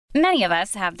Many of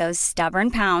us have those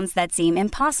stubborn pounds that seem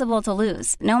impossible to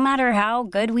lose, no matter how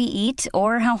good we eat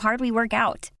or how hard we work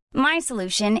out. My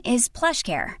solution is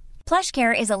PlushCare.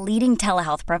 PlushCare is a leading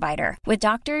telehealth provider with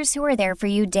doctors who are there for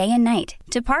you day and night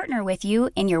to partner with you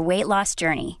in your weight loss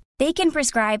journey. They can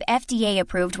prescribe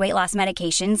FDA-approved weight loss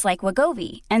medications like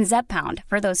Wegovy and Zepbound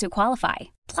for those who qualify.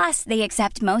 Plus, they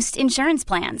accept most insurance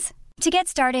plans. To get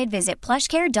started, visit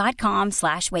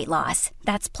plushcare.com/weightloss.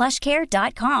 That's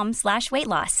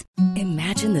plushcare.com/weightloss.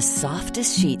 Imagine the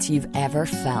softest sheets you've ever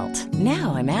felt.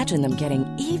 Now imagine them getting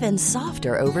even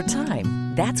softer over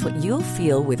time. That's what you'll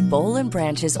feel with Boll &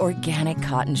 Branch's organic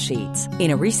cotton sheets.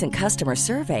 In a recent customer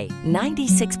survey,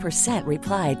 96%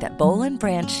 replied that Boll &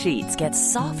 Branch sheets get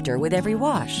softer with every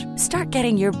wash. Start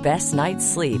getting your best night's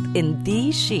sleep in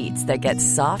these sheets that get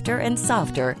softer and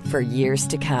softer for years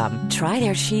to come. Try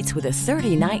their sheets with a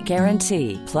 30-night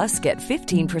guarantee. Plus, get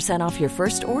 15% off your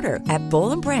first order at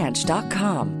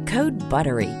bollandbranch.com. Code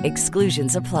BUTTERY.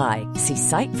 Exclusions apply. See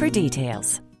site for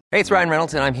details. Hey, it's Ryan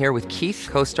Reynolds, and I'm here with Keith,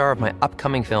 co-star of my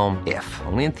upcoming film, If,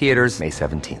 only in theaters May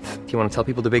 17th. Do you want to tell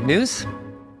people the big news?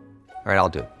 All right, I'll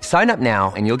do it. Sign up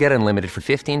now and you'll get unlimited for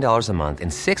 $15 a month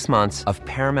and 6 months of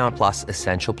Paramount Plus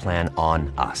Essential Plan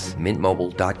on us.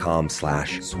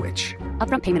 MintMobile.com/switch.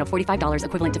 Upfront payment of $45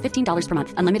 equivalent to $15 per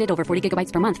month. Unlimited over 40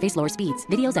 gigabytes per month. Face lower speeds.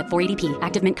 Videos at 480p.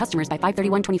 Active Mint customers by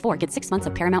 531.24 get 6 months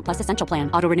of Paramount Plus Essential Plan.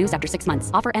 Auto renews after 6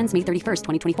 months. Offer ends May 31st,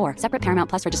 2024. Separate Paramount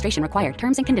Plus registration required.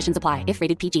 Terms and conditions apply if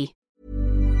rated PG.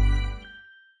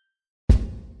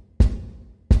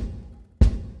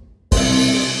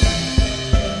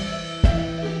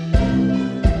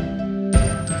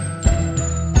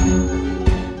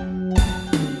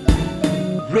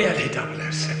 Really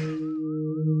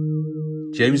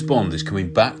 007. James Bond is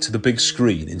coming back to the big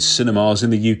screen in cinemas in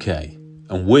the UK,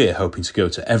 and we're hoping to go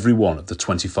to every one of the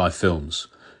 25 films.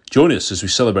 Join us as we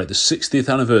celebrate the 60th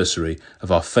anniversary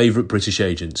of our favourite British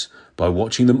agents by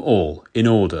watching them all in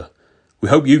order. We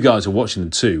hope you guys are watching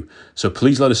them too, so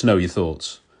please let us know your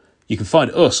thoughts. You can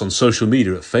find us on social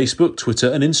media at Facebook,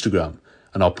 Twitter and Instagram,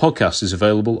 and our podcast is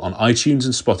available on iTunes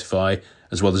and Spotify,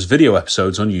 as well as video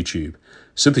episodes on YouTube.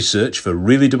 Simply search for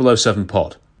Really 007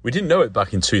 Pod. We didn't know it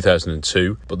back in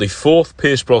 2002, but the fourth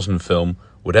Pierce Brosnan film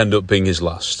would end up being his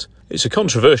last. It's a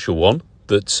controversial one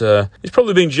that is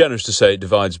probably being generous to say it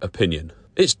divides opinion.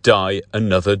 It's Die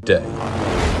Another Day.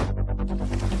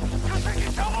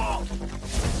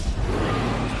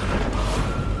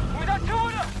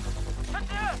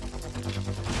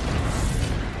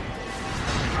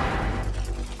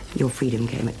 Your freedom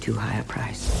came at too high a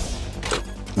price.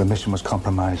 The mission was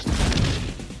compromised.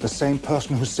 The same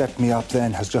person who set me up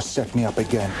then has just set me up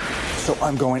again. So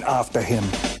I'm going after him.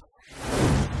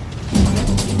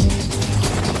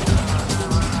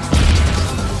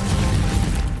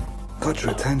 Got your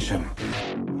attention.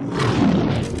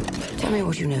 Tell me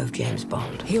what you know of James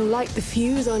Bond. He'll light the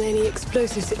fuse on any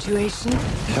explosive situation.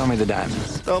 Show me the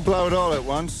diamonds. Don't blow it all at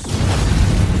once.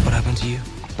 What happened to you?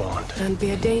 Bond. And be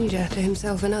a danger to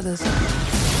himself and others.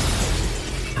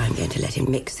 I'm going to let him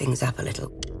mix things up a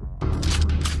little.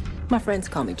 My friends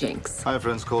call me Jinx. My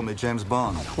friends call me James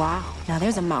Bond. Wow, now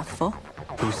there's a mouthful.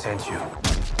 Who sent you?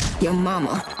 Your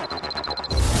mama.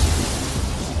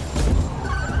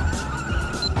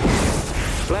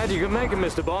 Glad you could make it,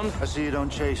 Mr. Bond. I see you don't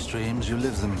chase dreams, you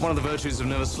live them. One of the virtues of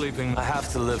never sleeping. I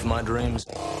have to live my dreams.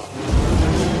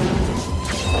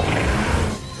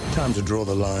 Time to draw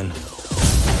the line.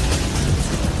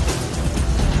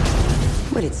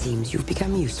 Well, it seems you've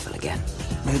become useful again.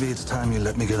 Maybe it's time you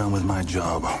let me get on with my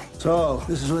job. So,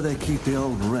 this is where they keep the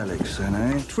old relics,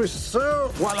 eh? Twist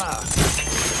so, voila!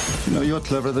 You know, you're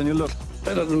cleverer than you look.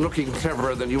 Better than looking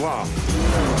cleverer than you are.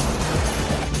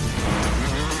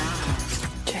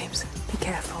 James, be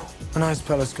careful. A nice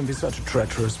palace can be such a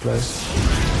treacherous place.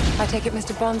 I take it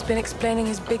Mr. Bond's been explaining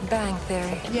his Big Bang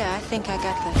Theory. Yeah, I think I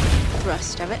got the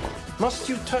thrust of it. Must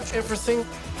you touch everything?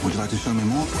 Would you like to show me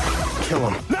more? Kill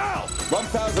him. Now!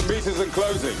 1,000 meters and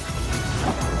closing.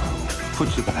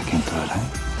 Put you back into it, eh?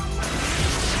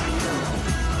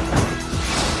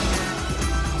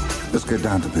 Let's get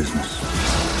down to business.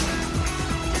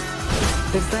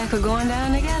 Looks like we're going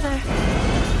down together.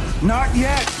 Not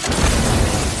yet!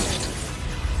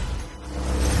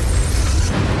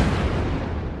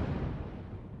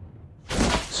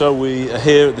 So we are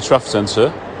here at the Trafford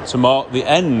Centre to mark the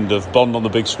end of Bond on the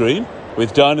big screen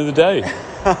with Die Another Day.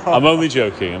 I'm only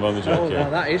joking. Oh, now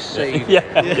that is safe. Yeah.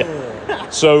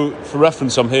 So, for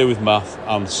reference, I'm here with Matt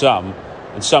and Sam.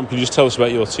 And Sam, can you just tell us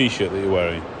about your T-shirt that you're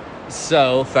wearing?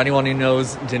 So, for anyone who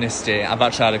knows Dynasty, I've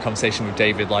actually had a conversation with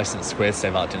David, licensed Squarespace,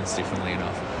 about Dynasty, funnily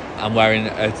enough. I'm wearing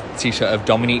a t-shirt of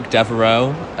Dominique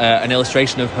Devereaux, an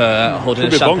illustration of her holding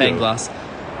a champagne glass.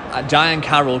 Diane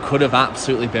Carroll could have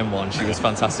absolutely been one. She was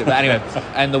fantastic. But anyway,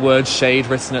 and the word shade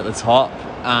written at the top,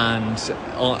 and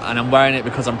I'm wearing it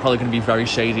because I'm probably going to be very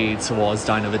shady towards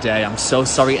Die Another Day. I'm so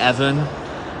sorry, Evan,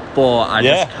 but I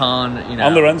just can't, you know.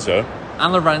 And Lorenzo,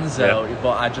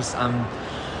 but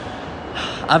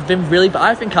I've been really, but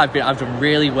I think I've done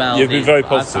really well. You've been very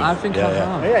positive. I think I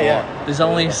have. Yeah. There's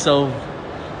only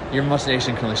your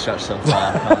imagination can only stretch so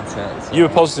far, can't it? So. You were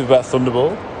positive about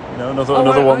Thunderball, you know,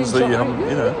 another ones that you haven't,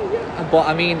 you know. Yeah. But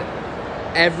I mean,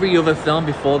 every other film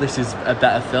before this is a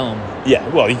better film. Yeah,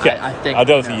 well, you can. I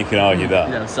don't think you can argue that.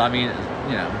 You know, so I mean,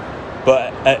 you know.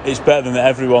 But it's better than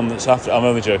everyone that's after. I'm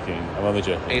only joking.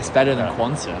 It's better than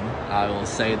Quantum. I will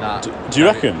say that. Do you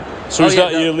reckon? So is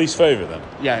that your least favourite then?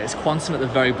 Yeah, it's Quantum at the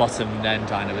very bottom, and then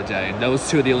Die Another Day. And those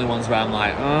two are the only ones where I'm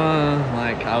like,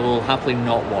 I will happily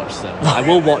not watch them. I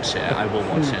will watch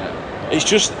it. It's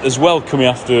just as well coming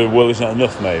after World Is Not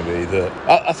Enough, maybe, that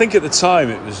I think at the time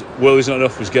it was World Is Not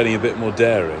Enough was getting a bit more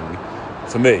daring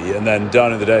for me, and then Die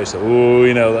Another Day it's like,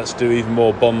 let's do even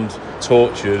more Bond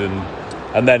tortured,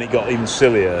 and then it got even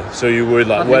sillier. So you were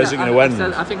like, where's it going to end?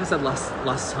 I think I said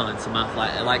last time to Matt,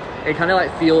 like it kind of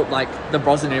like feel like the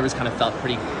Brosnan eras kind of felt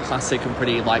pretty classic and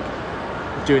pretty like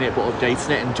doing it but updating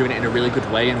it and doing it in a really good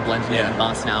way and blending it and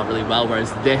balancing it out really well.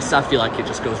 Whereas this, I feel like it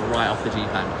just goes right off the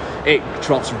deep end. It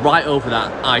drops right over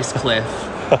that ice cliff,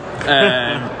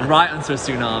 right onto a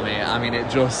tsunami. I mean,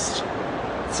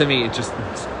 to me, it just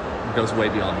goes way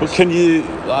beyond. But can you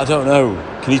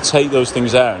take those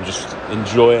things out and just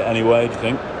enjoy it anyway, do you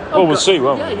think? We'll see,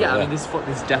 won't we? Yeah. I mean, there's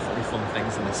definitely fun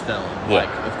things in this film. Like,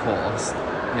 of course,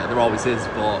 there always is,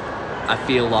 but I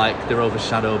feel like they're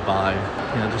overshadowed by,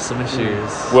 just some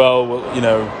issues. Well,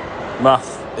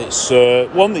 Math, it's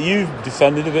one that you've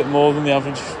defended a bit more than the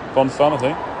average Bond fan, I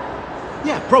think.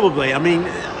 Yeah, probably. I mean,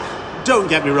 don't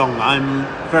get me wrong, I'm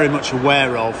very much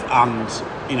aware of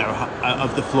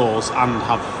of the flaws and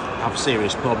have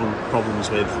serious problems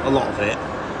with a lot of it.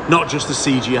 Not just the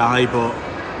CGI, but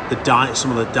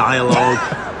some of the dialogue.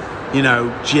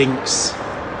 Jinx.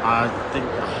 I think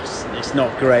it's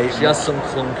not great. She has some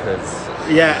clunkers.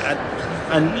 Yeah,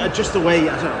 and just the way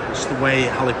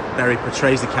Halle Berry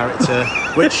portrays the character,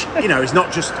 which is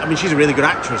not just. I mean, she's a really good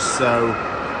actress, so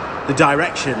the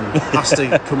direction has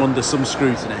to come under some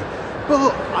scrutiny.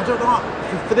 But I don't know.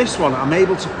 For this one, I'm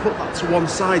able to put that to one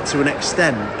side to an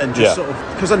extent, and just sort of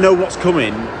because I know what's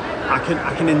coming, I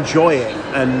can enjoy it.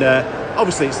 And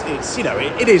obviously, it's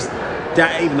it is.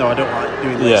 Even though I don't like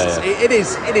doing lists, it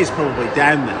is probably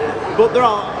down there. But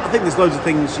I think there's loads of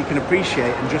things you can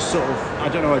appreciate, and just sort of I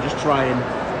just try and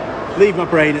leave my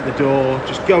brain at the door,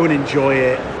 just go and enjoy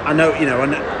it. I know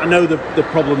I know the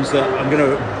problems that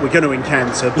we're going to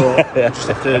encounter, but I just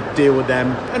have to deal with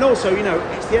them. And also,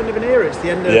 it's the end of an era. It's the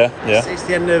end of it's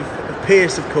the end of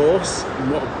Pierce, of course,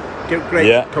 and what a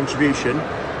great contribution.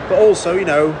 But also,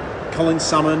 Colin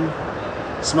Salmon,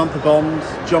 Samantha Bond,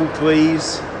 John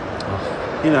Cleese.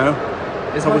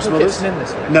 Is Michael Gibson in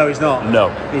this one? No, he's not. No,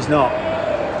 he's not.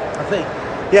 I think.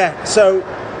 Yeah. So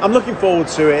I'm looking forward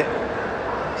to it.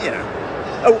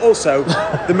 Oh, also,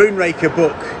 the Moonraker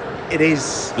book. It is.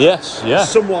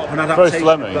 Somewhat of an adaptation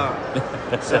of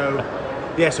that.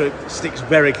 So it sticks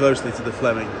very closely to the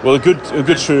Fleming. Well, a good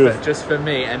true. Just for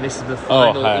me, and this is the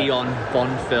final Eon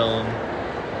Bond film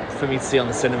for me to see on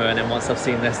the cinema, and then once I've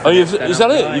seen this, is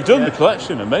that it? You've done the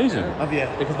collection, amazing. Have you?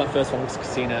 Because my first one was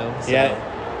Casino. So. Yeah.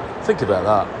 Think about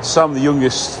that. Sam, the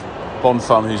youngest Bond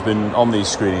fan who's been on these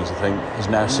screenings, I think, has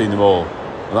now seen them all,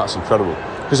 and that's incredible.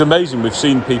 Because amazing, we've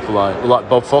seen people like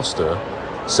Bob Foster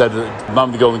said that Man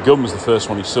with the Golden Gun was the first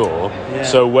one he saw. Yeah.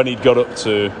 So when he'd got up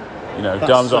to,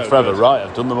 Diamonds Are Forever, right,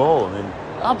 I've done them all. I mean,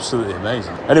 absolutely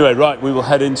amazing. Anyway, right, we will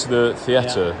head into the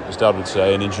theatre, as Dad would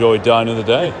say, and enjoy Die Another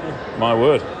Day. My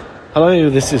word. Hello,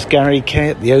 this is Gary Kay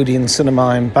at the Odeon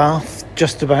Cinema in Bath,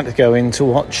 just about to go in to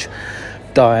watch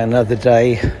Die Another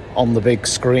Day on the big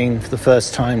screen for the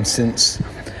first time since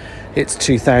its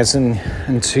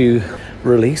 2002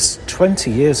 release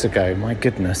 20 years ago. My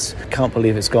goodness, can't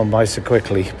believe it's gone by so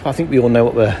quickly. I think we all know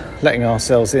what we're letting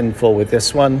ourselves in for with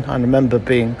this one. I remember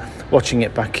watching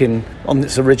it back on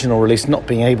its original release, not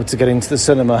being able to get into the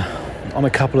cinema on a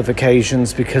couple of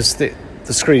occasions because the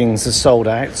screenings are sold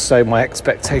out, so my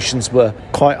expectations were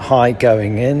quite high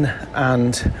going in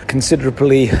and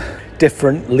considerably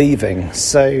different leaving.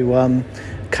 So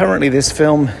currently this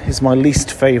film is my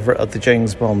least favourite of the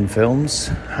James Bond films.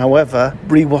 However,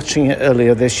 rewatching it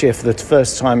earlier this year for the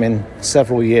first time in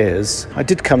several years, I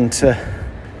did come to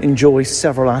enjoy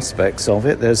several aspects of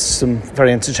it. There's some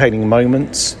very entertaining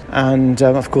moments, and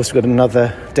of course we've got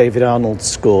another David Arnold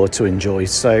score to enjoy.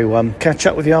 So catch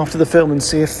up with you after the film and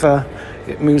see if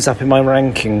it moves up in my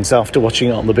rankings after watching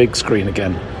it on the big screen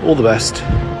again. All the best.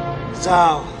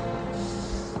 Sal,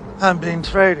 I'm being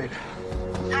traded.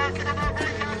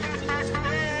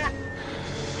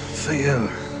 For you.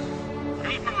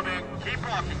 Keep moving. Keep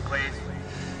walking, please.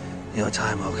 Your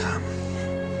time will come.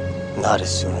 Not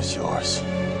as soon as yours. Keep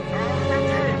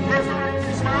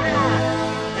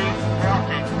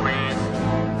walking, please.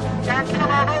 Can't get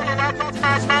on over that. That's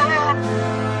fast forward.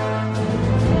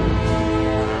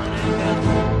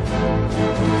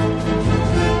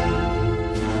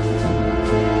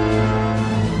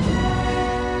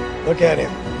 Look at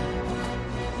him.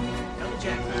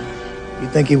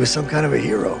 You'd think he was some kind of a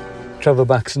hero. Trevor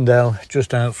Baxendale,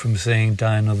 just out from seeing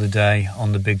Die Another Day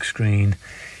on the big screen.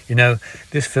 You know,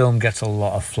 this film gets a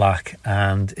lot of flack,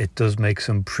 and it does make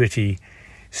some pretty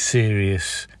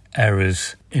serious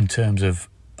errors in terms of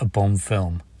a Bond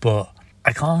film. But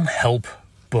I can't help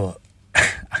but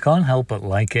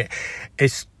like it.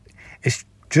 It's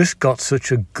just got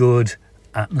such a good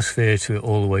atmosphere to it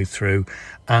all the way through,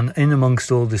 and in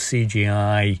amongst all the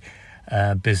CGI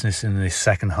business in this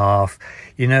second half,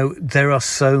 you know, there are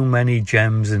so many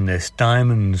gems in this,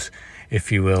 diamonds,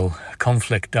 if you will,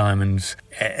 conflict diamonds,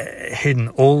 hidden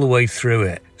all the way through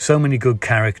it. So many good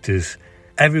characters.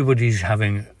 Everybody's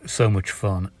having so much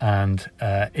fun, and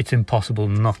it's impossible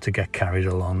not to get carried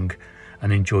along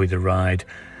and enjoy the ride.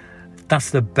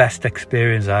 That's the best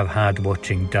experience I've had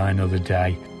watching Die Another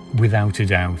Day, without a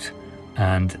doubt.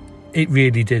 And it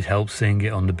really did help seeing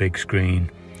it on the big screen.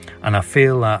 And I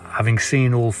feel that having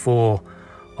seen all four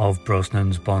of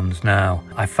Brosnan's Bonds now,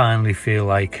 I finally feel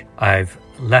like I've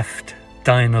left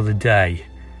Die Another Day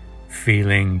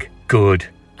feeling good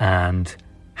and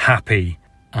happy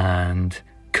and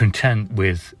content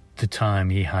with the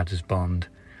time he had as Bond.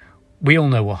 We all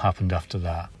know what happened after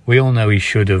that. We all know he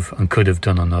should have and could have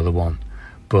done another one.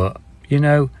 But, you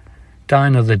know, Die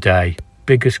Another Day,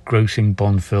 biggest grossing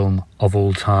Bond film of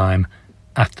all time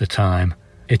at the time.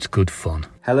 It's good fun.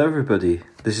 Hello everybody,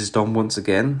 this is Dom once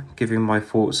again, giving my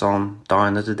thoughts on Die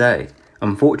Another Day.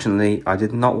 Unfortunately, I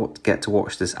did not get to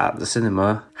watch this at the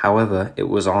cinema, however, it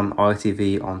was on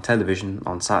ITV on television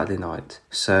on Saturday night.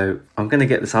 So, I'm going to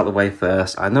get this out of the way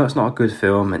first. I know it's not a good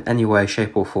film in any way,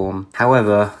 shape or form,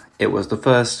 however, it was the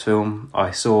first film I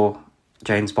saw,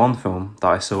 James Bond film, that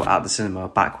I saw at the cinema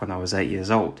back when I was 8 years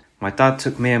old. My dad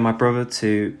took me and my brother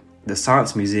to the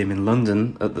Science Museum in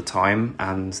London at the time,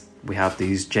 and we had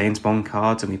these James Bond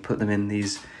cards and we put them in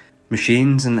these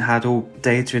machines and it had all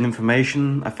data and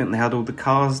information. I think they had all the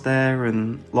cars there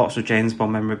and lots of James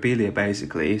Bond memorabilia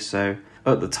basically. So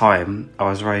at the time I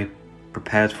was very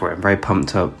prepared for it and very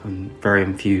pumped up and very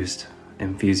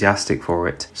enthusiastic for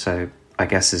it. So I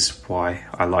guess is why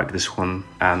I like this one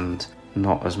and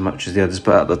not as much as the others,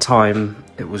 but at the time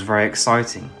it was very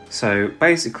exciting. So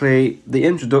basically the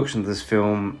introduction to this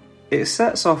film, it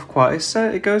sets off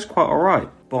it goes quite alright.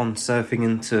 Bond surfing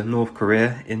into North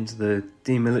Korea, into the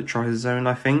demilitarized zone,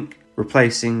 I think,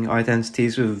 replacing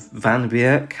identities with Van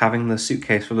Beek, having the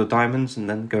suitcase full of diamonds and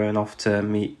then going off to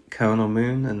meet Colonel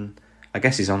Moon, and I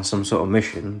guess he's on some sort of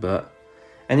mission, but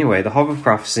anyway, the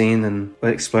hovercraft scene and the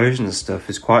explosions and stuff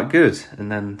is quite good, and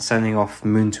then sending off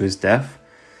Moon to his death,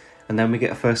 and then we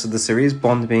get first of the series,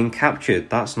 Bond being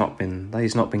captured. He's not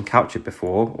been captured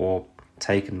before, or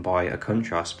taken by a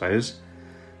country, I suppose.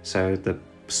 So the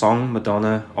song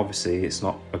Madonna, obviously it's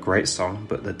not a great song,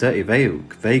 but the Dirty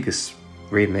Vegas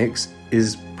remix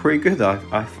is pretty good.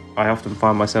 I often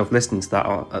find myself listening to that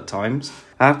at times.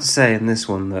 I have to say in this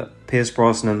one that Pierce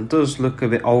Brosnan does look a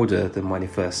bit older than when he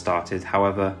first started.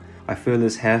 However, I feel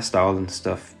his hairstyle and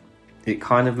stuff, it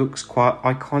kind of looks quite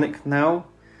iconic now.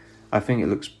 I think it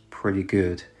looks pretty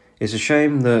good. It's a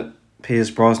shame that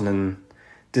Pierce Brosnan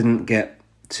didn't get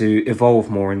to evolve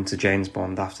more into James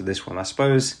Bond after this one. I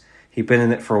suppose he'd been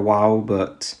in it for a while,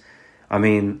 but I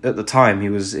mean, at the time he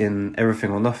was in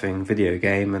Everything or Nothing video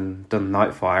game and done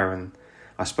Nightfire, and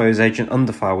I suppose Agent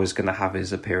Underfire was going to have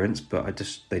his appearance, but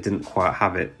they didn't quite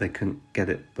have it. They couldn't get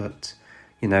it, but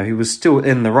you know, he was still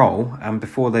in the role, and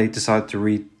before they decided to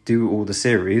redo all the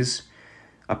series,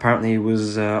 apparently he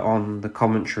was on the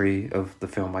commentary of the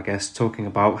film, I guess, talking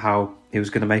about how he was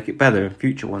going to make it better in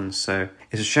future ones. So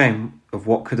it's a shame of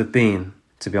what could have been,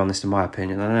 to be honest, in my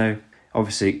opinion. I know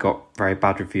obviously it got very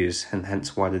bad reviews and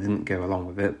hence why they didn't go along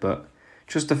with it, but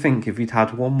just to think, if he'd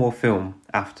had one more film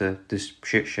after this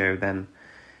shit show, then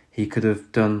he could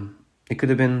have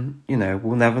been, you know,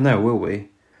 we'll never know, will we?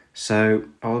 So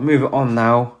I'll move it on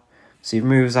now. So he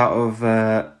moves out of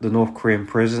the North Korean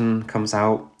prison, comes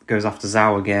out, goes after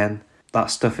Zhao again. That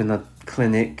stuff in the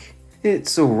clinic,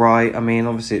 it's alright. I mean,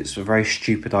 obviously it's a very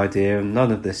stupid idea, and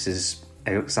none of this is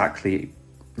exactly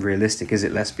realistic, is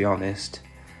it? Let's be honest.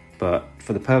 But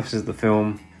for the purposes of the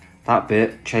film, that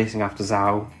bit, chasing after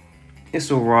Zhao,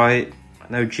 it's alright.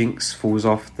 I know Jinx falls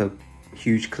off the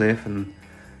huge cliff, and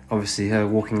obviously her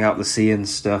walking out the sea and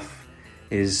stuff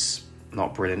is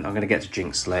not brilliant. I'm going to get to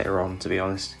Jinx later on, to be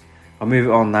honest. I'll move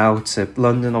it on now to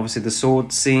London. Obviously the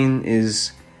sword scene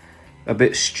is a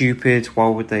bit stupid. Why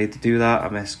would they do that? I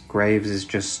mean, Graves is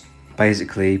just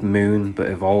basically Moon but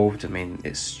evolved. I mean,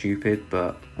 it's stupid,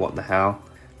 but what the hell.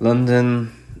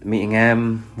 London, meeting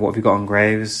M, what have you got on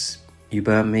Graves? You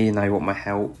burnt me, now you want my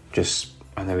help.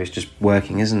 I know he's just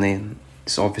working, isn't he? And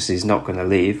so obviously he's not going to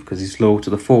leave because he's loyal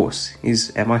to the Force.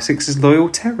 He's MI6's loyal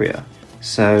terrier.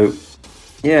 So,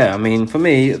 yeah, I mean, for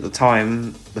me at the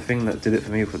time, the thing that did it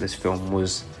for me for this film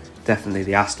was definitely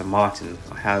the Aston Martin.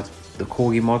 I had the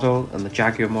Corgi model and the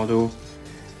Jaguar model,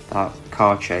 that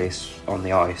car chase on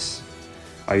the ice.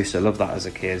 I used to love that as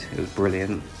a kid. It was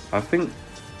brilliant. I think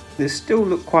they still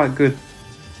look quite good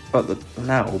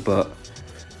now, but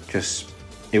just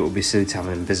it would be silly to have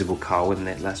an invisible car, wouldn't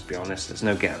it? Let's be honest, there's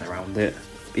no getting around it.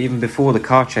 Even before the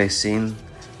car chase scene,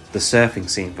 the surfing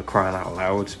scene, for crying out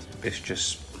loud, it's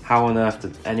just, how on earth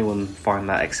did anyone find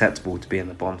that acceptable to be in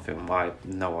the Bond film? I have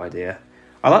no idea.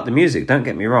 I like the music, don't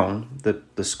get me wrong.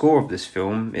 The score of this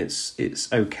film, it's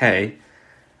okay.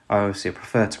 I obviously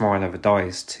prefer Tomorrow Never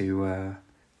Dies to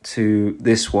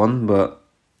this one, but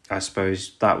I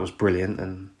suppose that was brilliant,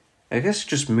 and I guess it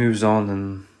just moves on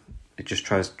and it just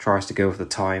tries to go with the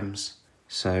times.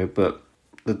 So, but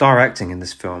the directing in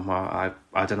this film, I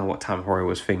don't know what Tam Hori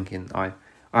was thinking. I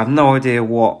have no idea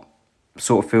what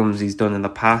sort of films he's done in the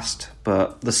past,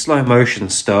 but the slow motion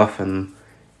stuff, and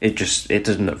it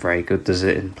doesn't look very good, does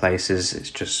it, in places?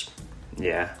 It's just,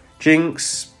 yeah.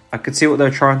 Jinx, I could see what they were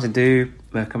trying to do.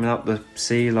 They're coming up the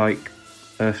sea like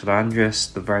Ursula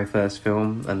Andress, the very first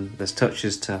film, and there's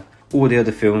touches to all the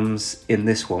other films in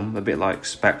this one, a bit like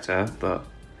Spectre, but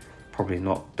probably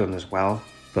not done as well.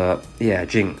 But yeah,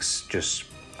 Jinx, just,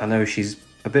 I know she's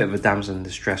a bit of a damsel in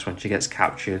distress when she gets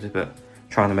captured, but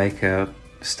trying to make her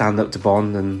stand up to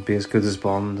Bond and be as good as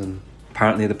Bond. And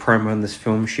apparently the promo in this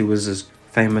film, she was as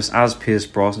famous as Pierce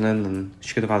Brosnan, and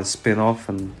she could have had a spin-off,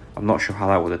 and I'm not sure how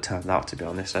that would have turned out, to be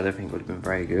honest. I don't think it would have been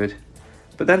very good.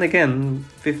 But then again,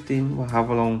 15, well,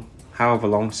 however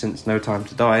long since No Time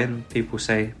to Die, and people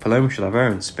say Paloma should have her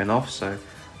own spin-off, so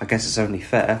I guess it's only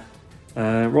fair.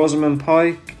 Rosamund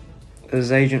Pike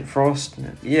as Agent Frost,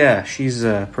 yeah, she's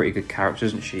a pretty good character,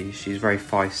 isn't she? She's very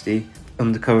feisty,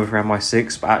 undercover for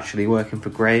MI6, but actually working for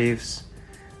Graves.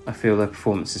 I feel their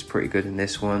performance is pretty good in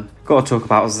this one. Got to talk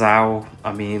about Zhao.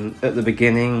 I mean, at the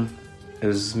beginning, it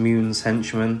was Moon's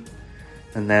henchman,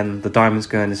 and then the diamonds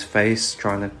go in his face,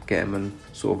 trying to get him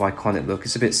a sort of iconic look.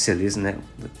 It's a bit silly, isn't it?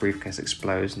 The briefcase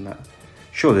explodes and that.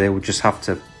 Surely they would just have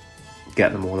to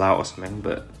get them all out or something,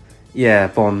 but yeah,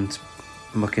 Bond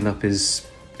mucking up his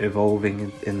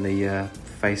evolving in the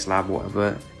face lab,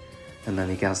 whatever, and then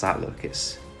he gets that look.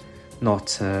 It's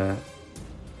not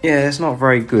it's not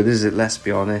very good, is it? Let's be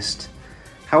honest.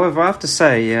 However, I have to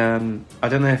say, I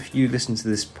don't know if you listen to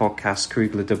this podcast,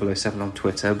 Krugler007 on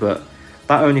Twitter, but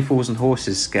that Only Fools and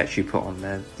Horses sketch you put on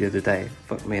there the other day,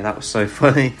 fuck me, that was so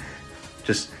funny.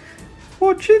 Just,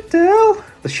 watch it, Del.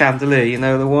 The chandelier, you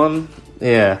know the one?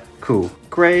 Yeah, cool.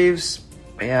 Graves,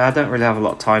 yeah, I don't really have a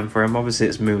lot of time for him. Obviously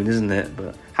it's Moon, isn't it?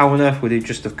 But how on earth would he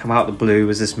just have come out of the blue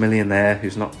as this millionaire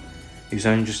who's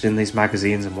only just in these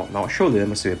magazines and whatnot? Surely there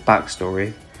must be a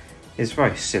backstory. It's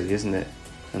very silly, isn't it?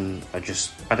 And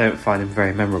I don't find him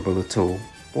very memorable at all.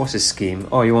 What's his scheme?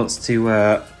 Oh, he wants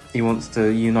to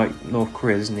unite North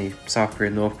Korea, doesn't he? South Korea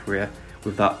and North Korea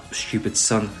with that stupid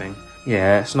sun thing.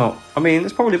 Yeah, it's not, I mean,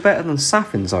 it's probably better than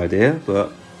Safin's idea,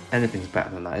 but anything's better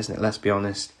than that, isn't it? Let's be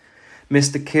honest.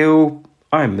 Mr. Kill,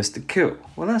 I'm Mr. Kill.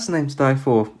 Well, that's the name to die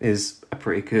for is a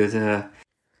pretty good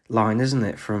line, isn't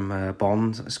it, from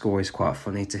Bond? It's always quite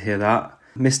funny to hear that.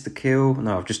 Mr. Kill,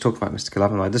 no, I've just talked about Mr. Kill,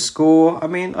 haven't I? The score, I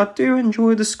mean, I do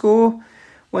enjoy the score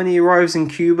when he arrives in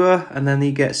Cuba and then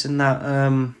he gets in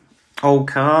that old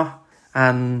car,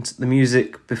 and the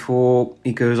music before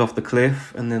he goes off the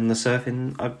cliff, and then the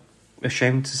surfing. I'm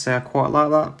ashamed to say I quite like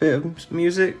that bit of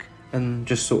music, and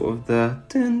just sort of the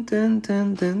dun dun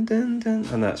dun dun dun dun,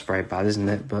 and that's very bad, isn't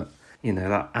it? But you know,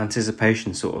 that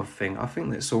anticipation sort of thing, I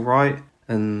think that's all right.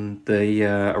 And the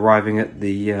arriving at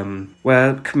the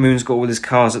where Moon's got all his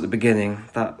cars at the beginning,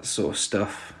 that sort of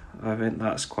stuff, I think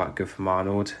that's quite good from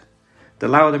Arnold. The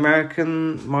Loud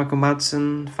American, Michael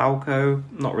Madsen, Falco,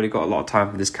 not really got a lot of time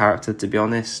for this character, to be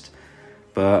honest.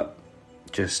 But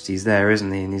just, he's there,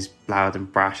 isn't he? And he's loud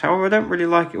and brash. However, I don't really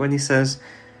like it when he says,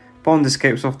 Bond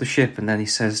escapes off the ship, and then he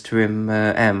says to him,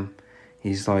 M,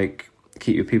 he's like,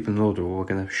 keep your people in order or we're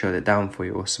going to shut it down for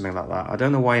you, or something like that. I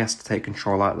don't know why he has to take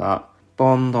control like that.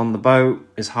 Bond on the boat,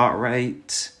 his heart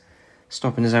rate,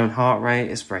 stopping his own heart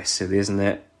rate, it's very silly, isn't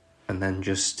it? And then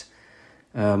just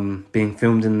being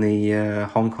filmed in the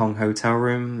Hong Kong hotel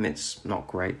room, it's not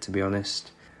great, to be honest.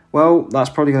 Well, that's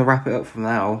probably going to wrap it up for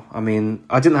now. I mean,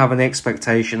 I didn't have any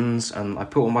expectations, and I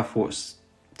put all my thoughts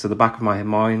to the back of my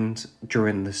mind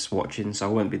during this watching, so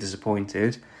I won't be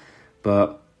disappointed.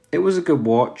 But it was a good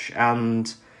watch,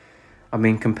 and I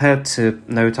mean, compared to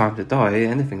No Time to Die,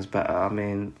 anything's better. I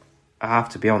mean, I have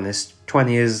to be honest,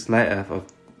 20 years later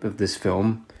of this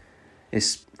film,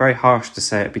 it's very harsh to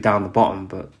say it'd be down the bottom,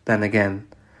 but then again,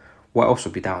 what else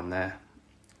would be down there?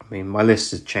 I mean, my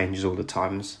list changes all the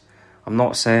times. I'm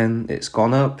not saying it's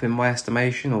gone up in my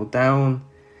estimation or down.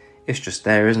 It's just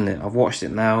there, isn't it? I've watched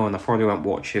it now, and I probably won't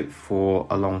watch it for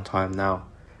a long time now.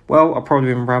 Well, I've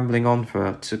probably been rambling on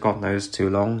for God knows too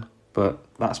long, but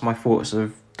that's my thoughts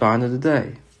of Die Another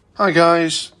Day. Hi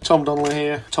guys, Tom Donnelly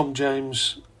here, Tom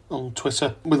James on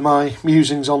Twitter, with my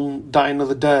musings on Die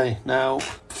Another Day. Now,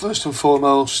 first and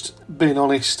foremost, being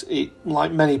honest,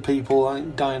 like many people, I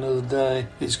think Die Another Day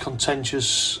is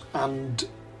contentious and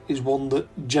is one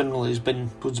that generally has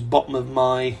been towards the bottom of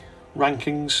my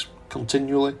rankings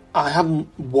continually. I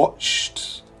hadn't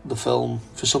watched the film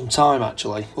for some time,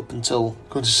 actually, up until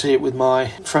going to see it with my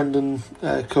friend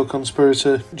and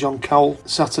co-conspirator John Cowell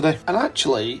Saturday. And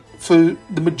actually, for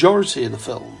the majority of the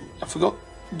film, I forgot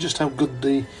just how good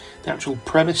the actual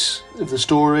premise of the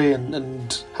story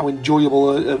and how enjoyable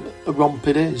a romp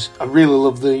it is. I really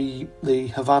love the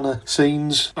Havana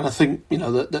scenes, and I think, you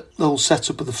know, that the whole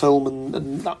setup of the film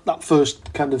and that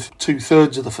first kind of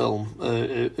 2/3 of the film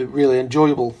are really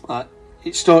enjoyable.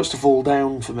 It starts to fall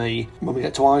down for me when we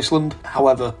get to Iceland.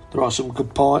 However, there are some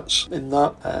good parts in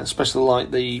that, especially like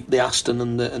the Aston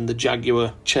and the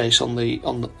Jaguar chase on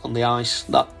the ice.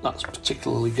 That's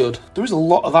particularly good. There is a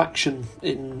lot of action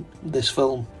in this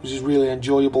film, which is really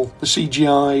enjoyable. The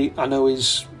CGI, I know,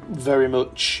 is very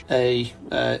much a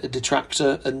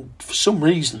detractor, and for some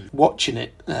reason, watching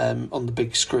it on the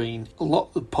big screen, a lot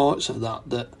of the parts of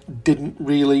that didn't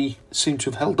really seem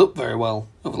to have held up very well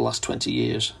over the last 20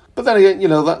 years. But then again, you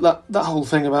know, that whole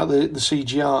thing about the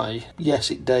CGI,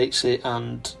 yes, it dates it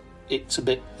and it's a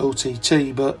bit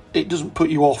OTT, but it doesn't put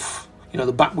you off. You know,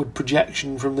 the backward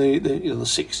projection from the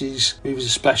 60s movies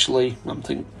especially, I'm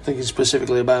thinking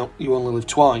specifically about You Only Live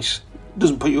Twice,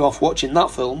 doesn't put you off watching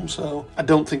that film, so I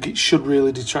don't think it should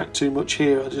really detract too much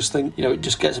here. I just think, you know, it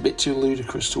just gets a bit too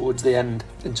ludicrous towards the end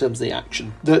in terms of the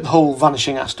action. The whole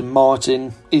vanishing Aston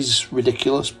Martin is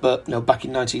ridiculous, but, you know, back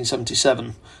in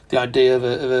 1977, the idea of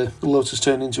a Lotus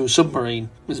turning into a submarine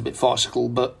was a bit farcical,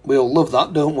 but we all love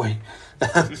that, don't we?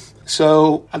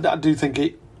 So I do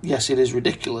think yes, it is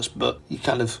ridiculous, but you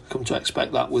kind of come to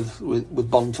expect that with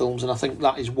Bond films, and I think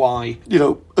that is why, you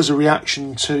know, as a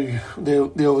reaction to the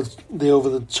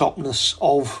over-the-topness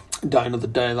of Die Another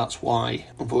Day, that's why,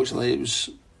 unfortunately, it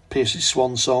was Pierce's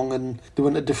swan song, and they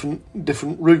went a different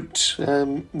route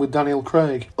with Daniel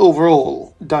Craig.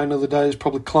 Overall, Die Another Day has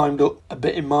probably climbed up a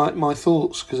bit in my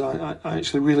thoughts, because I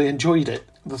actually really enjoyed it.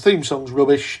 The theme song's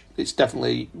rubbish. It's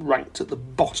definitely ranked at the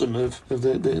bottom of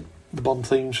the Bond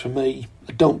themes for me.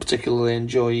 I don't particularly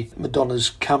enjoy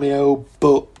Madonna's cameo,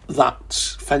 but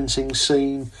that fencing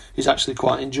scene is actually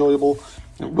quite enjoyable.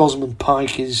 Rosamund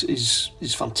Pike is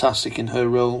fantastic in her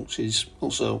role. She's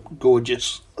also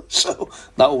gorgeous, so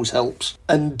that always helps.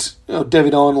 And, you know,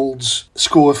 David Arnold's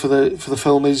score for the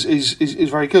film is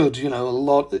very good. You know, a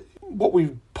lot. What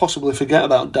we possibly forget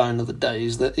about Die Another Day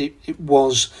is that it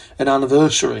was an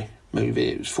anniversary movie.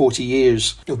 It was 40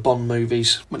 years of Bond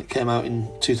movies when it came out in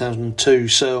 2002,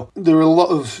 so there are a lot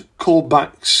of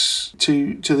callbacks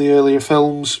to the earlier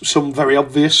films, some very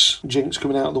obvious, Jinx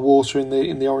coming out of the water in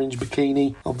the orange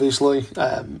bikini, obviously,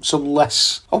 some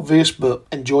less obvious but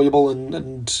enjoyable,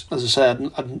 and as I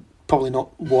said, I'd probably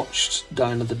not watched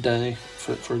Die Another Day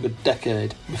for a good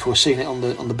decade before seeing it on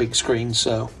the big screen,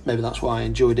 so maybe that's why I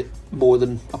enjoyed it more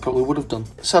than I probably would have done.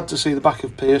 Sad to see the back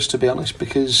of Pierce, to be honest,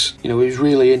 because, you know, he was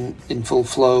really in full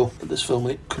flow at this film.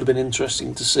 It could have been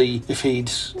interesting to see if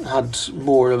he'd had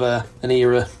more of an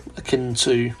era akin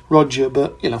to Roger,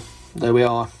 but, you know, there we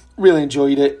are. Really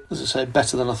enjoyed it, as I say,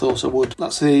 better than I thought I would.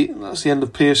 That's the end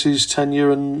of Pierce's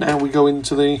tenure, and now we go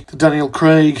into the Daniel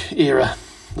Craig era,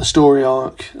 the story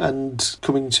arc, and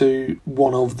coming to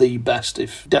one of the best,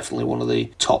 if definitely one of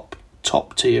the top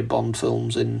top tier Bond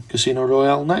films in Casino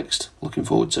Royale next. Looking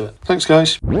forward to it. Thanks,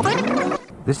 guys.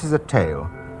 This is a tale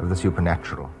of the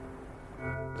supernatural.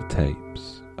 The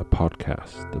Tapes, a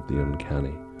podcast of the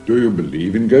uncanny. Do you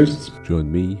believe in ghosts?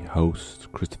 Join me,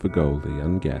 host Christopher Goldie,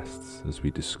 and guests as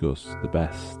we discuss the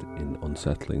best in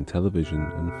unsettling television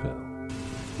and film.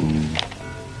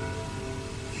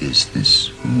 Who is this?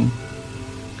 Who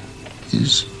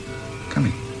is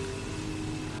coming?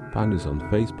 Find us on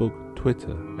Facebook,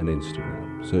 Twitter, and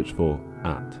Instagram. Search for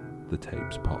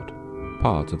 @TheTapesPod.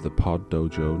 Part of the Pod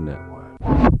Dojo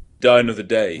Network. Die Another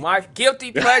Day. My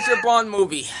guilty pleasure Bond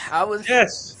movie.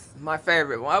 Yes. My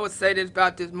favorite one. I would say this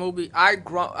about this movie. I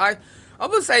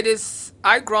would say this.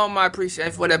 I grown my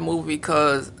appreciation for that movie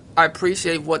because I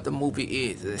appreciate what the movie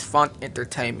is. It's fun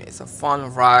entertainment. It's a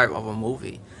fun ride of a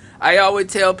movie. I always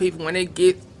tell people when they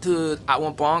get to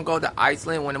when Bond go to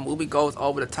Iceland, when the movie goes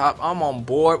over the top, I'm on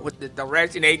board with the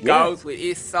direction it goes with.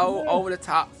 It's so over the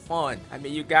top fun. I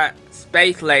mean, you got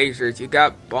space lasers, you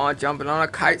got Bond jumping on a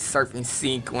kite surfing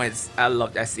sequence. I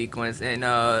love that sequence, and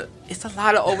it's a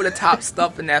lot of over the top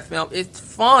stuff in that film. It's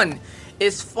fun.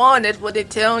 It's fun. That's what they're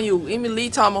telling you. Even Lee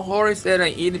Tamahori said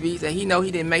in interviews that he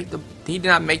did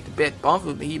not make the best Bond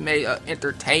movie, but he made an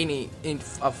entertaining and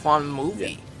a fun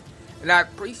movie. Yeah. And I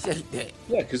appreciate that.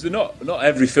 Yeah, because not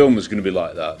every film was going to be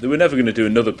like that. They were never going to do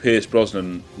another Pierce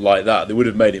Brosnan like that. They would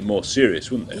have made it more serious,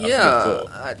 wouldn't they?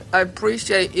 Yeah, I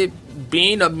appreciate it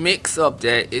being a mix-up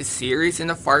that is serious in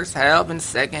the first half and the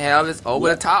second half is over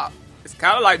the top. It's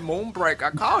kind of like Moonbreaker.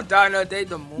 I call Die Another Day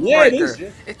the Moonbreaker. Yeah, it is,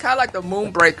 yeah. It's kind of like the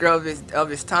Moonbreaker of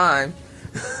his time.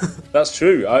 That's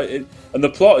true. And the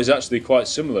plot is actually quite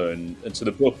similar and to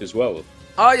the book as well.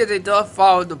 Oh yeah, they do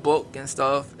follow the book and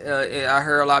stuff. I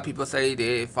heard a lot of people say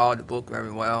they follow the book very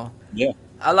well. Yeah.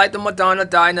 I like the Madonna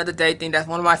Die Another Day thing. That's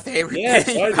one of my favorite things.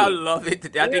 I love it.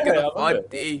 I think it's a fun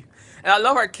thing. And I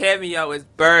love her cameo as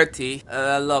Bertie.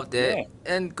 I love that. Yeah.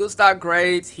 And Gustav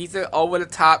Graves, he's an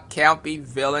over-the-top, campy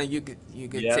villain. You could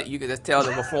just tell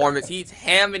the performance. He's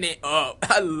hamming it up.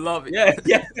 I love it.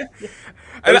 Yeah.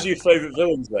 Those are your favorite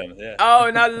villains, then. Yeah. Oh,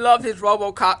 and I love his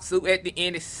RoboCop suit at the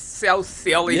end. It's so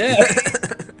silly. Yeah.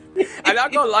 I'm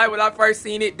not gonna lie, when I first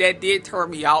seen it, that did turn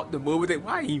me out the movie. Like,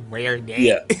 why are he wearing that?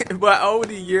 Yeah. But over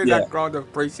the years, I've grown to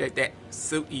appreciate that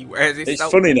suit he wears. It's so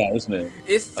funny now, isn't it?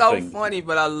 It's so funny,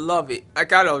 but I love it. I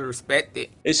gotta respect it.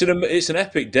 It's an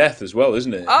epic death as well,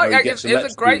 isn't it? Oh, yeah, it's a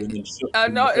great. I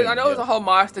know it's a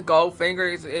homage to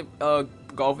Goldfinger.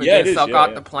 Goldfinger suck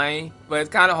out the plane, but it's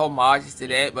kind of homages to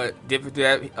that, but different to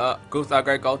that. Gustav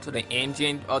Graves go to the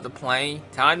engine of the plane.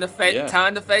 Time to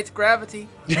face gravity.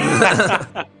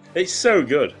 It's so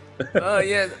good. Oh,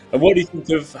 yeah. And what do you think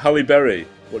of Halle Berry?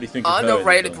 What do you think of her?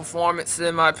 Underrated performance,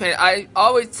 in my opinion. I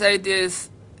always say this,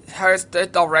 the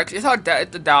direction,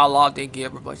 it's the dialogue they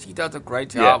give her, but she does a great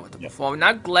job with the performance. And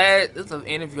I'm glad, this is an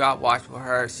interview I watched with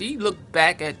her. She looked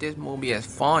back at this movie as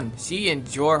fun. She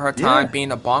enjoyed her time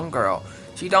being a Bond girl.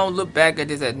 She don't look back at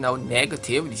this as no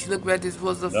negativity. She looked back at this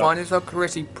was the funnest of her career.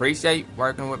 She appreciate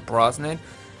working with Brosnan.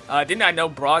 Did not know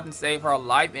Brosnan saved her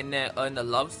life in the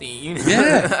love scene.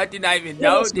 Yeah. I did not even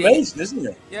know that's amazing, isn't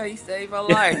it? Yeah, he saved her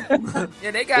life.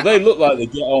 They look like they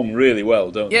get on really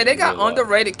well, don't they? Yeah, they got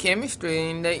underrated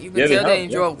chemistry, and you can tell they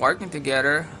enjoy working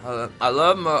together. I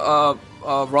love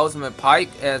Rosamund Pike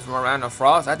as Miranda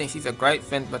Frost. I think she's a great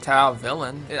Femme Fatale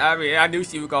villain. I mean, I knew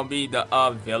she was going to be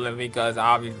the villain because of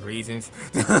obvious reasons.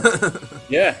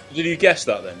 Yeah. Did you guess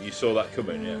that then? You saw that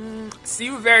coming, yeah? She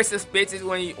was very suspicious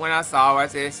when I saw her. I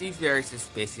said, she's very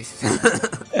suspicious.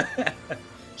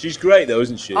 She's great though,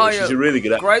 isn't she? She's a really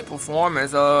good actor. Great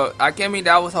performance. I can't believe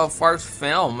that was her first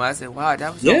film. I said, wow,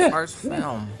 that was her first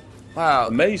film. Wow.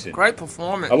 Amazing. Great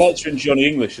performance. I liked her in Johnny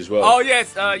English as well. Oh,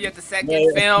 yes. The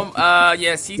second film.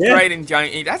 She's great in Johnny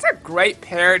English. That's a great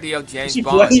parody of James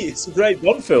Bond. It's a great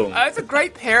Bond film. It's a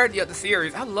great parody of the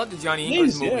series. I love the Johnny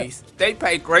English movies. Yeah. They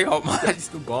pay great homage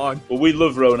to Bond. Well, we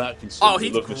love Rowan Atkinson. Oh,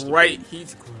 he's great.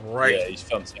 He's great. Yeah, he's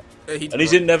fantastic.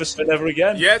 He's in Never Say Never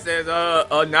Again. Yes, there's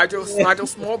Nigel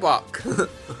Smallbach.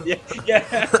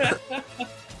 Yeah.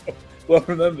 Well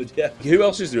remembered, yeah. Who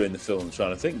else is there in the film? I'm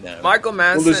trying to think now. Michael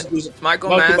Madsen. Well,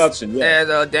 Michael Madsen,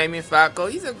 as Damien Falco.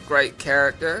 He's a great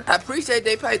character. I appreciate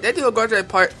they do a great job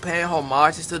paying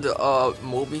homages to the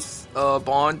movies.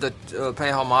 Bond,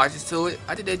 paying homages to it.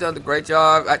 I think they done a great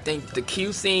job. I think the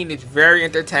Q scene is very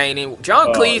entertaining.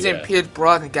 John Cleese and Pierce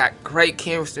Brosnan got great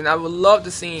chemistry, and I would love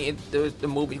to see the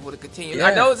movie would continue. Yeah.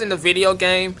 I know it's in the video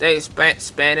game. They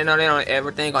expanding on it on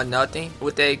Everything or Nothing,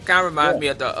 but they kind of remind me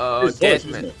of the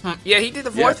Desmond. Yeah, he did the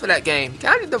voice for that game. He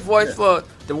kind of did the voice for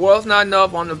The World's Not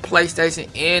Enough on the PlayStation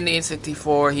and the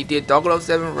N64. He did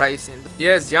 007 Racing.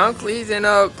 Yes, John Cleese and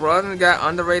Brosnan got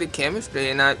underrated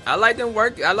chemistry, and I like them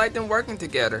working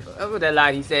together. Over that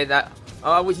line, he said that.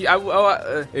 Oh, I wish you.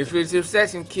 If it's your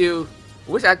session queue,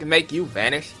 wish I could make you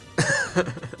vanish.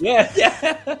 Yeah.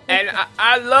 And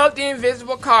I love the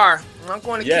invisible car. I'm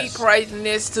going to keep praising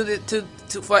this to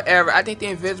forever. I think the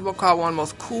invisible car one of the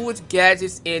most coolest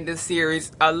gadgets in the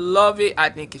series. I love it. I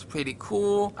think it's pretty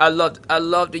cool. I love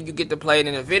that you get to play it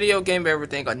in a video game,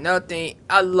 everything or nothing.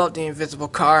 I love the invisible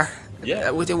car. Yeah.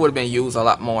 I wish it would have been used a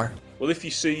lot more. Well, if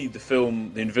you see the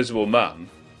film The Invisible Man,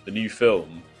 the new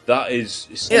film, that is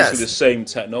essentially the same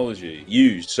technology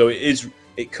used. So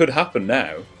it could happen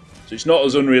now. So it's not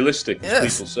as unrealistic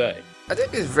as people say. I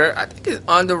think it's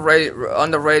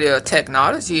underrated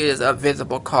technology is a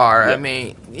visible car. Yeah. I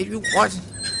mean, if you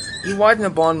watching a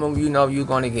Bond movie, you know you're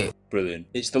gonna get brilliant.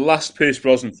 It's the last Pierce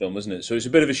Brosnan film, isn't it? So it's a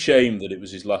bit of a shame that it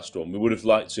was his last one. We would have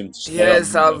liked him to stay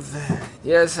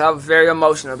I'm very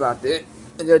emotional about that.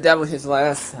 That was his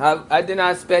last. I did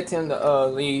not expect him to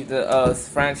leave the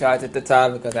franchise at the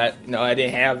time because we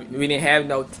didn't have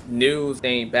no news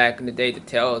thing back in the day to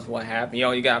tell us what happened.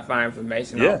 You got to find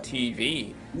information on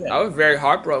TV. Yeah. I was very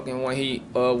heartbroken when he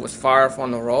was fired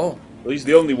from the role. Well, he's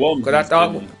the only one who's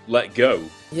been let go.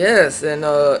 Yes, and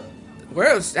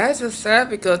that's just sad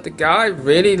because the guy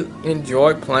really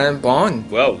enjoyed playing Bond.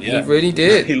 Well, yeah, he really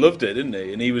did. He loved it, didn't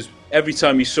he? And he was every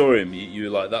time you saw him, you were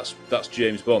like, "That's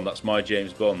James Bond. That's my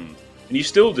James Bond." And you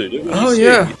still do. When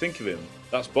you think of him.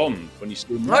 That's Bond when you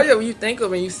still. When you think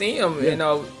of him, you see him.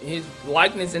 His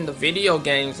likeness in the video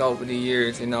games over the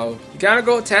years. You gotta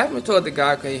go attachment toward the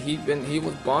guy because he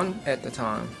was Bond at the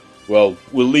time. Well,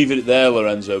 we'll leave it there,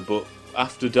 Lorenzo. But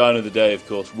after Die Another Day, of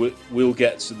course, we'll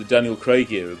get to the Daniel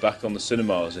Craig era back on the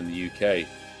cinemas in the UK.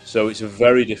 So it's a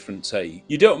very different take.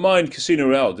 You don't mind Casino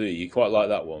Royale, do you? You quite like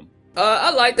that one.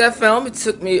 I like that film. It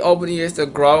took me over the years to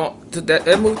grow.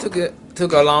 That movie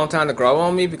took a long time to grow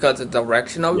on me because of the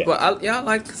direction of it. But I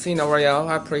like Casino Royale.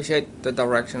 I appreciate the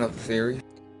direction of the series.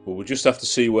 Well, we'll just have to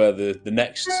see where the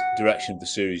next direction of the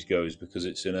series goes because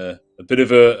it's in a bit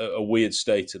of a weird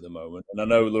state at the moment. And I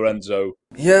know Lorenzo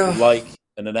would like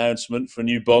an announcement for a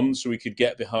new Bond so we could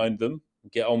get behind them.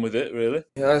 Get on with it, really.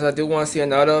 Yes, I do want to see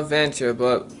another adventure,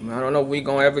 but I don't know if we're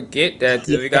going to ever get that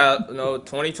till we got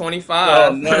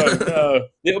 2025. No.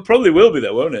 It probably will be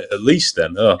there, won't it? At least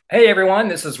then. Oh. Hey, everyone.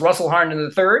 This is Russell Harnden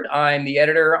III. I'm the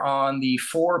editor on the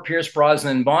 4 Pierce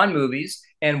Brosnan Bond movies,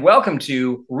 and welcome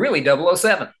to Really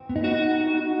 007.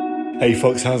 Hey,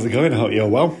 folks. How's it going? I hope you're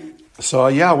well. So,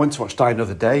 I went to watch Die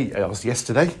Another Day. It was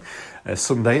yesterday,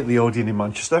 Sunday, at the Odeon in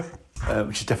Manchester.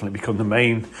 Which has definitely become the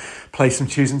main place I'm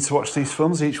choosing to watch these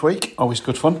films each week. Always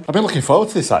good fun. I've been looking forward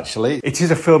to this, actually. It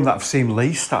is a film that I've seen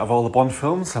least out of all the Bond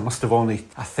films. I must have only,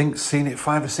 seen it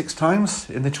 5 or 6 times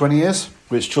in the 20 years,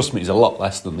 which, trust me, is a lot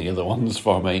less than the other ones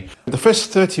for me. The first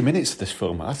 30 minutes of this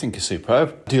film, I think, is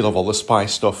superb. I do love all the spy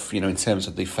stuff, in terms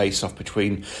of the face-off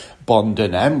between Bond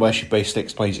and M, where she basically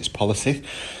explains its policy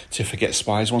to forget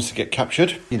spies once they get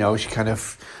captured. She kind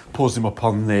of pulls him up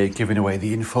on the giving away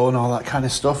the info and all that kind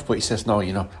of stuff, but he says, no,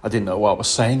 I didn't know what I was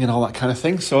saying and all that kind of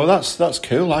thing. So that's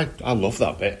cool. I love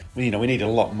that bit. We need a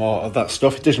lot more of that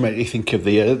stuff. It does make me think of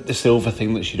the Silver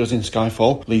thing that she does in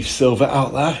Skyfall. Leave Silver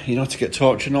out there, to get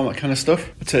tortured and all that kind of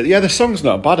stuff. But the song's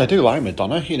not bad. I do like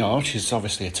Madonna. She's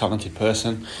obviously a talented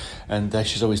person, and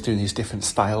she's always doing these different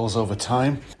styles over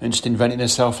time and just inventing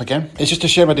herself again. It's just a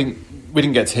shame we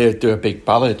didn't get to hear do a big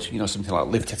ballad, something like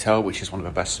Live to Tell, which is one of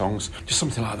her best songs. Just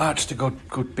something like that, just a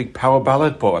good big power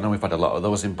ballad. But I know we've had a lot of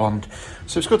those in Bond,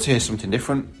 so it's good to hear something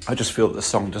different. I just feel that the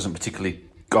song doesn't particularly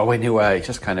go anywhere. It's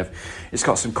just it's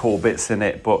got some cool bits in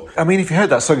it. But I mean, if you heard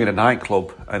that song in a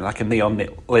nightclub, and like a neon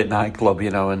lit nightclub,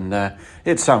 and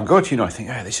it'd sound good. I think,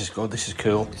 hey, this is good, this is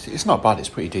cool. It's not bad. It's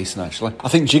pretty decent, actually. I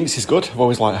think Jinx is good. I've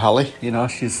always liked Halle.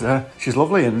 She's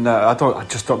lovely, and I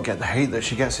just don't get the hate that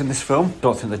she gets in this film.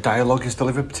 Don't think the dialogue is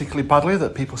delivered particularly badly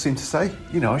that people seem to say.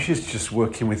 She's just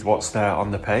working with what's there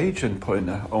on the page and putting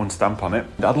her own stamp on it.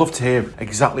 I'd love to hear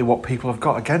exactly what people have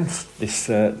got against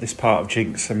this part of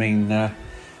Jinx. I mean,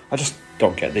 I just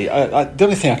don't get the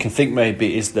only thing I can think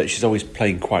maybe is that she's always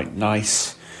playing quite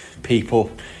nice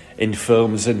people in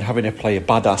films, and having her play a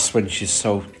badass when she's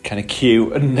so kind of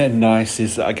cute and nice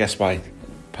is, I guess, why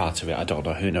part of it. I don't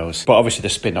know, who knows. But obviously the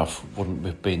spin-off wouldn't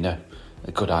have been a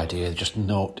good idea.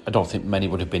 I don't think many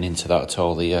would have been into that at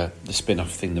all, the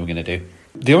spin-off thing they were going to do.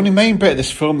 The only main bit of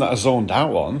this film that I zoned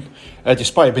out on,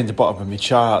 despite it being the bottom of my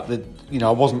chart, I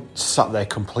wasn't sat there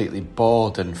completely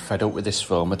bored and fed up with this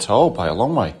film at all, by a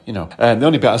long way, The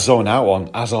only bit I zone out on,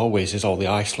 as always, is all the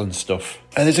Iceland stuff.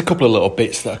 And there's a couple of little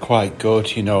bits that are quite good,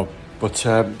 But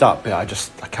that bit, I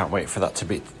can't wait for that to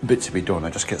be done. I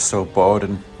just get so bored.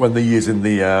 And when they're using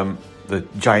the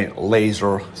giant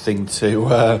laser thing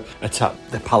to attack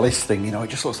the palace thing, you know,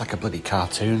 it just looks like a bloody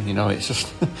cartoon. You know, it's just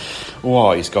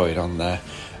what is going on there.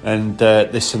 And the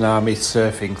tsunami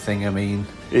surfing thing, I mean,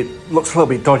 it looks a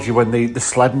little bit dodgy when the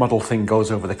sled model thing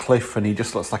goes over the cliff, and he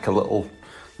just looks like a little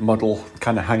model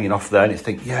kind of hanging off there, and you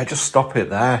think, yeah, just stop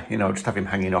it there, you know, just have him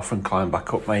hanging off and climb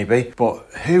back up maybe. But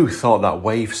who thought that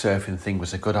wave surfing thing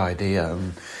was a good idea?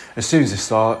 And as soon as they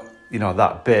saw, you know,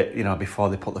 that bit, you know, before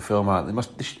they put the film out,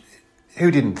 who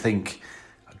didn't think,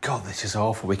 God, this is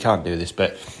awful, we can't do this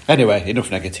bit. Anyway, enough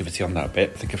negativity on that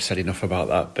bit. I think I've said enough about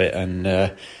that bit, and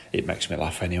it makes me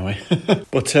laugh anyway.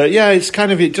 But yeah, it's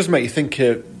kind of, it does make you think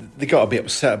they got a bit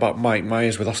upset about Mike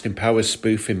Myers with Austin Powers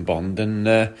spoofing Bond, and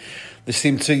they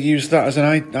seem to use that as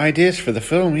an ideas for the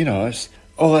film, you know.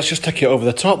 Let's just take it over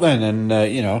the top then,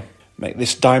 and, you know, make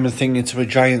this diamond thing into a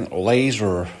giant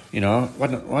laser, you know. Why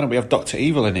don't we have Dr.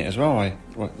 Evil in it as well?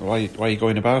 Why are you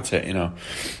going about it, you know?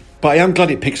 But I am glad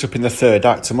it picks up in the third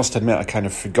act. I must admit, I kind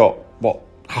of forgot what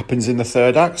happens in the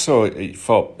third act, so it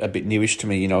felt a bit newish to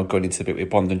me, you know, going into the bit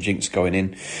with Bond and Jinx going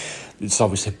in. It's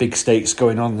obviously big stakes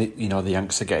going on. You know, the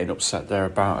Yanks are getting upset there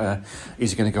about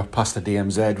is he going to go past the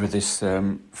DMZ with this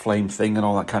flame thing and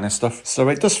all that kind of stuff. So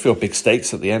it does feel big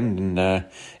stakes at the end, and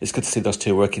it's good to see those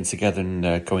two working together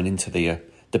and going into the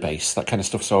base. That kind of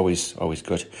stuff's always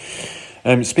good.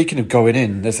 Speaking of going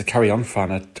in, there's a Carry On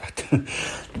fan.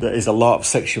 There is a lot of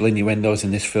sexual innuendos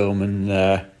in this film, and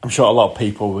I'm sure a lot of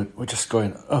people were just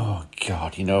going, oh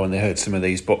God, you know, when they heard some of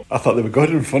these, but I thought they were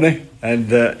good and funny, and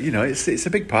you know, it's a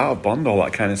big part of Bond, all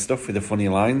that kind of stuff with the funny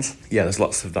lines. Yeah, there's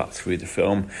lots of that through the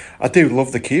film. I do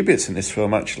love the Q-bits in this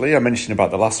film, actually. I mentioned about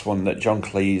the last one that John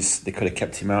Cleese, they could have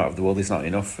kept him out of The World Is Not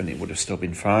Enough and it would have still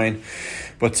been fine,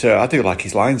 but I do like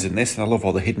his lines in this, and I love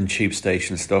all the hidden tube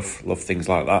station stuff, love things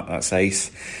like that. That's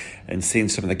ace. And seeing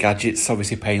some of the gadgets,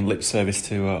 obviously paying lip service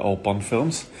to old Bond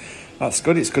films. That's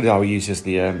good. It's good how he uses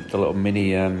the little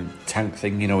mini tank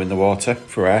thing, you know, in the water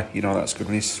for air. You know, that's good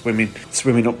when he's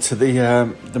swimming up to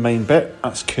the main bit.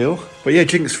 That's cool. But yeah,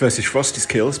 Jinx versus Frost is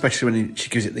cool, especially when she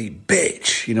gives it the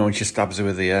bitch, you know, and she stabs her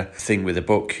with the thing with the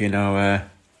book, you know.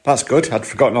 That's good. I'd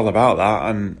forgotten all about that,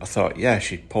 and I thought, yeah,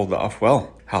 she pulled that off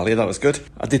well. Halle, that was good.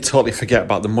 I did totally forget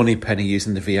about the money penny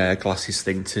using the VR glasses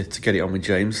thing to get it on with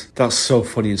James. That's so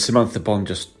funny, and Samantha Bond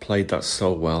just played that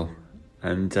so well.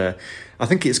 And I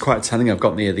think it's quite telling. I've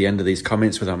got near the end of these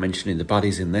comments without mentioning the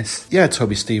baddies in this. Yeah,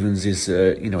 Toby Stephens is,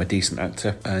 you know, a decent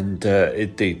actor, and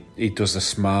he does the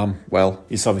smarm well.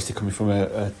 He's obviously coming from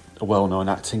a well-known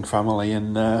acting family,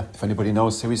 and if anybody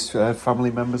knows who his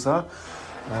family members are,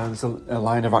 there's a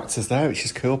line of actors there, which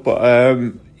is cool.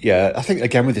 But yeah, I think,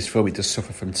 again, with this film, it does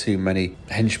suffer from too many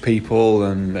hench people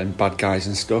and bad guys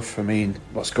and stuff. I mean,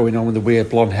 what's going on with the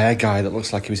weird blonde hair guy that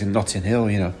looks like he was in Notting Hill,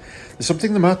 you know? There's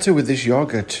something the matter with this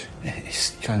yogurt.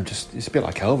 It's kind of just, it's a bit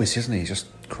like Elvis, isn't he? He's just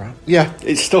crap. Yeah,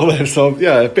 it's still there, so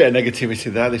yeah, a bit of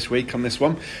negativity there this week on this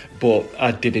one. But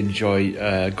I did enjoy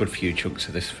a good few chunks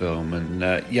of this film, and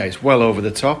yeah, it's well over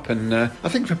the top, and I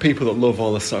think for people that love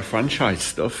all the sort of franchise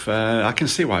stuff, I can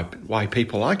see why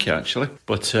people like it, actually.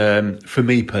 But for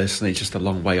me personally, it's just a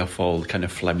long way off all the kind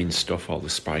of Fleming stuff, all the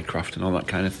spycraft and all that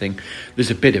kind of thing.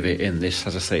 There's a bit of it in this,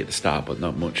 as I say at the start, but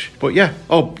not much. But yeah,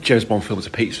 all James Bond films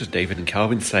are pizzas, David and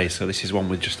Calvin say, so this is one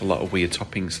with just a lot of weird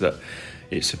toppings that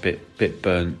it's a bit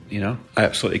burnt, you know. I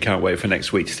absolutely can't wait for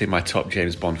next week to see my top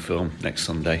James Bond film next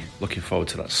Sunday. Looking forward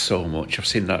to that so much. I've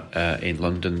seen that in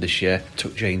London this year.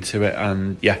 Took Jane to it,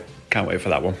 and yeah, can't wait for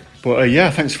that one. But yeah,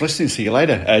 thanks for listening. See you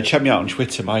later. Check me out on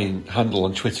Twitter. My handle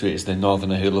on Twitter is The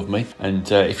Northerner Who Loved Me. And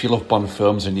if you love Bond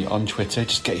films and you're on Twitter,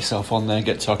 just get yourself on there and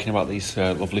get talking about these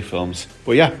lovely films.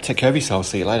 But yeah, take care of yourselves.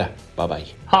 See you later. Bye-bye.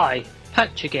 Hi,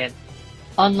 Patch again.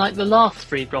 Unlike the last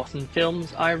three Brosnan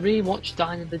films, I rewatched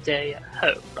Dine of the Day at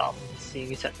home rather than seeing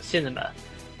it at the cinema.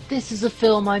 This is a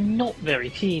film I'm not very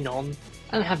keen on,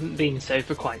 and haven't been so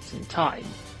for quite some time.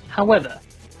 However,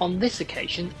 on this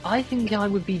occasion, I think I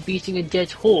would be beating a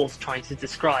dead horse trying to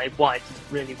describe why it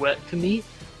doesn't really work for me,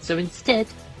 so instead,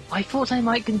 I thought I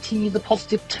might continue the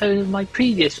positive tone of my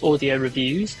previous audio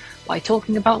reviews by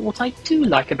talking about what I do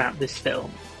like about this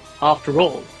film. After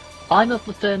all, I'm of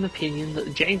the firm opinion that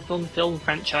the James Bond film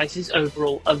franchise is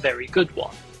overall a very good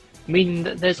one, meaning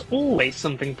that there's always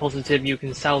something positive you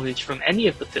can salvage from any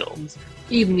of the films,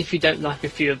 even if you don't like a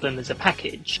few of them as a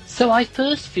package. So I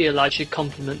first feel I should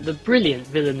compliment the brilliant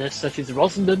villainess that is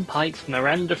Rosalind Pike's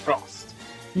Miranda Frost.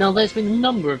 Now, there's been a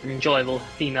number of enjoyable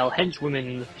female henchwomen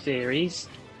in the series,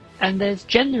 and there's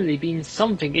generally been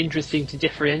something interesting to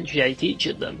differentiate each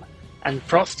of them, and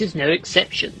Frost is no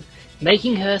exception.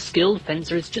 Making her a skilled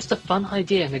fencer is just a fun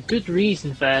idea and a good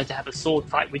reason for her to have a sword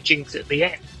fight with Jinx at the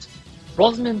end.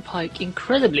 Rosamund Pike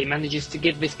incredibly manages to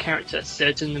give this character a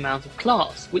certain amount of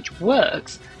class, which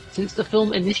works since the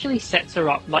film initially sets her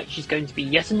up like she's going to be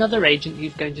yet another agent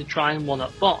who's going to try and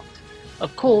one-up Bond.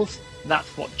 Of course,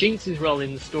 that's what Jinx's role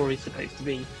in the story is supposed to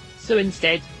be, so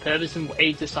instead, Purvis and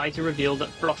Wade decide to reveal that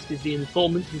Frost is the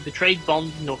informant who betrayed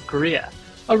Bond in North Korea.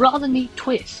 A rather neat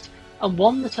twist, and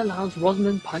one that allows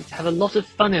Rosamund Pike to have a lot of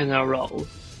fun in her role,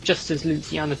 just as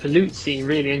Luciana Paluzzi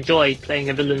really enjoyed playing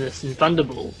a villainous in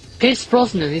Thunderball. Pierce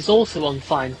Brosnan is also on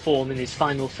fine form in his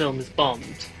final film as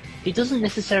Bond. He doesn't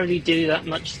necessarily do that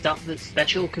much stuff that's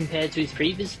special compared to his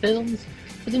previous films,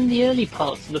 but in the early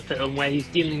parts of the film where he's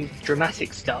dealing with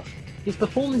dramatic stuff, his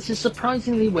performance is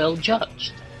surprisingly well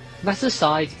judged. That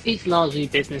aside, it's largely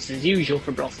business as usual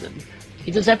for Brosnan.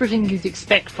 He does everything you'd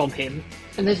expect from him,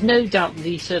 and there's no doubt that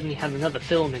he certainly had another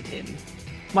film in him.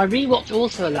 My rewatch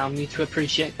also allowed me to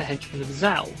appreciate the henchman of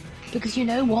Zhao, because you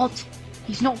know what?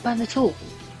 He's not bad at all.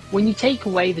 When you take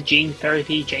away the gene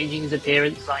therapy changing his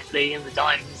appearance slightly and the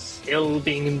diamonds still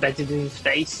being embedded in his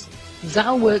face,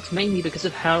 Zhao works mainly because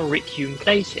of how Rick Hume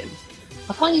plays him.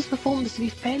 I find his performance to be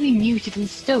fairly muted and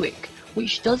stoic,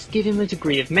 which does give him a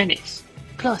degree of menace.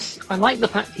 Plus, I like the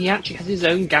fact he actually has his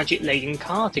own gadget-laden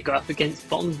car to go up against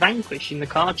Bond Vanquish in the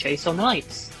car chase on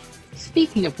ice.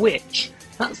 Speaking of which,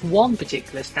 that's one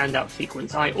particular standout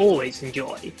sequence I always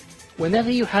enjoy.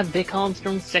 Whenever you have Vic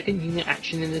Armstrong's second unit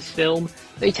action in this film,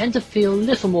 they tend to feel a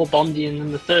little more Bondian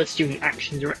than the first unit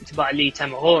action directed by Lee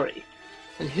Tamahori.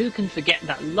 And who can forget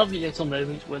that lovely little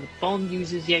moment where the Bond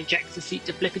uses the ejector seat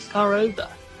to flip his car over?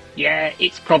 Yeah,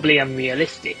 it's probably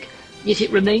unrealistic, yet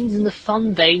it remains in the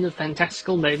fun vein of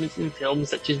fantastical moments in films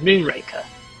such as Moonraker,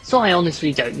 so I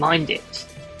honestly don't mind it.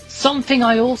 Something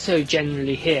I also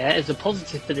generally hear as a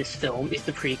positive for this film is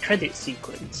the pre-credits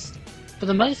sequence. For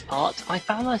the most part, I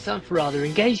found myself rather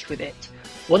engaged with it.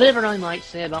 Whatever I might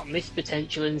say about missed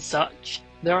potential and such,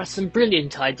 there are some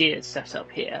brilliant ideas set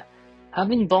up here.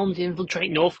 Having Bond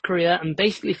infiltrate North Korea and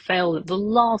basically fail at the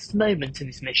last moment in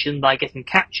his mission by getting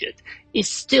captured is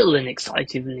still an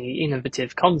excitingly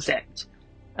innovative concept.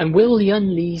 And Will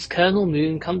Yun-Lee's Colonel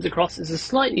Moon comes across as a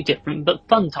slightly different but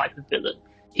fun type of villain.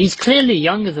 He's clearly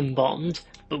younger than Bond,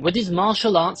 but with his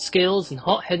martial arts skills and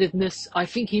hot-headedness, I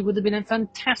think he would have been a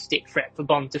fantastic threat for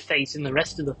Bond to face in the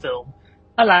rest of the film.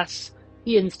 Alas,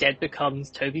 he instead becomes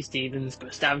Toby Stephens'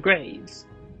 Gustav Graves.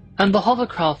 And the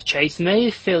hovercraft chase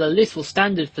may feel a little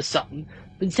standard for some,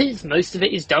 but since most of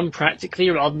it is done practically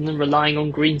rather than relying on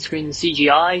green screen and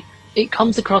CGI, it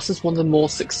comes across as one of the more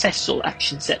successful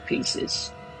action set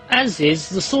pieces. As is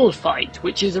the sword fight,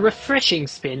 which is a refreshing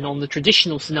spin on the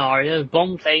traditional scenario of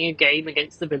Bond playing a game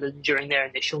against the villain during their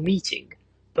initial meeting.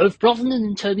 Both Brosnan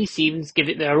and Toby Stephens give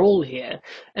it their all here,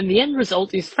 and the end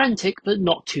result is frantic but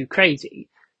not too crazy.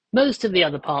 Most of the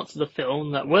other parts of the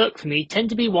film that work for me tend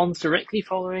to be ones directly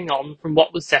following on from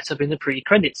what was set up in the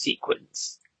pre-credit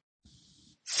sequence.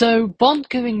 So, Bond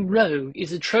going rogue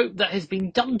is a trope that has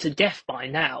been done to death by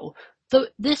now, though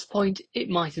at this point it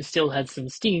might have still had some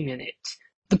steam in it.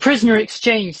 The prisoner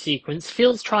exchange sequence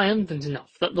feels triumphant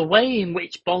enough that the way in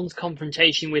which Bond's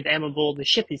confrontation with M aboard the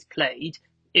ship is played,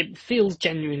 it feels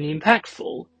genuinely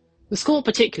impactful. The score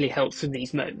particularly helps with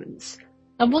these moments.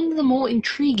 And one of the more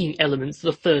intriguing elements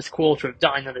of the first quarter of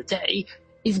Die Another Day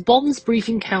is Bond's brief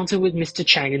encounter with Mr.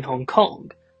 Chang in Hong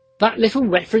Kong. That little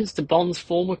reference to Bond's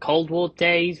former Cold War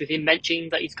days, with him mentioning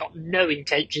that he's got no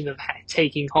intention of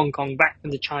taking Hong Kong back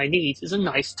from the Chinese, is a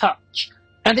nice touch.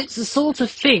 And it's the sort of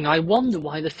thing I wonder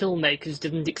why the filmmakers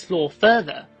didn't explore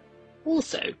further.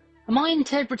 Also, am I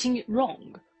interpreting it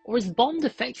wrong? Or is Bond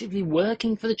effectively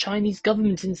working for the Chinese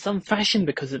government in some fashion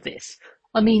because of this?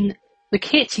 I mean, the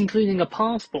kit, including a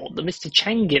passport that Mr.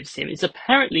 Chang gives him, is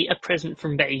apparently a present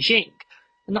from Beijing,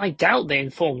 and I doubt they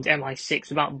informed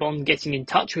MI6 about Bond getting in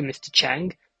touch with Mr.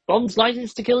 Chang. Bond's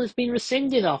license to kill has been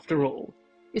rescinded after all.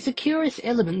 It's a curious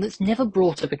element that's never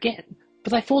brought up again,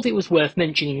 but I thought it was worth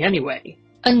mentioning anyway.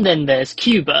 And then there's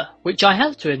Cuba, which I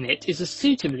have to admit is a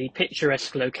suitably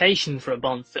picturesque location for a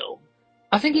Bond film.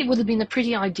 I think it would have been a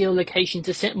pretty ideal location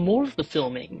to set more of the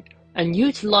filming, and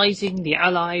utilising the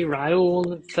ally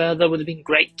Raoul further would have been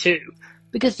great too,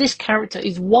 because this character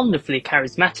is wonderfully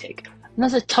charismatic, and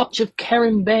has a touch of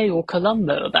Karen Bay or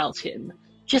Columbo about him.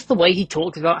 Just the way he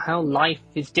talks about how life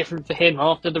is different for him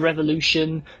after the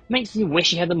revolution makes me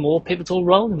wish he had a more pivotal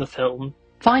role in the film.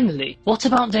 Finally, what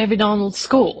about David Arnold's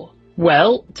score?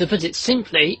 Well, to put it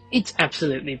simply, it's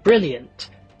absolutely brilliant.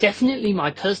 Definitely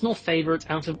my personal favourite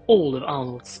out of all of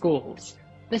Arnold's scores.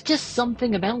 There's just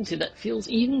something about it that feels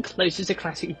even closer to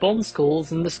classic Bond scores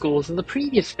than the scores of the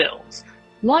previous films.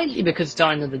 likely because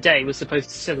Die Another Day was supposed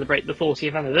to celebrate the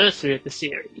 40th anniversary of the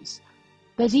series.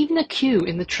 There's even a cue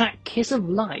in the track Kiss of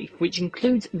Life, which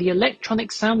includes the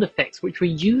electronic sound effects which were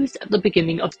used at the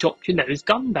beginning of Dr. No's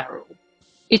Gun Barrel.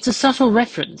 It's a subtle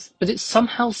reference, but it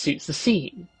somehow suits the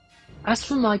scene. As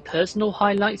for my personal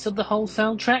highlights of the whole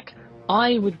soundtrack,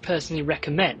 I would personally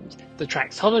recommend the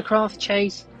tracks Hovercraft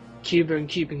Chase, Cuba and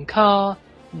Cuban Car,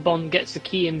 Bond Gets the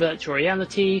Key in Virtual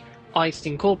Reality, Iced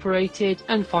Incorporated,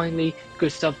 and finally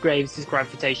Gustav Graves'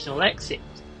 Gravitational Exit.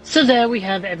 So there we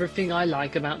have everything I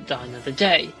like about Die Another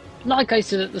Day. Like I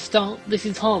said at the start, this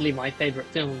is hardly my favourite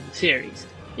film in the series.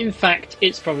 In fact,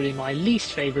 it's probably my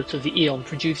least favourite of the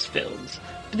Eon-produced films.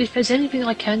 But if there's anything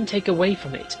I can take away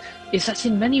from it, it's that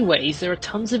in many ways there are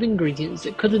tons of ingredients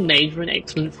that could have made for an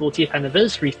excellent 40th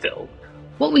anniversary film.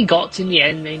 What we got in the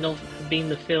end may not have been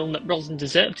the film that Brosnan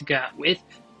deserved to go out with.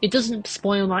 It doesn't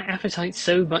spoil my appetite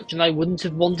so much that I wouldn't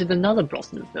have wanted another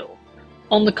Brosnan film.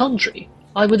 On the contrary,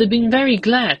 I would have been very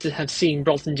glad to have seen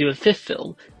Brosnan do a 5th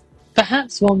film,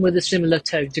 perhaps one with a similar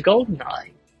tone to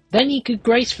GoldenEye. Then he could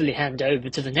gracefully hand over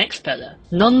to the next fella.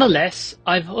 Nonetheless,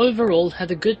 I've overall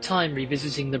had a good time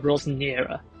revisiting the Brosnan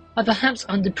era. I perhaps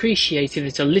underappreciated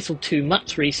it a little too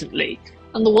much recently,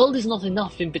 and The World Is Not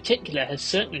Enough in particular has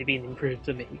certainly been improved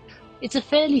for me. It's a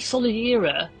fairly solid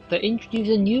era that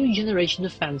introduced a new generation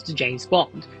of fans to James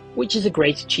Bond, which is a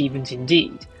great achievement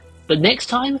indeed. But next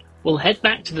time, we'll head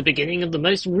back to the beginning of the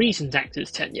most recent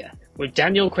actor's tenure, with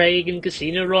Daniel Craig in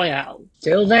Casino Royale.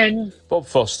 Till then... Bob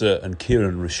Foster and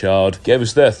Kieran Richard gave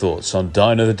us their thoughts on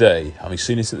Die Another Day, having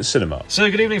seen it at the cinema. So,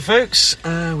 good evening, folks.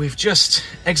 We've just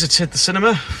exited the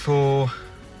cinema for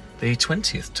the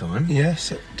 20th time.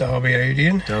 Yes, at Derby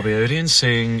Odeon. Derby Odeon,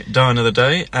 seeing Die Another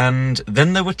Day, and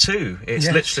then there were 2. It's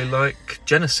literally like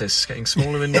Genesis, getting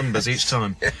smaller in numbers each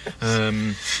time.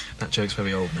 That joke's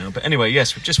very old now. But anyway,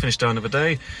 yes, we've just finished Die Another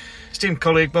Day. Esteemed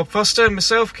colleague Bob Foster,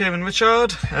 myself, Kieran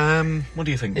Richard. What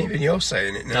do you think, Bob? Even you're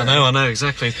saying it now. I know,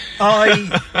 exactly.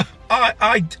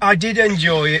 I did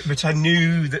enjoy it, but I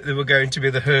knew that there were going to be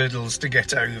the hurdles to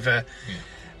get over.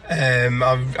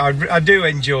 I do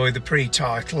enjoy the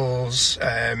pre-titles.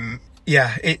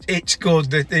 It's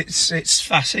good. It's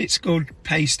fast. It's good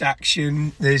paced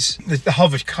action. There's the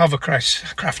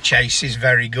hovercraft chase is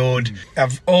very good.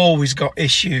 I've always got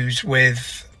issues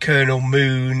with Colonel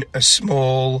Moon, a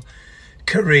small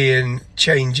Korean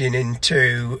changing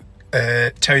into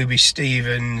Toby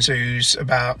Stevens, who's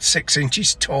about 6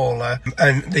 inches taller,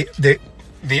 and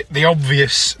the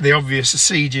obvious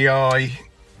CGI,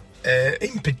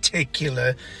 in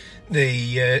particular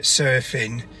the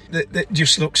surfing that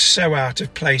just looks so out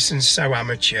of place and so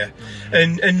amateur.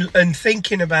 And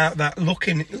thinking about that,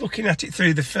 looking at it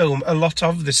through the film, a lot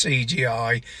of the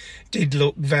CGI did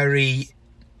look very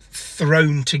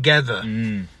thrown together,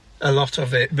 a lot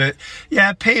of it. But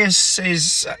yeah, Pierce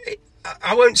is,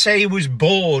 I won't say he was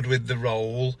bored with the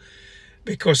role,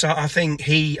 because I think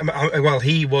he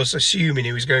was assuming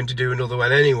he was going to do another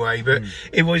one anyway, but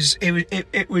it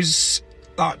was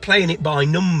like playing it by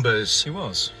numbers. He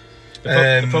was.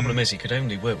 The problem is he could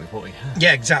only work with what he had.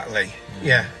 Yeah, exactly.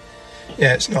 Yeah.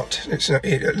 It's not.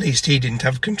 At least he didn't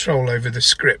have control over the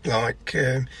script like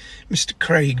Mr.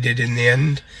 Craig did in the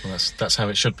end. Well, that's how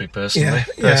it should be, personally.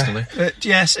 But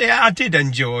yes, I did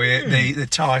enjoy it. The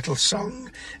title song.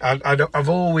 I've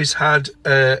always had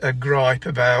a gripe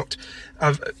about.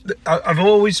 I've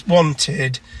always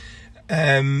wanted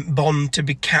Bond to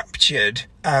be captured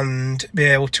and be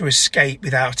able to escape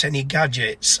without any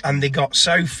gadgets, and they got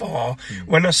so far.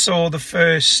 When I saw the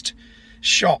first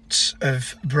shots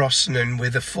of Brosnan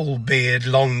with a full beard,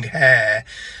 long hair,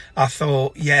 I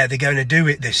thought, yeah, they're going to do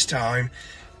it this time,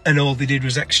 and all they did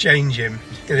was exchange him.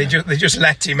 They just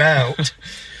let him out.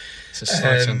 It's a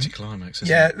slight anticlimax,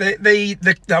 isn't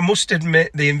it? I must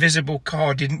admit, the invisible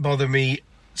car didn't bother me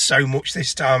so much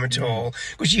this time at all,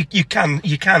 because you can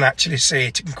actually see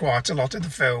it in quite a lot of the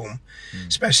film,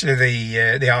 especially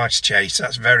the ice chase.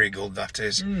 That's very good, that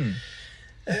is.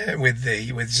 With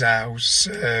Zhao's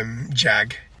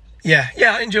Jag. Yeah,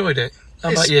 I enjoyed it.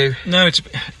 How about you? No,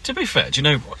 to be fair, do you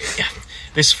know what? Yeah,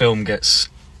 this film gets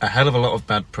a hell of a lot of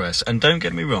bad press, and don't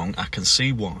get me wrong, I can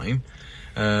see why,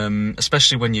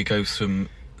 especially when you go from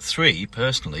 3,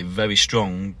 personally, very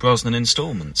strong Brosnan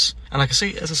installments. And I can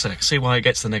see, as I say, I can see why it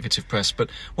gets the negative press, but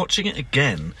watching it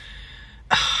again,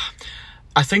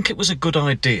 I think it was a good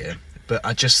idea, but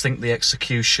I just think the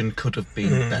execution could have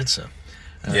been better.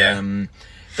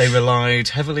 They relied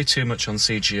heavily too much on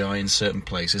CGI in certain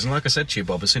places, and like I said to you,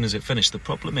 Bob, as soon as it finished, the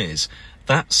problem is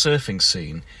that surfing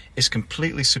scene is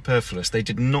completely superfluous. They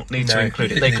did not need to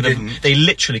include it. They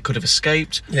literally could have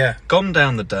escaped, gone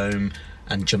down the dome,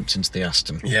 and jumped into the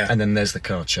Aston. Yeah. And then there's the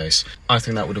car chase. I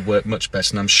think that would have worked much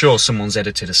better, and I'm sure someone's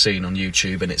edited a scene on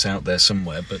YouTube and it's out there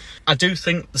somewhere. But I do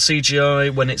think the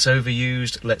CGI, when it's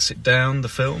overused, lets it down the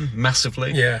film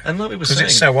massively. Yeah. And like we were saying,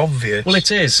 because it's so obvious. Well,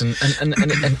 it is, and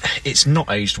it's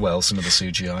not aged well, some of the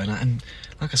CGI. And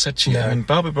like I said to you, I mean,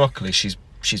 Barbara Broccoli, she's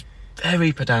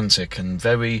very pedantic and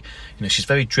very, she's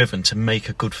very driven to make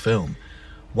a good film.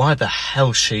 Why the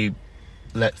hell she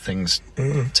let things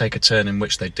take a turn in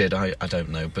which they did, I don't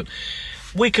know, but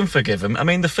we can forgive them. I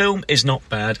mean, the film is not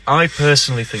bad. I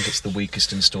personally think it's the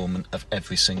weakest instalment of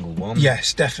every single one.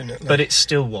 Yes, definitely. But it's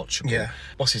still watchable. Yeah.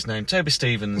 What's his name? Toby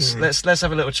Stephens. Let's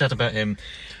have a little chat about him.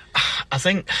 I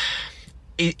think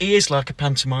he is like a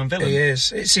pantomime villain. He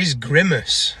is. It's his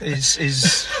grimace.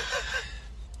 His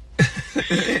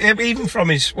even from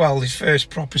his first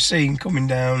proper scene coming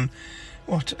down.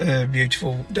 What a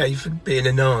beautiful day for being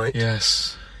a night.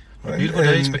 Yes. Beautiful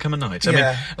days become a night. I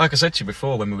mean, like I said to you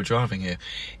before when we were driving here,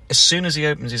 as soon as he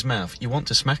opens his mouth, you want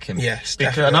to smack him. Yes,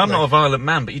 definitely. And I'm not a violent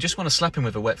man, but you just want to slap him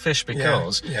with a wet fish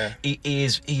because he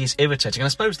is irritating. And I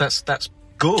suppose that's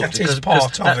good. That is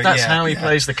part of it. That's how he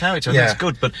plays the character, and that's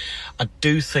good. But I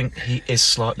do think he is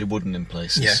slightly wooden in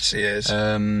places. Yes, he is.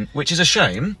 Which is a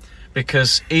shame,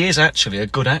 because he is actually a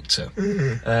good actor.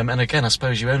 And again, I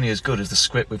suppose you're only as good as the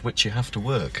script with which you have to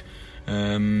work.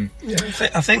 I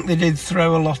think they did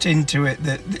throw a lot into it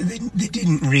that they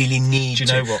didn't really need. Do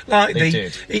you know what? Like they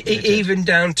did. Even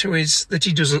down to that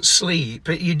he doesn't sleep.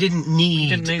 But you didn't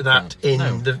need that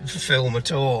in the film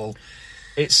at all.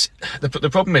 It's the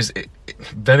problem is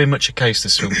very much a case,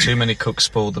 this film, too many cooks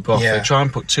spoiled the broth. They try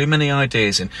and put too many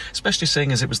ideas in, especially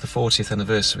seeing as it was the 40th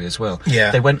anniversary as well.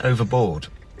 Yeah. They went overboard.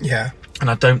 Yeah. And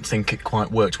I don't think it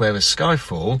quite worked, whereas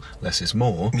Skyfall, less is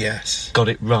more, got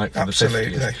it right for the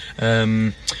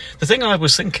 50th. The thing I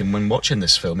was thinking when watching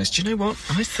this film is, do you know what?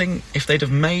 I think if they'd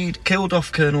have killed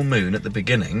off Colonel Moon at the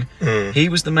beginning, he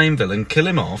was the main villain, kill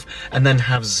him off, and then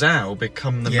have Zhao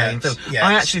become the main villain. Yes.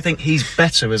 I actually think he's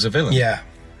better as a villain.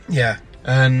 Yeah.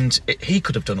 And he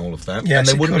could have done all of that, yes, and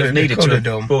they wouldn't have needed to have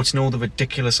done. brought in all the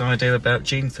ridiculous idea about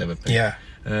gene therapy. Yeah.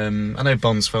 I know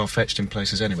Bond's far-fetched in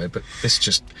places anyway, but this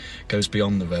just goes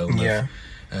beyond the realm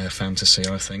of fantasy,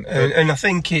 I think. And I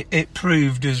think it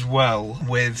proved as well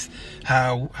with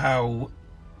how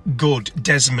good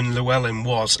Desmond Llewellyn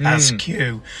was as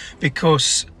Q,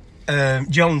 because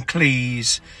John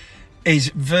Cleese is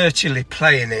virtually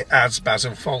playing it as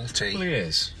Basil Fawlty. Well, he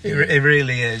is. He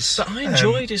really is. But I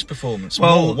enjoyed his performance more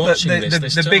well, watching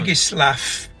this the time. biggest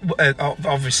laugh,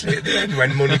 obviously, at the end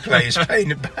when Moneypenny's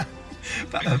playing about.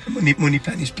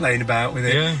 Moneypenny's playing about with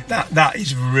it. Yeah. That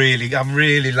is really. I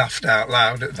really laughed out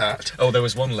loud at that. Oh, there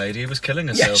was one lady who was killing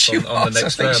herself on the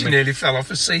next I think she nearly fell off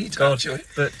a seat. Actually,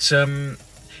 but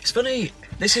it's funny.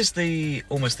 This is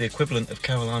almost the equivalent of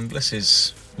Caroline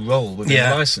Bliss's role within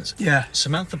the Licence. Yeah.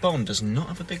 Samantha Bond does not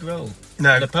have a big role.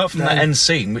 No. And apart from that end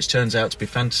scene, which turns out to be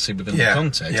fantasy within the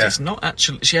context, it's not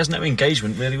actually. She has no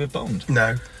engagement really with Bond.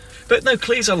 No. But no,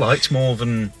 Cleese I liked more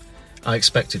than I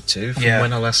expected to from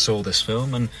when I last saw this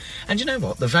film, and you know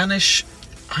what, The Vanish,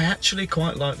 I actually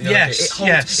quite like the idea. It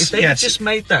holds, if they had just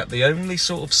made that the only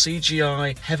sort of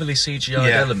heavily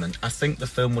CGI element, I think the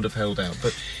film would have held out.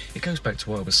 But it goes back to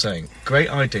what I was saying.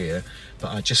 Great idea,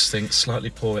 but I just think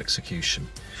slightly poor execution.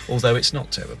 Although it's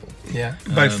not terrible. Yeah,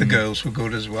 both the girls were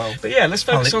good as well. But yeah, let's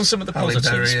focus on some of the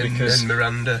positives because and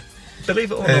Miranda,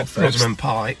 believe it or not, folks, Rosamund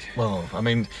Pike. Well, I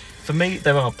mean, for me,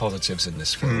 there are positives in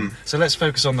this film. So let's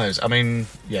focus on those. I mean,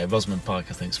 Rosamund Pike,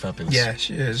 I think, is fabulous. Yeah,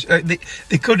 she is.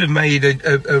 They could have made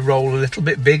a role a little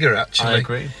bit bigger, actually. I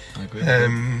agree.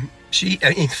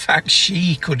 In fact,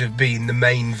 she could have been the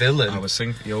main villain. I was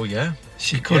thinking,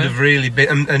 she could have really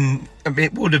been, and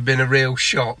it would have been a real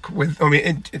shock.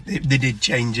 They did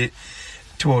change it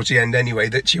towards the end anyway,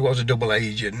 that she was a double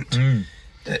agent.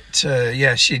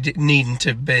 That she needn't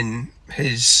have been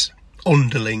his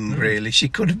underling, really. She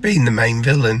could have been the main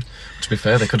villain. To be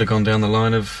fair, they could have gone down the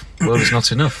line of, well, it's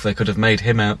not enough. They could have made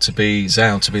him out to be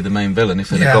Zhao, to be the main villain, if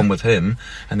they'd have gone with him,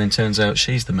 and then turns out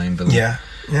she's the main villain.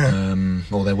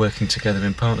 Or they're working together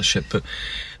in partnership. But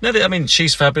no, I mean,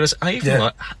 she's fabulous. I even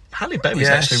like Halle Berry's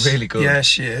actually really good. Yeah,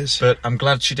 she is. But I'm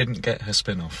glad she didn't get her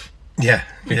spin-off. Yeah,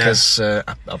 because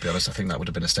I'll be honest, I think that would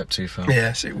have been a step too far.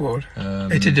 Yes, it would.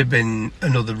 It'd have been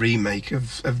another remake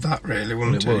of that, really,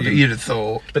 wouldn't it? You'd have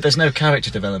thought. But there's no character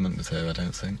development with her, I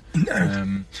don't think.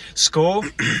 No. Score,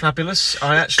 fabulous.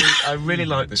 I really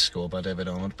like this score by David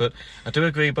Arnold, but I do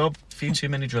agree, Bob, a few too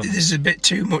many drums. There's a bit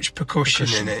too much percussion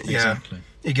in it. Exactly.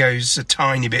 He goes a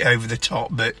tiny bit over the top,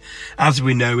 but as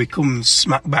we know, he comes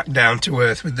smack back down to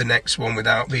earth with the next one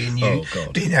without being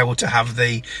able to have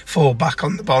the fall back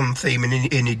on the Bond theme,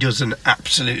 and he does an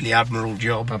absolutely admirable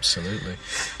job. Absolutely.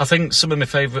 I think some of my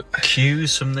favourite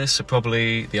cues from this are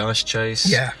probably the ice chase.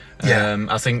 Yeah.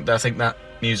 I think that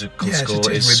musical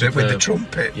score is with the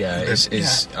trumpet.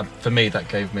 For me, that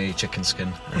gave me chicken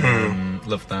skin.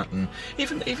 Love that, and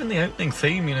even the opening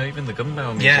theme, even the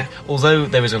gunbarrel music. Yeah. Although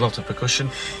there is a lot of percussion,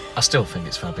 I still think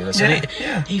it's fabulous. Yeah,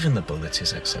 and even the bullet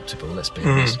is acceptable. Let's be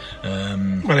honest.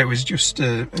 Well, it was just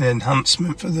an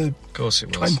enhancement for the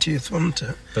 20th, wasn't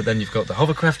it? But then you've got the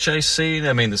hovercraft chase scene.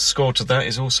 I mean, the score to that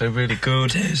is also really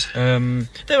good. It is.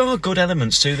 There are good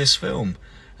elements to this film,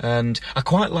 and I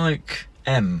quite like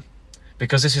M.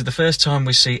 Because this is the first time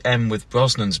we see M with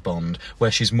Brosnan's Bond,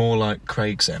 where she's more like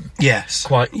Craig's M. Yes.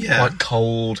 Quite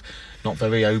cold, not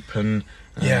very open,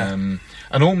 and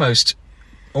almost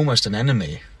an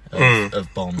enemy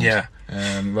of Bond,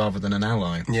 rather than an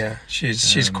ally. Yeah,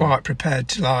 she's quite prepared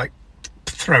to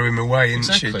throw him away,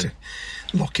 isn't she, to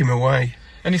lock him away.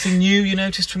 Anything new you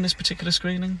noticed from this particular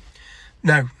screening?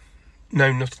 No,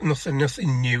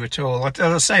 nothing new at all. As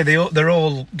I say, they're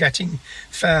all getting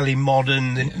fairly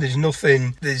modern. There's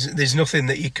nothing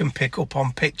that you can pick up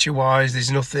on picture-wise.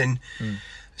 There's nothing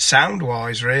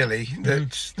sound-wise, really,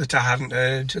 that I hadn't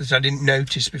heard, that I didn't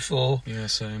notice before. Yeah,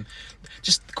 same.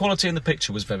 Just the quality in the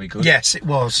picture was very good. Yes, it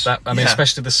was.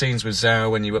 Especially the scenes with Zhao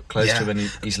when you're up close to him and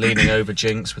he's leaning over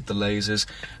Jinx with the lasers.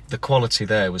 The quality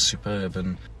there was superb,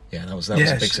 and that was a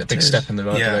big step in the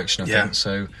right direction, I think.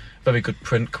 So very good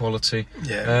print quality.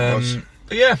 Yeah, it was.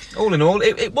 But all in all,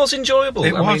 it was enjoyable.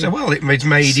 It was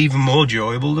made even more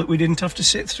enjoyable that we didn't have to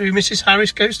sit through Mrs.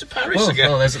 Harris Goes to Paris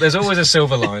again. Well, there's always a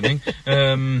silver lining.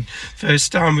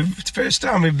 First time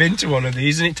we've been to one of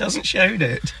these, and it hasn't showed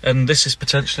it. And this is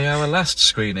potentially our last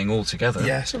screening altogether.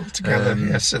 Yes, altogether.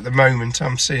 Yes, at the moment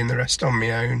I'm seeing the rest on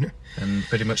my own. And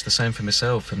pretty much the same for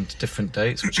myself, and different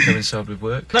dates which coincide with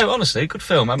work. No, honestly, good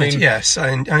film. I mean, yes,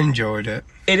 I enjoyed it.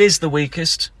 It is the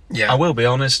weakest. Yeah, I will be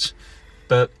honest.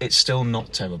 But it's still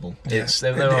not terrible. Yeah.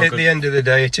 At the end of the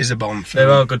day, it is a Bond film.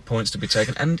 There are good points to be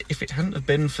taken. And if it hadn't have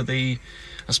been for the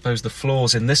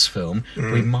flaws in this film,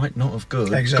 we might not have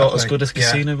got as good as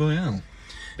Casino Royale.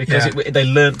 Because they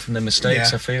learnt from their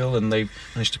mistakes, I feel, and they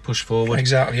managed to push forward.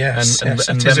 Exactly, yes. And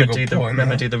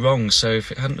remedy the wrongs. So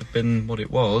if it hadn't have been what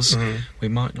it was, we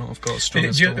might not have got as strong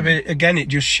as again, it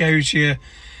just shows you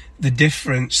the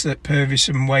difference that Purvis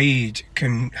and Wade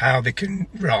how they can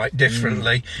write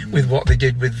differently with what they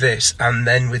did with this and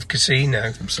then with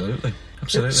Casino. Absolutely.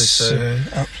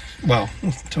 We'll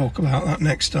talk about that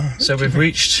next time. So we've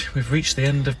reached the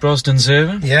end of Brosnan's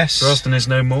era. Yes. Brosnan is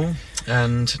no more,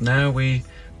 and now we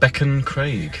beckon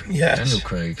Craig. Yes. Daniel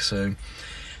Craig. So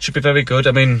should be very good.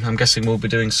 I mean, I'm guessing we'll be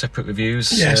doing separate reviews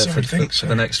for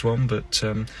the next one, but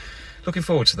looking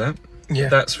forward to that. Yeah,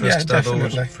 that's for us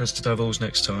to divulge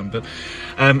next time. But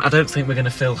I don't think we're going to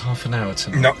fill half an hour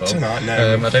tonight. Not tonight,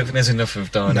 no. I don't think there's enough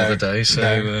of Die Another Day.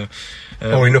 So,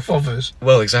 or enough of us.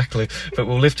 Well, exactly. But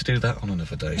we'll live to do that on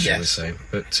another day, shall we say.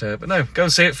 But no, go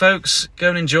and see it, folks. Go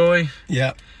and enjoy.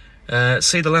 Yeah.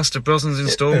 See the last of Brosnan's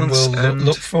instalments. And we'll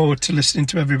look forward to listening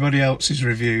to everybody else's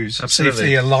reviews. Absolutely. See if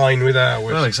they align with ours.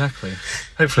 Well, exactly.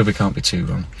 Hopefully we can't be too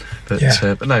wrong. But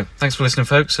no, thanks for listening,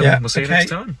 folks, and we'll see you next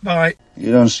time. Bye.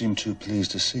 You don't seem too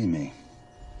pleased to see me.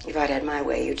 If I'd had my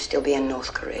way, you'd still be in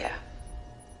North Korea.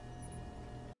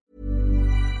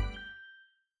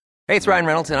 Hey, it's Ryan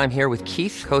Reynolds, and I'm here with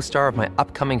Keith, co-star of my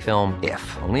upcoming film,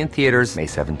 If, only in theaters May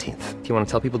 17th. Do you want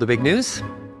to tell people the big news?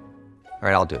 All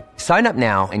right, I'll do it. Sign up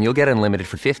now and you'll get unlimited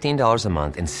for $15 a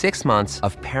month and 6 months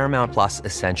of Paramount Plus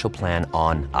Essential Plan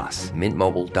on us.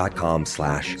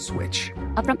 MintMobile.com/switch.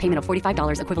 Upfront payment of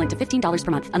 $45 equivalent to $15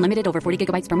 per month. Unlimited over 40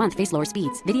 gigabytes per month. Face lower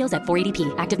speeds. Videos at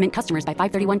 480p. Active Mint customers by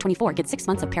 531.24 get 6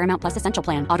 months of Paramount Plus Essential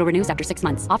Plan. Auto renews after 6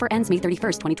 months. Offer ends May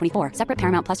 31st, 2024. Separate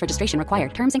Paramount Plus registration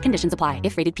required. Terms and conditions apply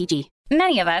if rated PG.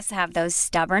 Many of us have those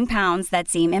stubborn pounds that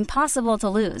seem impossible to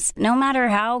lose, no matter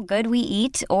how good we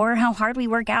eat or how hard we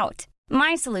work out.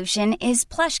 My solution is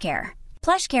PlushCare.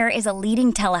 PlushCare is a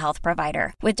leading telehealth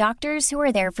provider with doctors who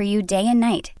are there for you day and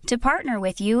night to partner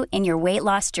with you in your weight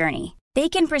loss journey. They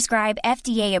can prescribe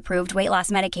FDA-approved weight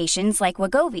loss medications like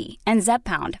Wegovy and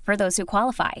Zepbound for those who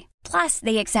qualify. Plus,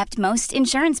 they accept most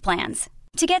insurance plans.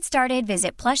 To get started,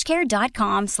 visit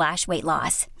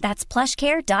plushcare.com/weightloss. That's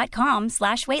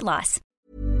plushcare.com/weightloss.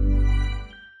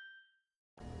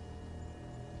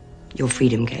 Your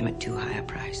freedom came at too high a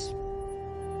price.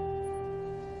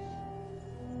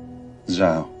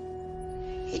 Zhao.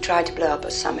 He tried to blow up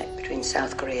a summit between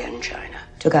South Korea and China.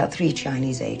 Took out 3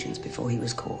 Chinese agents before he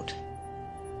was caught.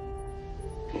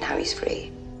 now he's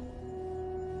free.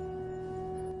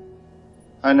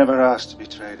 I never asked to be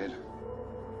traded.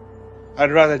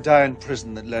 I'd rather die in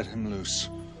prison than let him loose.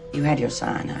 You had your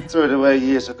cyanide. Threw it away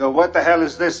years ago. What the hell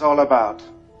is this all about?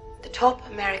 The top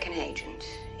American agent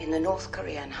in the North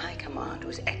Korean High Command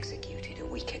was executed a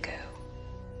week ago.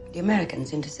 The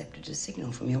Americans intercepted a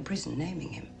signal from your prison naming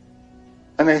him.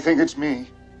 And they think it's me.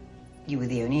 You were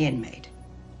the only inmate.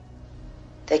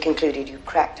 They concluded you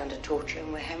cracked under torture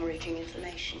and were hemorrhaging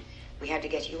information. We had to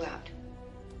get you out.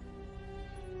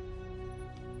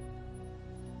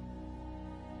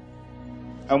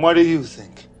 And what do you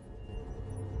think?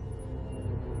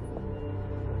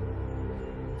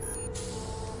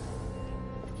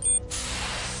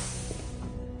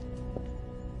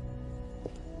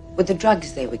 With the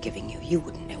drugs they were giving you, you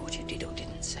wouldn't know what you did or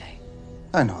didn't say.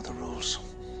 I know the rules.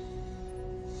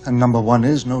 And number one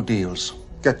is no deals.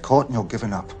 Get caught and you're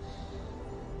given up.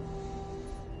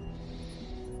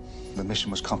 The mission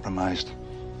was compromised.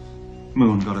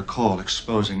 Moon got a call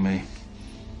exposing me.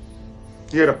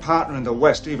 He had a partner in the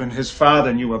West. Even his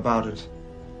father knew about it.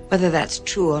 Whether that's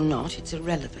true or not, it's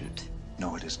irrelevant.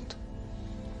 No, it isn't.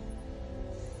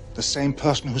 The same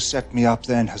person who set me up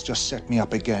then has just set me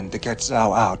up again to get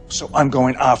Zhao out. So I'm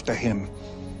going after him.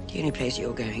 The only place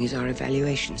you're going is our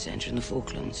evaluation center in the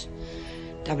Falklands.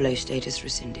 00 status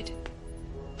rescinded.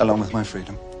 Along with my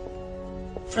freedom.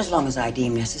 For as long as I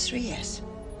deem necessary, yes.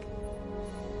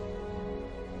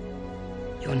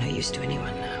 You're no use to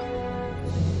anyone now.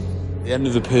 The end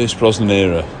of the Pierce Brosnan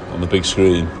era on the big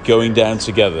screen, going down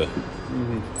together.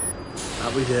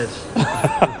 That we did.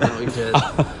 That we did.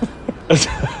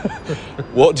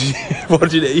 What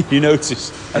did you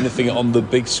notice? Anything on the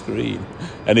big screen?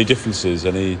 Any differences?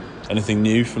 Anything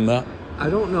new from that? I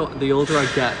don't know. The older I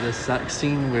get, the sex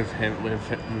scene with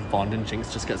Bond and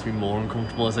Jinx just gets me more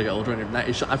uncomfortable as I get older. And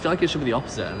I feel like it should be the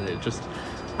opposite. And it just,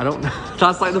 I don't know.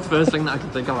 That's like the first thing that I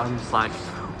can think of. I'm just like,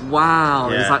 wow.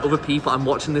 Yeah. It's like other people. I'm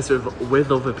watching this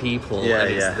with other people,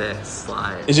 and it's this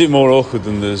like. Is it more awkward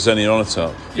than the Xenia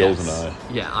GoldenEye?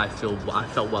 Yeah, I felt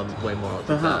way more awkward.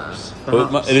 Perhaps.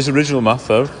 But it is original math,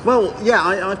 though. Well, yeah,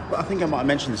 I think I might have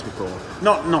mentioned this before.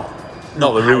 Not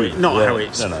the Rui. Not how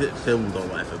it's filmed or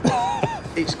whatever. But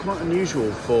it's quite unusual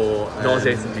for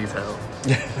nauseating detail.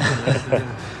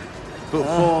 But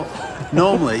for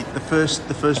normally the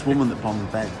first woman that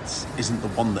Bond beds isn't the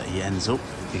one that he ends up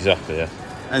with. Exactly, yeah.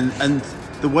 And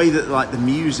the way that like the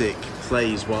music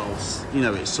plays whilst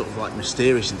it's sort of like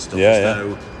mysterious and stuff,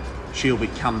 though she'll be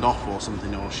canned off or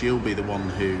something, or she'll be the one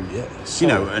who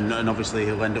and obviously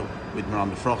he'll end up with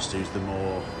Miranda Frost, who's the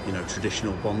more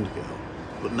traditional Bond girl.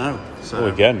 But no. So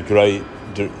again, great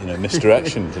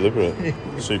misdirection, deliberate,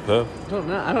 superb.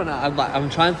 I don't know. I'm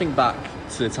trying to think back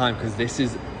to the time, because this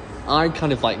is. I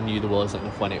kind of knew the World's Not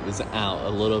Enough when it was out a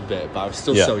little bit, but I was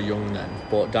still so young then.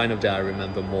 But Die Another Day I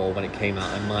remember more when it came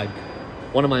out, and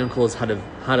one of my uncles had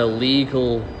a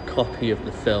legal copy of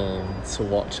the film to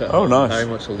watch at home. Nice. Very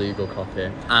much a legal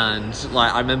copy. And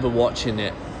I remember watching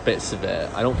bits of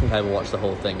it. I don't think I ever watched the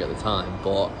whole thing at the time,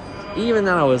 but even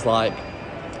then I was like,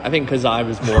 I think because I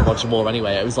was watching more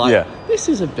anyway, it was like, this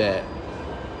is a bit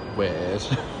weird.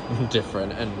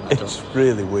 Different, and it's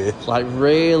really weird.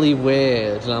 Really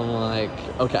weird, and I'm like,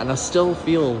 okay, and I still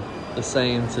feel the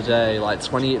same today,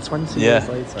 20 years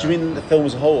later. Do you mean the film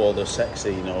as a whole, or the sex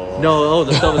scene, or no?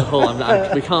 The film as a whole.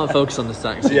 We can't focus on the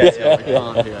sex scene. We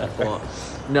can't here. But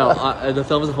no, the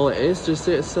film as a whole, it's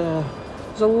there's a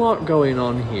lot going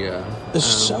on here. There's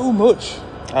so much.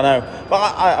 I know, but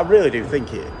I really do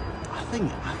think it. I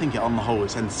think it on the whole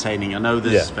it's entertaining. I know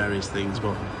there's various things,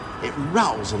 but it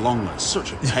rattles along at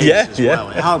such a pace as well.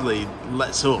 It hardly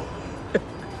lets up.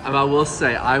 And I will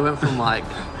say, I went from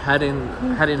head in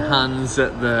hands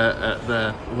at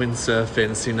the windsurfing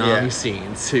tsunami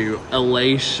scene to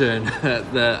elation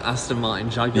at the Aston Martin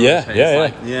Jaguar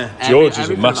chase. George is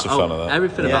a massive fan of that.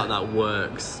 Everything about that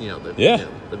works.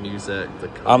 The music, the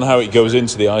colours, and how it goes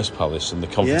into the Ice Palace and the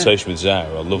confrontation with Zhao.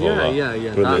 I love all that. Yeah.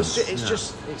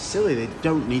 It's silly. They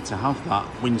don't need to have that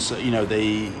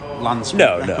the landscape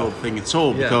record thing at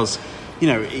all, because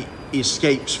he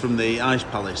escapes from the Ice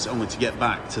Palace only to get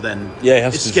back to then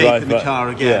escape in the car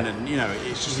again, and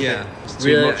it's just it's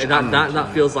too much.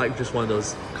 That feels like just one of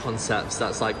those concepts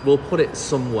that's we'll put it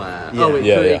somewhere.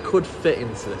 It could fit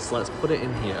into this. Let's put it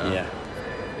in here.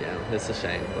 It's a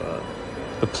shame, but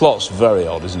the plot's very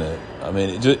odd, isn't it? I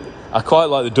mean, I quite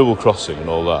like the double crossing and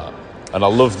all that. And I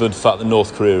love the fact that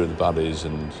North Korea are the baddies,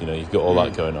 and you've got all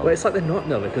that going on. Well, it's like they're not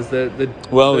because they've been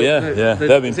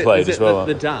played as well.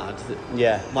 The dad,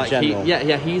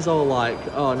 he's all like,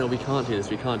 oh no, we can't do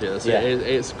this. Yeah.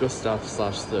 It's Gustav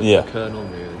 / the Colonel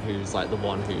Moon, who's like the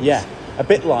one who's a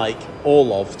bit like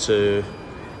Orlov to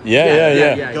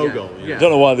Gogol. I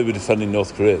don't know why they were defending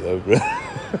North Korea though,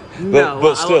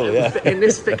 but still, in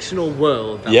this fictional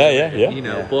world. But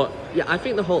I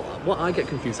think what I get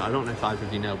confused. I don't know if either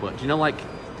of you know, but do you know like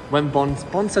when Bond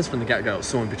says from the get-go,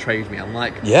 someone betrayed me? I'm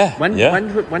like,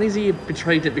 when is he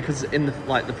betrayed it? Because in the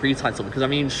pre-title, because I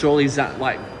mean, surely Zhao,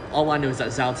 like, all I know is that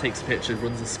Zhao takes a picture,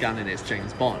 runs a scan, and it's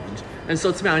James Bond. And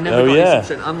so to me, I never got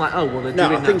this impression. I'm like, oh well, they're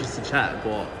doing that just to check.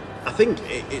 But I think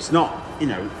it's not,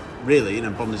 really,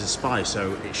 Bond is a spy,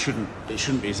 so it shouldn't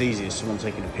be as easy as someone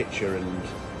taking a picture and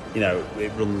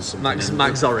it runs something.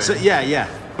 Max Zorin. So,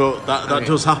 but that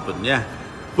does happen,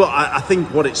 But I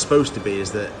think what it's supposed to be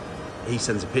is that he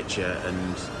sends a picture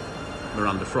and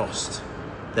Miranda Frost,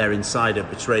 their insider,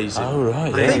 betrays him. Oh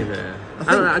right, I think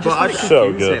that's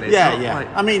so good.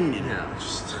 I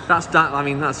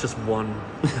mean, that's just one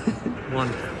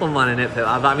minor nitpick.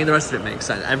 I mean, the rest of it makes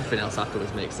sense. Everything else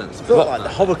afterwards makes sense. I felt like the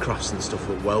hovercrafts and stuff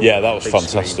look well. Yeah, that was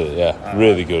fantastic. Screen.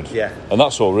 Really good. Yeah, and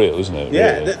that's all real, isn't it?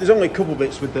 Yeah, really? There's only a couple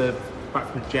bits with the back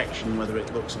projection, whether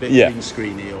it looks a bit green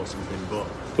screeny or something.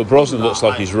 But Brosnan looks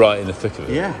like he's right in the thick of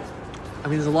it. Yeah. I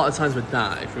mean, there's a lot of times with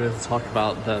that. If we were to talk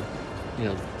about that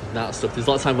stuff, there's a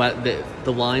lot of times where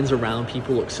the lines around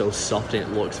people look so soft and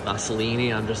it looks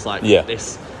Vaseline-y. I'm just like,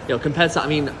 this, compared to, I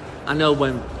mean, I know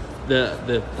when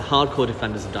the hardcore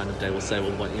defenders of Die Another Day will say,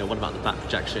 well, what about the back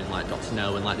projection, like Dr.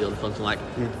 No and like the other films, and like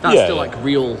that's still like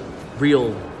real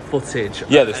footage.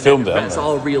 Yeah, they filmed it. It's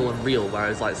all real and real,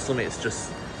 whereas like some it's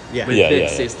just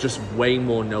it's just way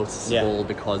more noticeable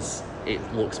because it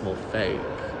looks more fake.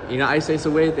 I say it's a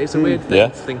weird thing to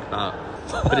think about,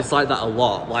 but it's like that a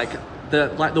lot. Like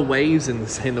the waves in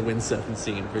the windsurfing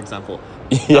scene, for example,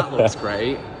 that looks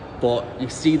great, but you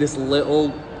see this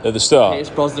little. At the start? Pierce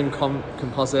Brosnan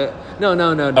composite. No.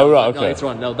 Oh, right, okay. No, later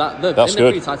on. No, that's in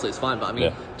good. the pre-title it's fine, but I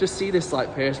mean, just see this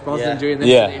like Pierce Brosnan doing this,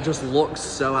 and it just looks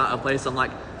so out of place. I'm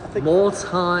like, more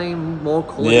time, more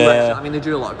colour correction. I mean, they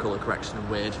do a lot of colour correction and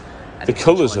weird. The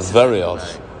colours are very odd.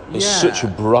 It's such a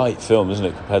bright film, isn't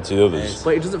it, compared to the others?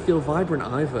 But it doesn't feel vibrant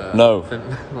either. No.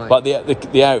 Like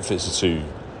the outfits are too...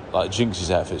 Like, Jinx's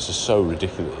outfits are so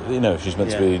ridiculous. She's meant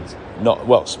to be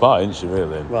spy, isn't she,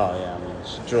 really? Well, I mean,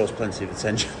 she draws plenty of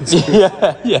attention.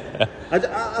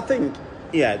 I think,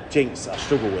 Jinx I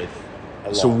struggle with a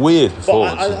lot. It's a weird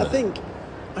performance, but I think,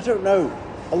 I don't know,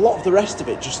 a lot of the rest of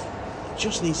it just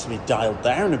needs to be dialed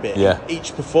down a bit. Yeah.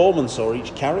 Each performance or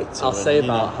each character. I'll say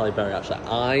about Halle Berry, actually,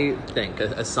 I think,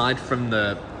 aside from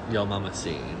the Yo Mama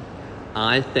scene,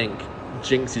 I think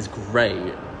Jinx is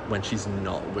great when she's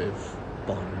not with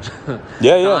Bond.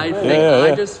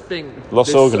 I just think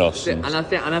Los Organos, and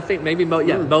I think maybe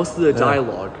most of the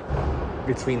dialogue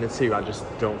between the two I just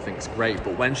don't think is great.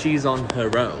 But when she's on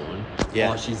her own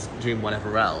or she's doing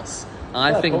whatever else,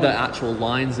 I think the actual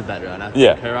lines are better, and I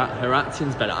think her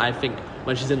acting's better. I think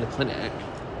when she's in the clinic,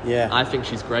 I think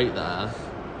she's great there.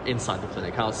 Inside the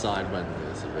clinic, outside when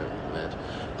it's a bit weird.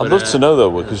 I'd love to know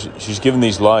though, because she's given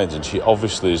these lines and she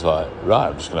obviously is like, right,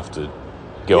 I'm just gonna have to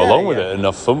go along with it and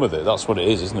have fun with it. That's what it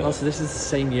is, isn't it? Also, this is the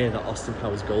same year that Austin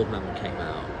Powers Goldmember came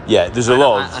out. Yeah, there's a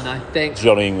lot of and I think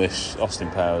Johnny English,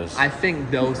 Austin Powers. I think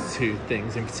those two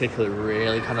things in particular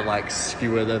really kind of like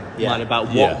skewer the mind about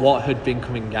what had been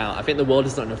coming out. I think The World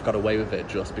Is Not Enough got away with it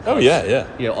just because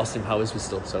Austin Powers was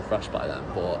still so fresh by then,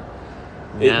 but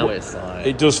now it's like...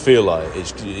 It does feel like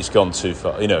it's gone too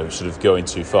far, sort of going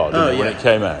too far, doesn't it? When it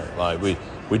came out, like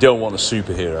we don't want a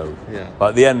superhero. Yeah.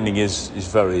 Like the ending is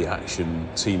very action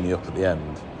teamy up at the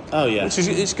end. Oh yeah. Which is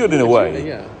it's good in a way.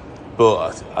 Yeah.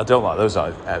 But I don't like those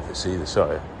outfits either.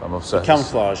 Sorry, I'm upset. The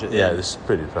camouflage. This is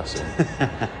pretty depressing.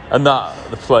 And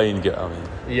the plane. I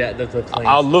mean. The plane.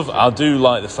 I do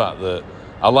like the fact that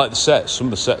I like the sets. Some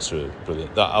of the sets are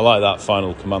brilliant. I like that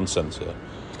final command centre,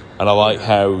 and I like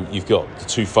how you've got the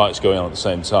two fights going on at the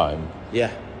same time.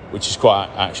 Yeah. Which is quite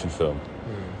action film.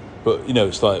 But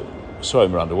it's like. Sorry,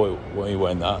 Miranda, what are you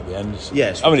wearing that at the end?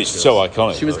 Yes, I mean, it's so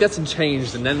iconic. She was getting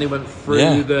changed, and then they went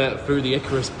through the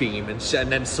Icarus beam, and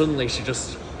then suddenly she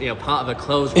just, part of her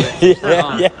clothes were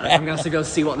I'm going to have to go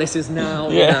see what this is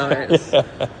now.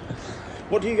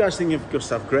 What do you guys think of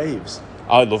Gustav Graves?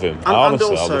 I love him.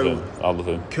 Honestly, I love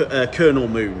him. Colonel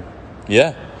Moon.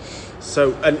 Yeah.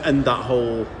 So, and that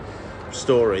whole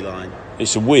storyline.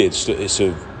 It's a weird...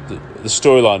 the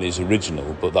storyline is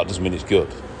original, but that doesn't mean it's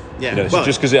good. Yeah,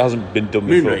 just because it hasn't been done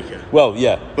before. Moonraker. Well,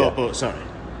 yeah. But sorry.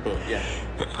 But, yeah.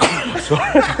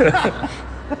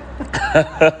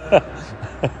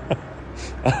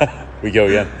 We go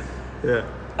again. Yeah.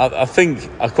 I think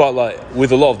I quite like,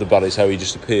 with a lot of the baddies, how he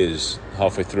just appears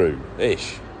halfway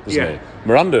through-ish, doesn't he?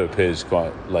 Miranda appears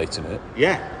quite late in it.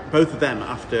 Yeah, both of them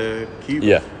after Cuba.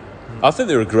 Yeah. I think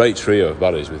they're a great trio of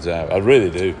baddies with Zhao. I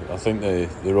really do. I think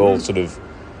they're all sort of...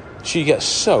 She gets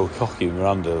so cocky,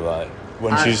 Miranda, like,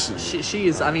 when She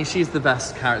is, I mean, she's the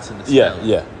best character in this Yeah, film.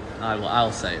 yeah.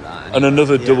 I'll say that. Anyway. And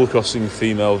another double-crossing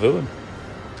female villain.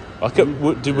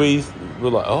 We're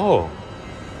like, oh...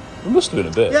 It must have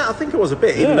been a bit. Yeah, I think it was a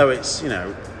bit, even though it's,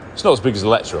 It's not as big as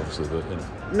Elektra, obviously, but,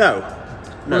 No.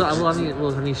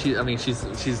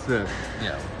 She's the,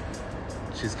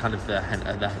 she's kind of the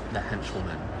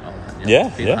henchwoman.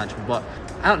 Henchwoman. But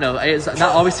I don't know. I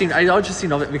always seen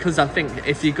of it because I think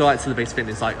if you go out to the base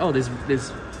fitness, it's like, oh, there's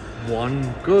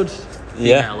one good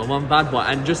female and one bad one,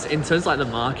 and just in terms of like the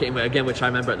marketing, again, which I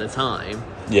remember at the time.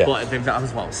 Yeah. But I think that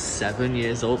was 7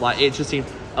 years old. Like it just seemed,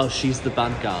 oh, she's the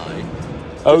bad guy.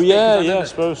 I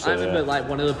suppose so. I remember like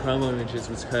one of the promo images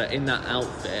was her in that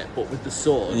outfit, but with the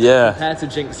sword. Yeah. Compared to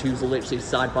Jinx, who's literally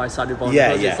side by side with Bond.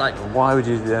 Yeah. It's like, why would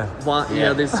you? Yeah. Why?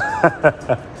 There's.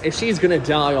 If she's gonna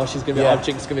die or she's gonna be,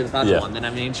 Jinx is gonna be the bad one, then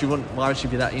I mean, she wouldn't. Why would she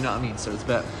be that? You know what I mean? So it's a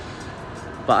bit.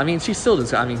 But I mean, she still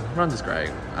does. I mean, Miranda's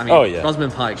great. I mean,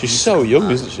 Rosamund Pike. She's so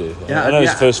young, isn't she? Yeah, I know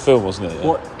it's the first film, wasn't it?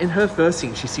 But in her first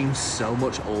scene, she seems so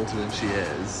much older than she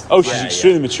is. Oh, she's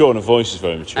extremely mature, and her voice is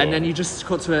very mature. And then you just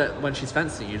cut to her when she's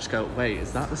fencing. You just go, "Wait,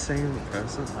 is that the same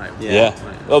person?" Like,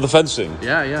 Oh, the fencing.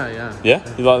 Yeah. Yeah,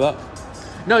 you like that?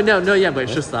 No. Yeah, but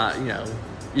it's just that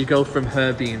you go from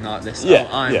her being like this.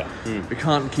 We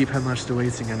can't keep Her Majesty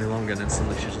waiting any longer, and then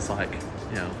suddenly she's just like,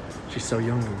 she's so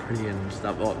young and pretty, and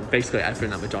that basically everything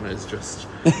that Madonna is just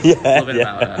loving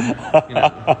about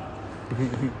her.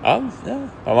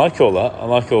 I like all that. I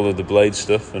like all of the Blade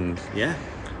stuff, and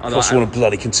of course, I want to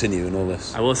bloody continue and all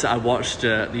this. I will say I watched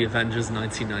the Avengers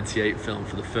 1998 film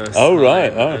for the first time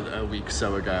a week or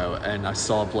so ago, and I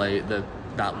saw Blade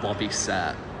that lobby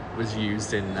set was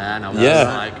used in there, and I was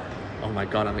like, oh my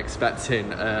god, I'm expecting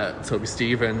Toby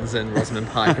Stevens and Rosamund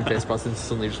Pike and Pierce Brosnan to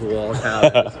suddenly just walk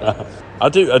out. I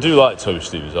do like Toby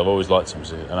Stevens. I've always liked him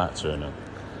as an actor, and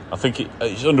I think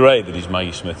it's underrated that he's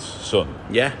Maggie Smith's son.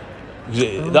 Yeah.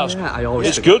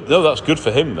 It's good. No, that's good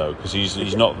for him though, because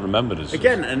he's not remembered as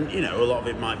again, and a lot of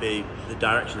it might be the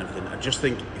direction and everything. I just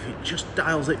think if he just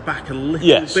dials it back a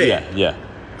little bit,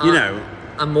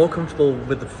 I'm more comfortable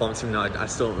with the performance, even though I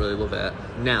still don't really love it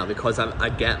now, because I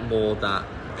get more that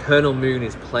Colonel Moon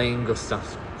is playing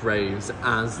Gustav Graves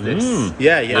as this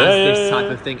this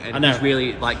type of thing, and he's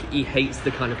really like he hates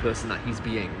the kind of person that he's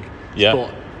being.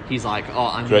 But he's like, oh,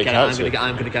 I'm gonna get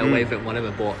away with it, and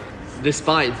whatever. But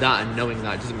despite that, and knowing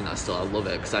that, it doesn't mean that I love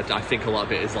it, because I think a lot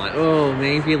of it is like, oh,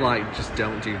 maybe like just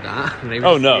don't do that. Maybe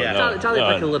dial it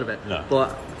back a little bit. No.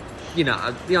 But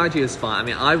the idea is fine. I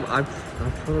mean, I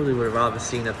probably would have rather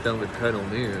seen a film with Colonel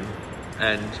Moon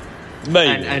and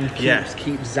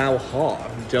keep Zhao hot.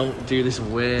 Don't do this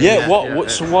weird.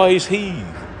 So why is he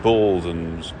bald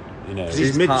and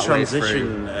he's mid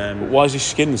transition? Why is his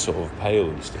skin sort of pale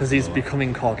and stuff? Because he's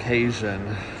becoming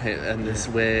Caucasian and this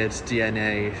weird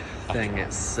DNA thing.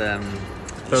 It's so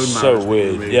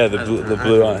weird. Yeah, the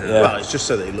blue eye. Yeah. Well, it's just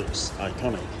so that he looks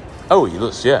iconic. Oh, he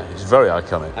looks, he's very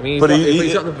iconic. I mean,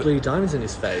 he's got the blue diamonds in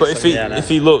his face. But if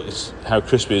he looks how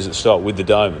crispy he is at the start with the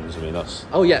diamonds, I mean, that's...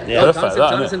 Oh, yeah. Perfect,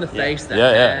 diamonds in the face there.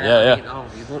 Yeah. I mean, oh,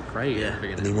 you look great. Yeah.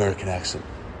 An American accent.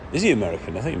 Is he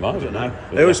American? I think he might be. I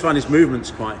always find his movements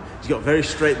he's got very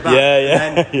straight back.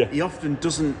 And then he often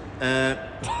doesn't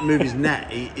move his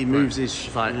neck. He moves his...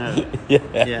 So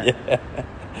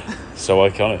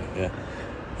iconic,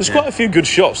 There's quite a few good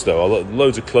shots, though.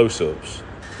 Loads of close-ups.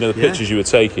 The pictures you were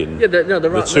taking.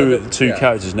 The two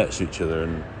characters next to each other,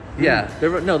 and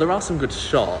there are some good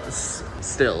shots.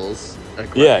 Stills.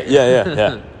 Yeah.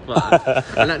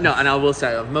 And I will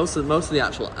say most of the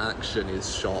actual action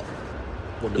is shot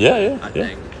wonderfully. I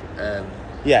think.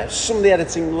 Some of the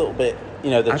editing a little bit.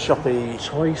 The choppy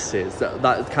choices that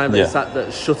kind of it's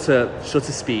that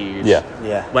shutter speed.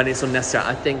 When it's unnecessary,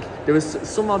 I think there was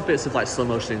some odd bits of like slow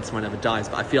motion in Someone Never Dies,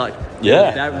 but I feel like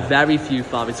very few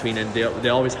far between, and they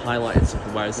always highlighted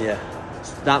something. Whereas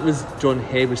that was done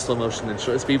here with slow motion and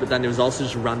shutter speed, but then there was also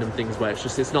just random things where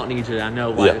it's not needed. I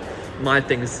know my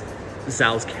thing is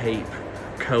Zhao's cape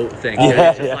coat thing.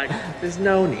 It's just like there's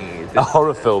no need. A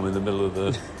horror film in the middle of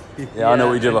the. I know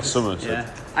what we did last summer. So.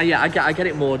 I get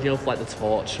it more, for like the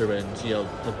torture and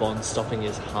the Bond stopping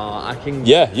his heart. I can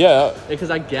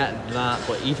because I get that,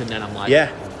 but even then I'm like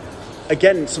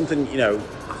Again, something I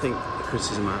think the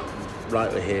criticism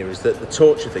rightly here is that the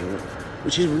torture thing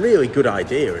which is a really good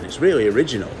idea and it's really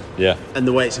original. Yeah. And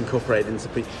the way it's incorporated into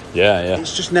the yeah.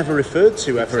 It's just never referred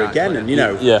to ever again. And, you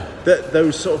know,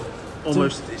 those sort of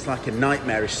almost, it's like a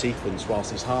nightmarish sequence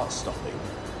whilst his heart's stopping.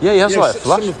 Yeah, he has like a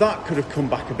flash. Some of that could have come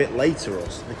back a bit later, or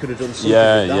they could have done something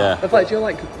with that. Yeah. In fact, you're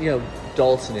like, you know,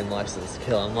 Dalton in License to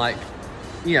Kill. I'm like,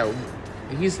 you know,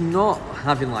 he's not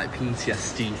having like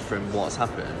PTSD from what's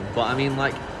happened, but I mean,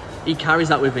 like, he carries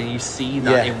that with him. You see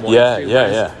that in what he's doing.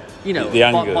 Yeah. You know, the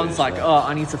anger, Bond's like, oh,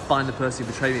 I need to find the person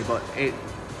who betrayed me, but it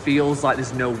feels like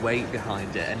there's no weight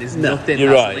behind it, and there's nothing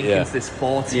that's linking to this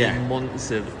 14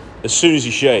 months of. As soon as he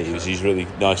shaves, he's really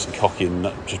nice and cocky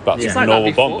and just back to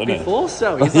normal Bond, isn't he? Before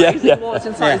so, he's like, he walks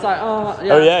inside, he's like,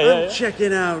 I'm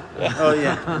checking out. Oh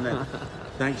yeah, and then,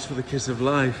 thanks for the kiss of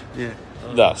life. Yeah,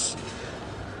 that's.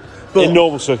 But in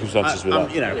normal circumstances, with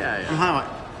that, you know,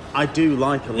 I do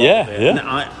like a lot of it.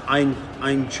 And I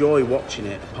enjoy watching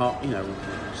it. Apart, you know,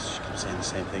 I keep saying the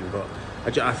same thing,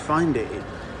 but I find it.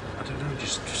 I don't know,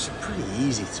 just pretty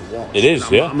easy to watch. It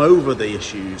is, I'm over the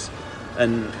issues,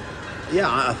 and. Yeah,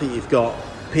 I think you've got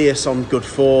Pierce on good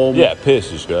form. Yeah,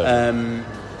 Pierce is great.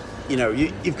 You know,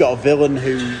 you've got a villain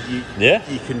who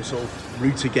you can sort of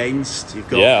root against. You've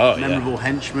got memorable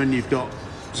henchmen. You've got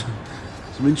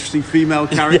some interesting female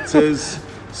characters.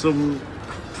 Some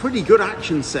pretty good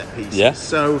action set pieces. Yeah.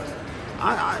 So,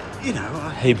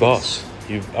 Hey, boss.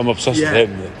 I'm obsessed with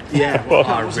him. Yeah, well,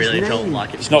 I really don't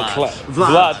like it. It's not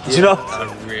Vlad. Do you know?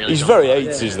 He's very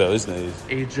 80s though, isn't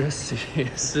he? It's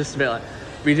just a bit like.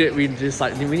 We need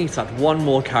to have one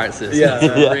more character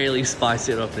to really spice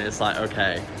it up, and it's like,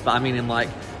 okay. But I mean, in like,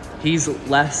 I'd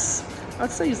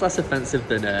say he's less offensive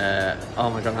than,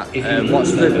 oh my god,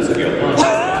 what's the...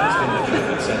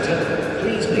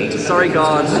 Sorry,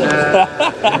 God.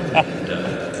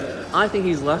 I think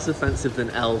he's less offensive than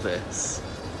Elvis.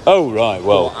 Oh, right,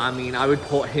 well... But, I mean, I would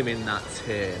put him in that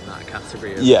tier, in that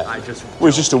category.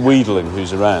 He's just a wheedling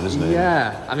who's around, isn't he?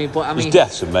 Yeah, I mean... His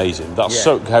death's amazing. That's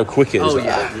so... How quick it is. Oh,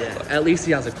 yeah. At least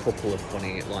he has a couple of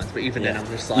funny lines, but even then I'm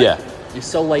just like... You're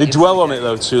so late... They dwell on it,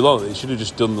 though, too long. They should have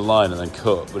just done the line and then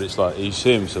cut, but it's like, you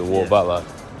see him sort of walk back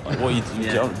like what you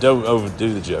don't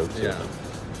overdo the jokes. Yeah.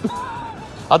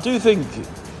 I do think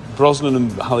Brosnan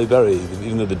and Halle Berry,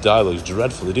 even though the dialogue's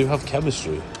dreadful, they do have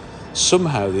chemistry.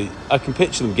 Somehow I can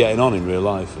picture them getting on in real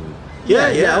life. And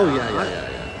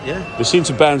they seem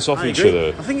to bounce off each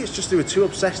other. I think it's just they were too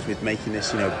obsessed with making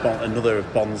this, you know, another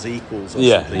of Bond's equals or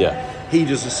something. He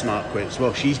does the smart quips.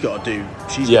 Well, she's got to do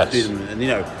them, and you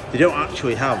know, they don't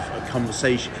actually have a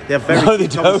conversation. They have very few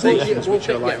conversations which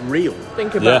are like real.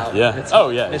 Think about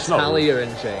Natalia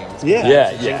and James.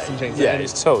 Jinx and James. Yeah,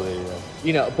 it's totally.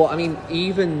 You know, but I mean,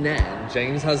 even then,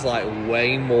 James has like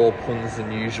way more puns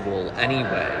than usual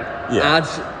anyway. Add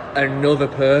another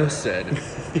person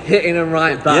hitting him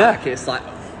right back. It's like,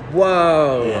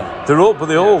 whoa.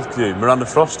 They all do. Miranda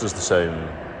Frost does the same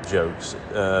jokes.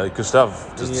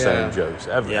 Gustav does the same jokes.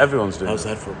 Everyone's doing. I was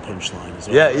there for a punchline as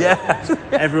well. Yeah.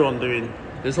 Everyone doing.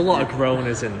 There's a lot of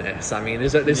groaners in this. I mean,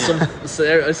 there's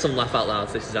some laugh out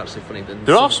louds. This is actually funny.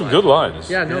 There are some good lines.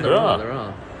 Yeah, no, there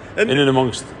are. In and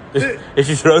amongst, if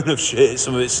you throw enough shit,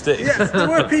 some of it sticks. Yeah, there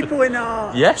were people in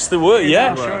our. Yes, there were.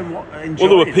 Well,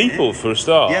 there were people for a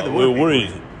start. Yeah, we were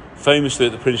worried. Famously,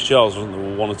 at the Prince Charles, wasn't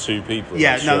there one or two people?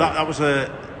 Yeah, no, that was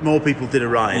more people did a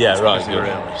riot. Yeah, right.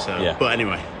 But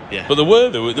anyway, But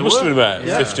there must have been about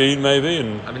 15 maybe,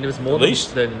 and I mean, there was more than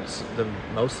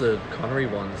most of the Connery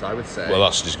ones, I would say. Well,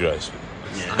 that's a disgrace.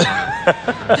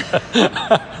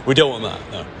 We don't want that.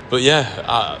 No, but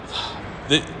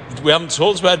we haven't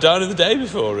talked about Dine of the Day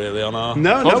before, really, on our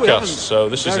podcast. So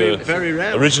this is very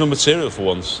rare. Original material for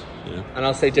once. And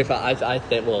I'll say different. I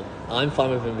think. Well, I'm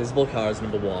fine with Invisible Car as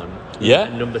number one. Yeah.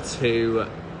 And number two,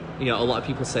 you know, a lot of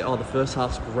people say, "Oh, the first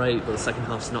half's great, but the second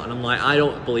half's not." And I'm like, I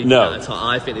don't believe that at all.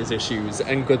 I think there's issues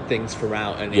and good things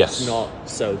throughout, and it's not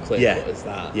so clear cut as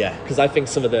that. Yeah. Because I think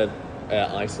some of the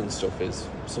Iceland stuff is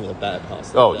some of the better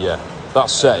parts. That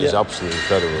set is absolutely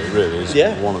incredible. It really is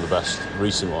one of the best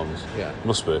recent ones. Yeah,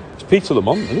 must be. It's Peter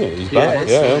Lamont, isn't it? He's back.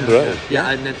 Underrated.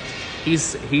 Yeah, and then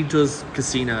he does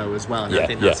Casino as well, and I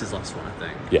think that's his last one. I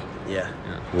think. Yeah.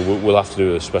 We'll have to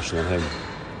do a special on him.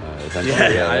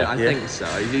 Eventually. I think so.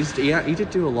 He did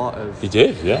do a lot of. He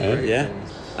did. Yeah.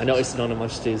 I noticed None of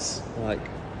Majesty's like.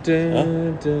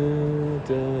 In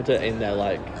there,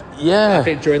 like I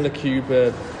think during the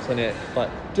Cuba clinic, like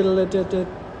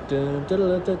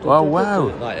wow,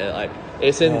 like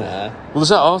it's in there. Well, there's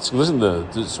that article, isn't there,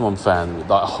 that someone found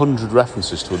like 100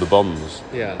 references to other Bonds.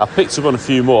 Yeah, I picked up on a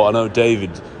few more. I know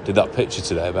David did that picture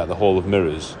today about the Hall of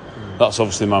Mirrors. That's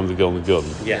obviously the Man with the Golden Gun,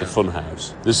 the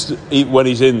Funhouse. There's when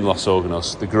he's in Los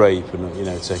Organos, the grape, and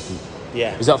taking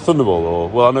Yeah. Is that Thunderball or?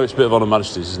 Well, I know it's a bit of Honor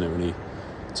Majesty's, isn't it? When he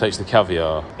takes the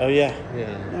caviar. Oh yeah.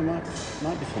 Yeah. No, might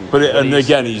be Thunderball. But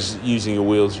again, he's using a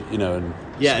wheel, you know, and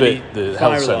spit the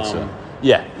health sensor.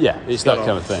 Yeah. It's that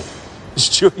kind of thing. He's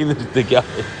chewing the guy.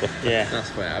 Yeah, that's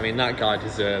fair. I mean, that guy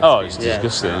deserves. Oh, it's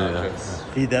disgusting.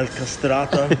 Fidel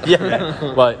Castrato.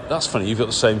 Yeah. Like, that's funny. You've got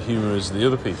the same humour as the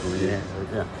other people. Yeah.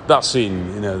 That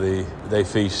scene, you know, they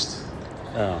feast.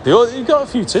 Oh. You've got a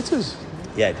few titters.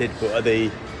 Yeah, it did. But are they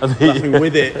laughing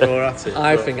with it or at it?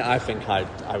 I think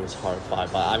I was horrified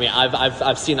by it. I mean,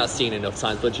 I've seen that scene enough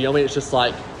times, but do you know what I mean? It's just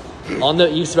like on the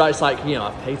you see, it's like, you know,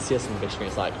 I've paid to see some big screen.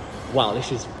 It's like, wow,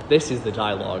 this is the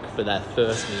dialogue for their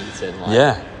first meeting.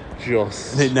 Like,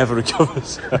 just it never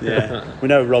recovers. Yeah, we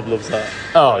know Rob loves that.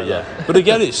 Oh yeah, but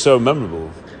again, it's so memorable.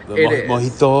 The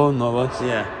mojito and all that.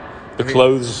 Yeah. The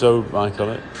clothes are so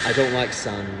iconic. I don't like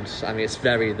sand. I mean, it's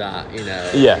very that, you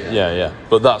know. Yeah.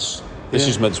 But this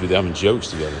is meant to be them having jokes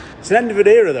together. It's an end of an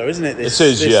era, though, isn't it? This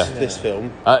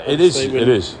film. It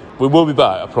is. We will be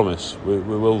back. I promise. We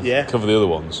will cover the other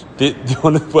ones.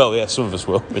 Some of us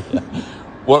will.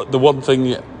 The one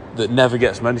thing that never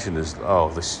gets mentioned is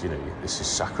this is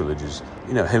sacrilegious.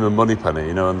 You know, him and Moneypenny,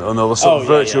 you know, and all the sort of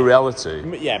virtual reality.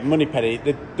 Yeah, Moneypenny,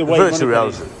 the way virtual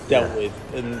reality dealt with,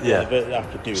 and I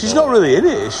could do. She's not really in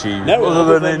it, is she? No,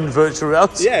 other than in virtual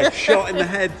reality. Yeah, shot in the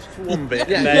head for one bit.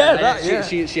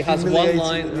 She has one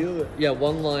line.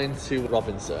 One line to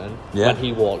Robinson when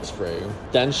he walks through,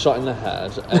 then shot in the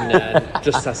head, and then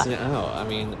just testing it out. I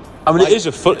mean, it's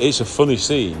a funny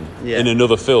scene in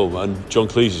another film, and John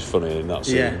Cleese is funny in that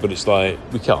scene. But it's like,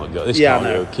 we can't go. This can't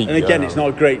go. Keep and again, going it's not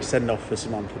a great send off for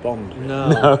Samantha Bond.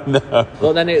 No.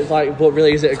 Well, then it's like, but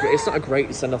really, it's not a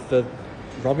great send off for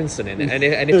Robinson in it. And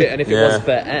if it was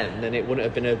for N, then it wouldn't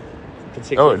have been a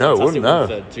particularly fantastic one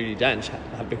for Judi Dench,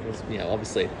 because, you know,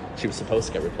 obviously she was supposed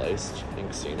to get replaced.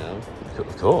 Thanks, you know.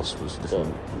 Of course, it was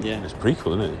different. It's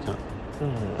prequel, isn't it? You can't.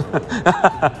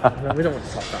 No, we don't want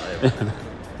to talk about it. Right?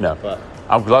 No, but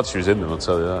I'm glad she was in them. I'll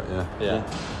tell you that. Yeah.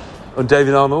 And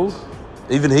David Arnold.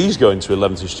 Even he's going to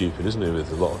 11 to Stupid, isn't he,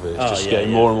 with a lot of it? It's just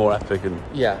getting more and more epic. And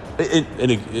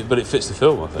but it fits the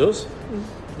film, I think. It does?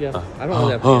 Yeah. I don't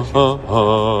really have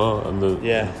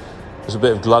there's a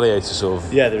bit of Gladiator sort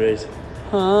of... Yeah, there is.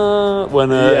 When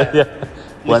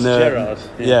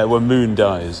Moon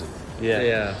dies.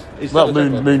 Yeah. Well,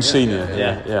 Moon Senior.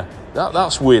 Yeah.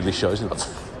 That's weirdly shot, isn't it?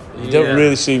 You don't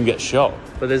really see him get shot.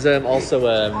 But there's also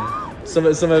some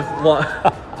of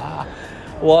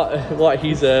what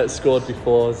he's scored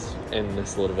before in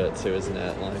this a little bit too, isn't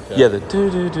it? Like the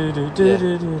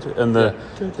and the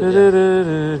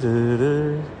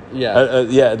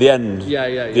at the end.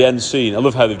 The end scene. I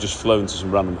love how they've just flown to some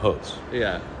random huts.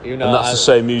 Yeah, and that's the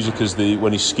same music as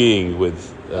when he's skiing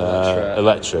with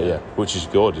Elektra, which is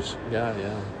gorgeous.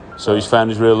 Yeah. So he's found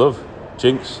his real love,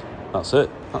 Jinx. That's it.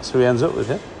 That's who he ends up with.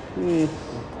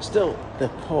 Still,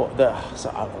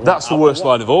 that's the worst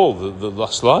line of all. The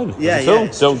last line of the film.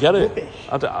 Don't get it.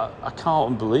 I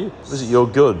can't believe. Is it you're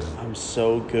good? I'm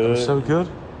so good. I'm so good.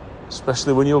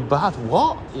 Especially when you're bad.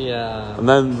 What? Yeah. And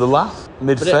then the laugh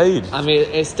mid fade.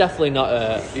 It's definitely not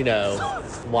a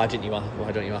why don't you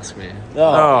ask me?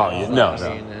 No.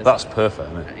 That's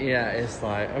perfect, isn't it? Yeah, it's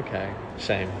like, okay,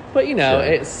 shame. But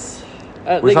it's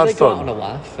we've had they fun. go out on a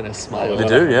laugh and a smile. They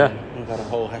do, yeah. We've had a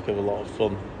whole heck of a lot of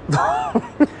fun.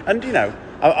 And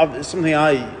something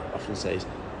I often say is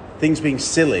things being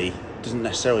silly doesn't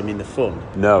necessarily mean they're fun.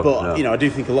 No. But I do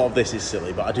think a lot of this is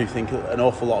silly, but I do think an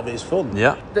awful lot of it is fun.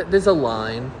 Yeah. There's a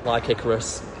line like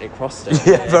Icarus, it crossed it.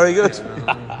 Yeah, very good.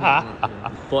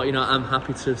 But I'm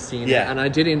happy to have seen it, and I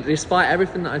did. Despite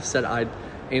everything that I've said, I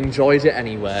enjoyed it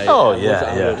anyway. Oh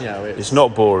it's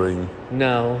not boring.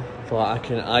 No, but I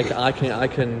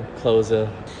can close a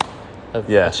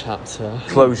chapter.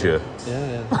 Closure.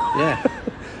 Yeah.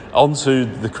 Onto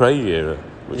the Craig era,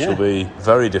 which will be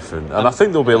very different, and I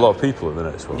think there'll be a lot of people in the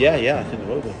next one. Yeah, I think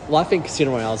there will be. Well, I think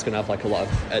Casino Royale is going to have like a lot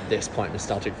of, at this point,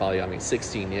 nostalgic value. I mean,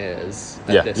 16 years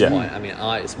at this point. I mean,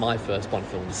 it's my first Bond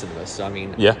film in the cinema, so I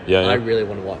mean, I really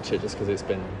want to watch it just because it's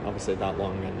been obviously that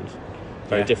long and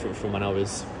very different from when I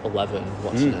was 11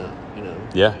 watching it.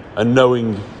 Yeah, and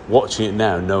watching it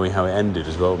now, knowing how it ended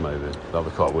as well, maybe that'll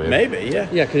be quite weird. Maybe,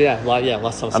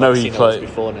 last time I know he played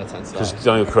before No Time to Die. Because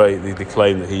Daniel Craig, they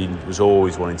claim that he was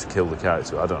always wanting to kill the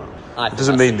character. I don't know. It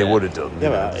doesn't mean they would have done.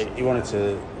 Yeah, but he wanted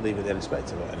to leave it the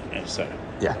unexpected anyway. So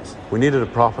we needed a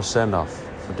proper send off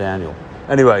for Daniel.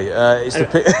 Anyway, it's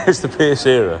the Pierce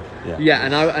era.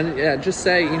 Just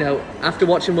say after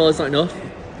watching World Is Not Enough,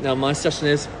 now my suggestion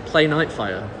is play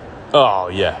Nightfire. Oh,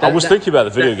 yeah. I was thinking about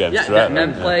the video games.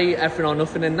 Then play Everything or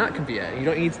Nothing, and that can be it. You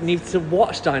don't need to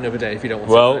watch Die Another Day if you don't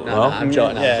want to. I'm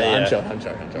joking. I'm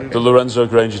joking. The Lorenzo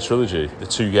Granger trilogy,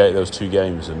 those two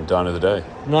games, and Die Another Day.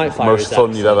 Nightfire most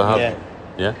fun you'd ever had.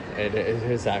 Yeah. It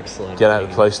is excellent. Get out of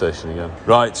the PlayStation again.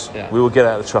 Right, we will get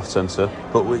out of the Traff Centre,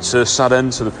 but it's a sad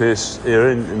end to the Pierce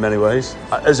era in many ways.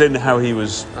 As in how he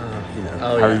was,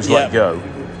 how he was let go.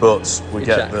 But we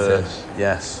get the...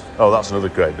 Yes. Oh, that's another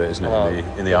great bit, isn't it?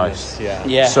 In the ice.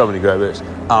 Yeah. So many great bits.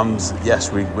 And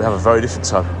yes, we have a very different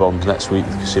type of Bond next week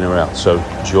with Casino Royale. So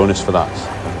join us for that,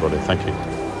 everybody. Thank you.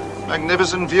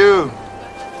 Magnificent view.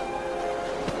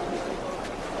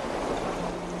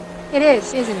 It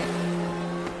is, isn't it?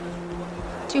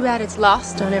 Too bad it's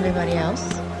lost on everybody else.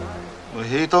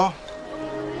 Mojito?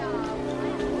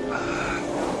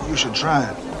 You should try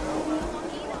it.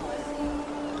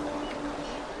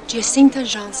 Jacinta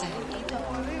Johnson.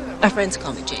 My friends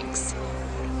call me Jinx.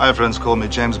 My friends call me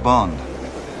James Bond.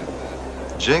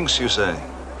 Jinx, you say?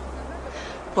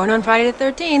 Born on Friday the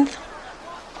 13th.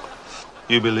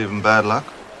 You believe in bad luck?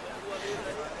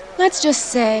 Let's just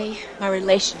say my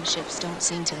relationships don't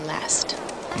seem to last.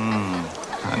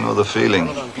 I know the feeling.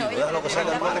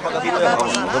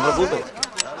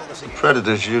 The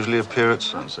predators usually appear at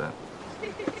sunset.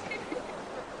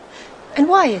 And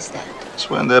why is that? It's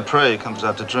when their prey comes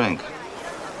out to drink.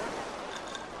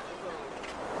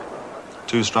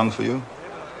 Too strong for you?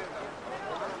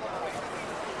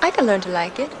 I can learn to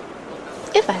like it,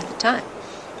 if I have the time.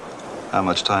 How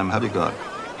much time have you got?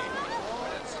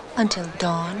 Until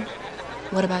dawn.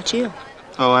 What about you?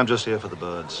 Oh, I'm just here for the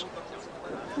birds.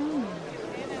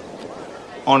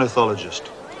 Ornithologist.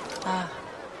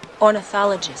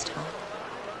 Ornithologist, huh?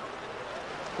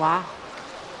 Wow.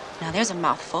 Now there's a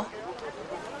mouthful.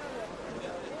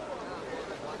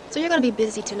 So you're gonna be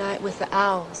busy tonight with the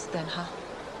owls, then, huh?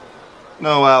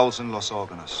 No owls in Los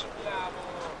Organos.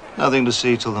 Nothing to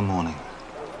see till the morning.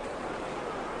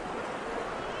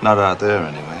 Not out there,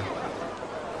 anyway.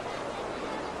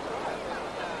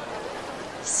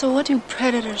 So what do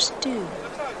predators do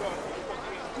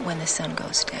when the sun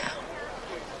goes down?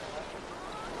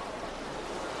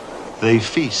 They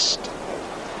feast.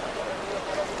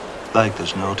 Like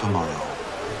there's no tomorrow.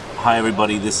 Hi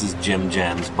everybody, this is Jim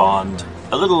Jams Bond.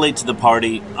 A little late to the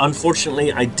party.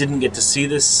 Unfortunately, I didn't get to see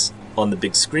this on the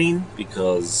big screen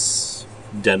because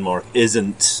Denmark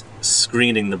isn't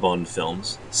screening the Bond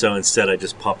films. So instead I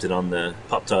just popped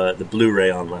the Blu-ray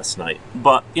on last night.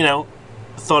 But, I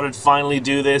thought I'd finally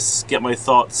do this, get my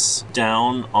thoughts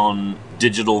down on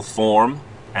digital form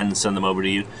and send them over to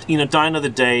you. Die Another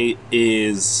Day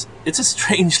it's a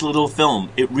strange little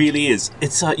film. It really is.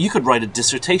 You could write a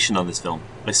dissertation on this film.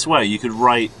 I swear, you could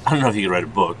write, I don't know if you could write a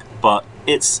book, but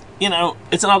it's an odd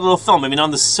little film. I mean,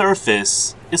 on the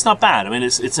surface, it's not bad. I mean,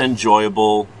 it's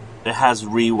enjoyable. It has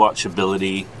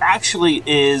rewatchability. Actually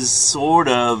is sort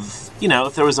of,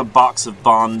 if there was a box of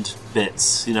Bond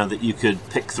bits, that you could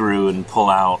pick through and pull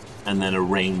out and then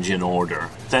arrange in order,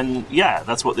 then yeah,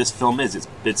 that's what this film is.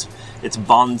 It's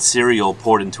Bond cereal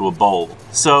poured into a bowl.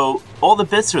 So all the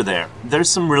bits are there. There's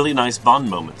some really nice Bond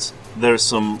moments. There's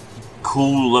some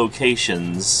cool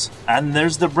locations, and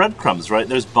there's the breadcrumbs, right?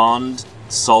 There's Bond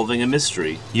solving a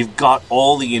mystery. You've got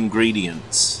all the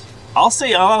ingredients. I'll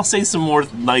say some more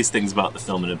nice things about the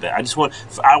film in a bit.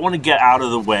 I want to get out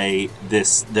of the way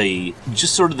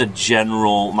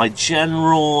my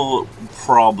general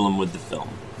problem with the film,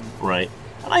 right?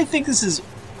 And I think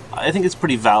it's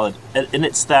pretty valid, and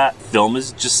it's that film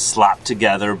is just slapped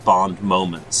together Bond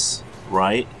moments,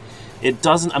 right? It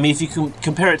doesn't. I mean, if you can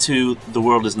compare it to The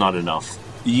World Is Not Enough,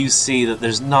 you see that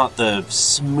there's not the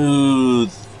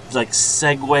smooth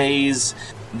segues.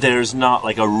 There's not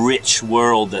a rich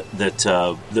world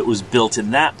that was built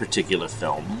in that particular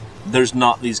film. There's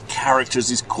not these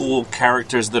cool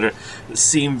characters that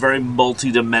seem very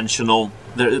multi-dimensional.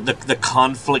 The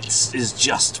conflict is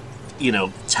just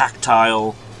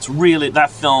tactile. It's really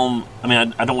that film. I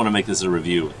mean, I don't want to make this a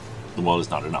review. The World Is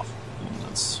Not Enough.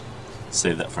 Let's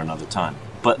save that for another time.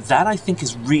 But that, I think,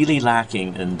 is really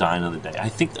lacking in Die Another Day. I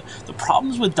think the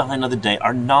problems with Die Another Day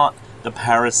are not the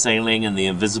parasailing and the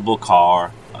invisible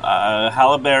car.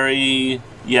 Halle Berry,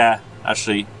 yeah,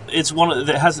 actually, it's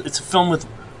a film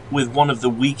with one of the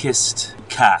weakest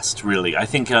cast, really. I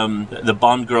think the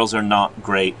Bond girls are not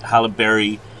great. Halle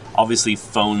Berry obviously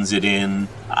phones it in.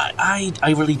 I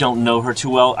really don't know her too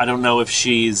well. I don't know if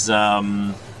she's a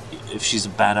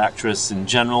bad actress in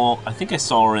general. I think I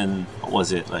saw her in, what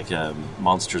was it,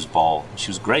 Monsters Ball. She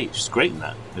was great. She's great in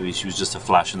that. Maybe she was just a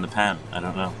flash in the pan. I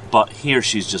don't know. But here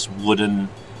she's just wooden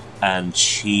and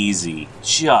cheesy.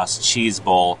 Just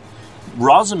cheeseball.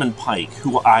 Rosamund Pike,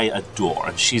 who I adore,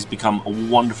 and she's become a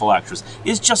wonderful actress,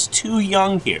 is just too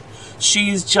young here.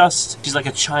 She's like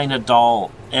a China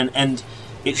doll, and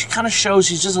it kind of shows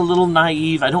she's just a little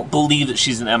naive. I don't believe that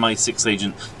she's an MI6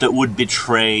 agent that would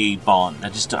betray Bond.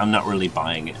 I'm not really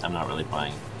buying it.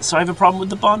 So I have a problem with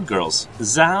the Bond girls.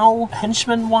 Zhao,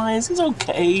 henchman-wise, is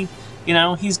okay. You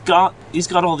know, he's got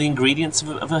all the ingredients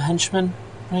of a henchman,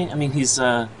 right? I mean, he's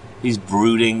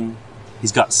brooding.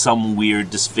 He's got some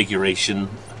weird disfiguration,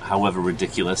 however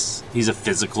ridiculous. He's a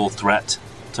physical threat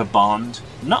to Bond.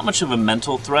 Not much of a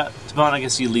mental threat to Bond. I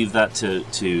guess you leave that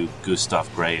to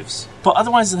Gustav Graves. But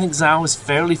otherwise, I think Zhao is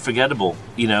fairly forgettable,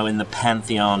 you know, in the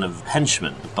pantheon of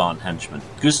henchmen, the Bond henchmen.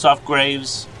 Gustav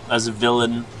Graves as a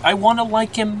villain, I want to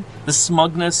like him. The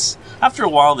smugness. After a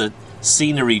while, the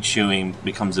scenery chewing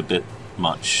becomes a bit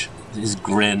much. His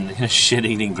grin, his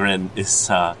shit-eating grin is,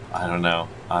 I don't know.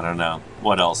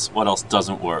 What else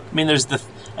doesn't work? I mean,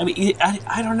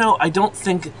 I don't know. I don't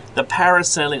think the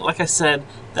parasailing, like I said,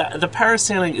 the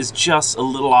parasailing is just a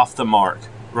little off the mark,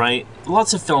 right?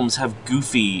 Lots of films have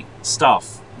goofy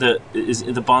stuff that is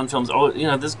in the Bond films. Oh, you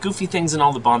know, there's goofy things in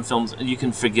all the Bond films, and you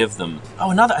can forgive them.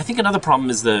 Oh, I think another problem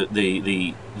is the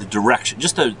direction.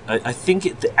 I think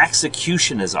the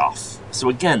execution is off. So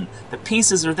again, the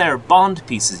pieces are there, Bond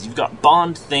pieces. You've got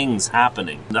Bond things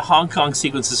happening. The Hong Kong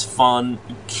sequence is fun.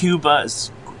 Cuba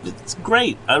it's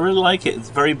great. I really like it. It's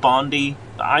very Bondy.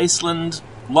 Iceland,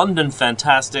 London,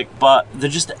 fantastic. But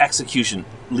just the execution.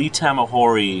 Lee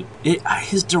Tamahori,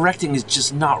 his directing is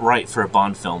just not right for a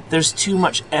Bond film. There's too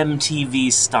much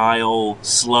MTV style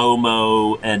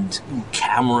slow-mo and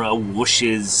camera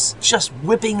whooshes, just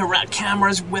whipping around,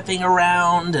 cameras whipping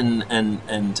around,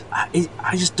 and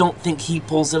I just don't think he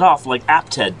pulls it off like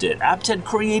Apted did. Apted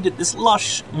created this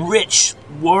lush, rich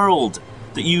world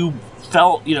that you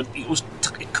felt, you know, it was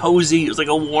cozy, it was like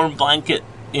a warm blanket.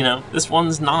 You know, this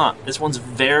one's not. This one's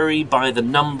very by the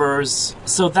numbers.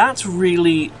 So that's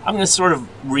really, I'm going to sort of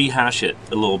rehash it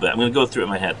a little bit. I'm going to go through it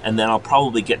in my head, and then I'll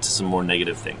probably get to some more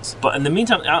negative things. But in the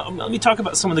meantime, let me talk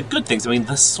about some of the good things. I mean,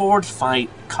 the sword fight,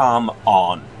 come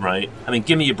on, right? I mean,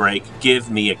 give me a break.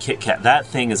 Give me a Kit Kat. That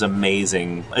thing is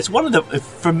amazing. It's one of the,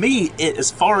 for me,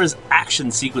 as far as action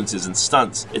sequences and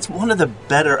stunts, it's one of the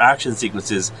better action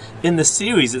sequences in the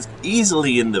series. It's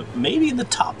easily maybe in the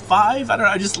top 5. I don't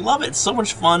know. I just love it. It's so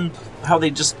much fun how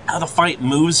the fight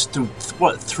moves through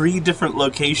 3 different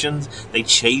locations. They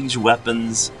change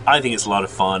weapons. I think it's a lot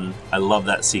of fun. I love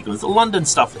that sequence. The London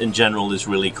stuff in general is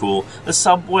really cool. The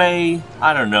subway,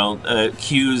 I don't know,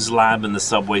 Q's lab in the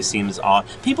subway seems odd.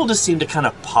 People just seem to kind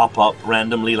of pop up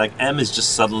randomly, like M is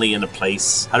just suddenly in a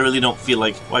place. I really don't feel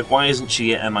like why isn't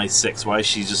she at MI6? Why is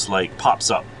she just like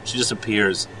pops up? She just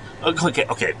appears.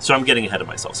 Okay, so I'm getting ahead of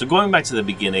myself. So going back to the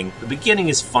beginning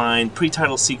is fine.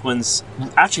 Pre-title sequence,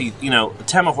 actually, you know,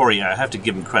 Tamahori, I have to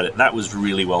give him credit. That was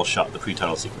really well shot, the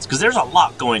pre-title sequence, because there's a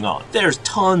lot going on. There's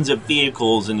tons of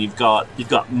vehicles, and you've got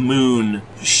Moon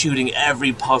shooting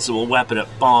every possible weapon at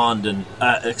Bond, and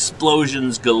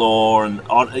explosions galore, and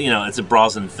you know, it's a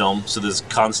Brosnan film, so there's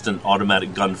constant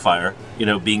automatic gunfire, you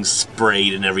know, being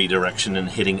sprayed in every direction and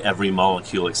hitting every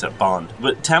molecule except Bond.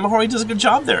 But Tamahori does a good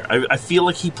job there. I feel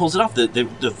like he pulls it off.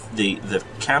 The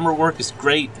camera work is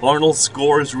great. Arnold's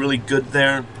score is really good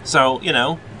there. So, you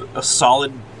know, a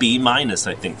solid B-, I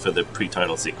think, for the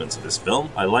pre-title sequence of this film.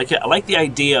 I like it. I like the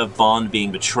idea of Bond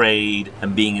being betrayed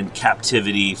and being in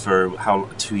captivity for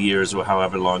 2 years or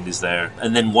however long he's there,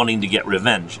 and then wanting to get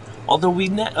revenge. Although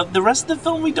the rest of the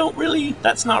film, we don't really,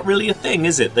 that's not really a thing,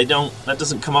 is it? That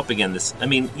doesn't come up again. I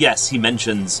mean, yes, he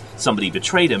mentions somebody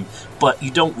betrayed him, but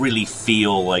you don't really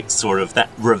feel like sort of that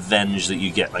revenge that you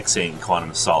get, like, say, in Quantum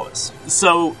of Solace.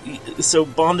 So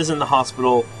Bond is in the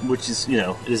hospital, which is, you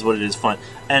know, it is what it is, fine.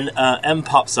 And M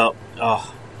pops up.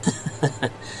 Oh,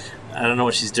 I don't know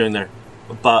what she's doing there.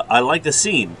 But I like the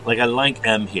scene. Like, I like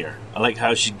M here. I like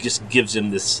how she just gives him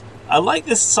this. I like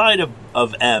this side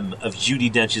of M, of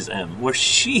Judi Dench's M, where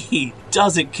she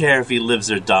doesn't care if he lives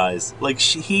or dies. Like,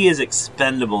 he is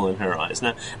expendable in her eyes.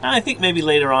 Now, I think maybe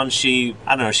later on she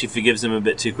forgives him a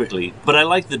bit too quickly. But I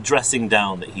like the dressing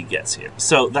down that he gets here.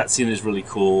 So that scene is really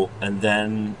cool. And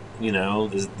then, you know,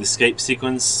 the escape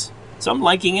sequence. So I'm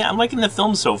liking it. I'm liking the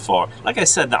film so far. Like I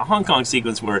said, that Hong Kong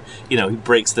sequence where, you know, he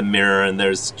breaks the mirror and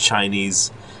there's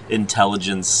Chinese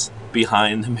intelligence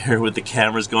behind the mirror with the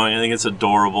cameras going. I think it's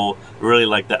adorable. Really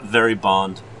like that. Very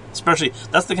Bond. Especially,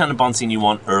 that's the kind of Bond scene you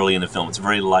want early in a film. It's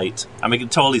very light. I mean, I can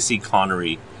totally see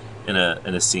Connery in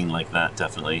a scene like that,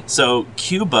 definitely. So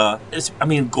Cuba is, I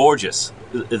mean, gorgeous.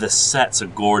 The sets are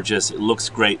gorgeous. It looks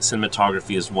great.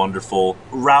 Cinematography is wonderful.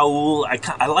 Raoul,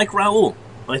 I like Raoul.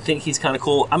 I think he's kind of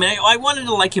cool. I mean, I wanted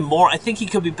to like him more. I think he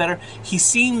could be better.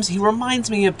 He reminds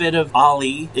me a bit of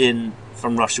Ali in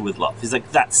From Russia with Love. He's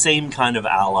like that same kind of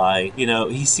ally. You know,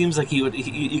 he seems like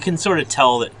you can sort of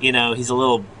tell that, you know, he's a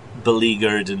little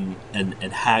beleaguered and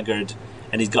haggard,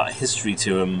 and he's got a history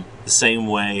to him the same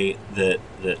way that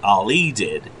Ali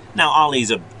did. Now,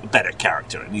 Ali's a better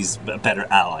character, and he's a better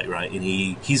ally, right? And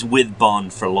he's with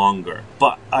Bond for longer.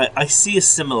 But I see a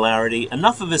similarity,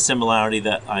 enough of a similarity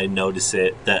that I notice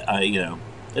it, that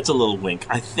it's a little wink.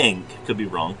 I think, could be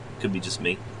wrong, could be just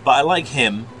me. But I like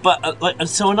him. But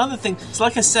so another thing, so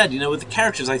like I said, with the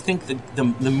characters, I think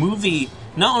the movie,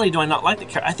 not only do I not like the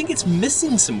character, I think it's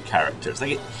missing some characters.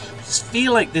 Like, I just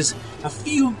feel like there's a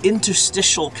few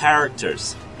interstitial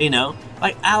characters,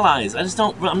 like allies.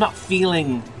 I'm not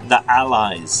feeling the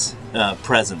allies'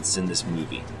 presence in this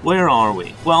movie. Where are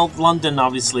we? Well, London,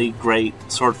 obviously, great.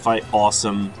 Sword fight,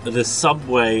 awesome. The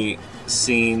subway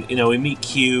scene, we meet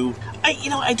Q.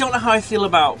 I don't know how I feel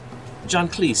about John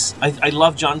Cleese. I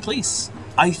love John Cleese.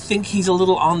 I think he's a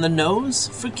little on the nose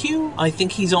for Q. I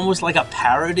think he's almost like a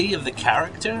parody of the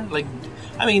character.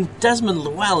 Desmond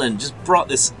Llewellyn just brought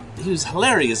this. He was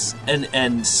hilarious and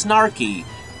snarky,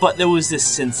 but there was this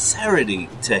sincerity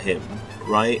to him,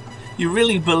 right? You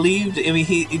really believed.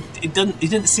 He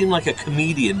didn't seem like a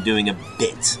comedian doing a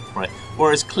bit, right?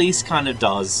 Whereas Cleese kind of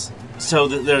does. So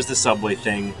there's the subway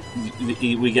thing.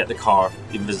 We get the car,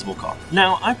 the invisible car.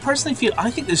 Now, I personally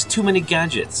think there's too many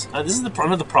gadgets. This is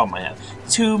another problem I have.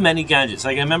 Too many gadgets.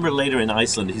 Like, I remember later in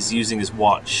Iceland, he's using his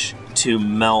watch to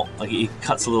melt. Like, he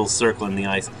cuts a little circle in the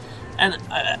ice. And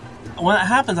when that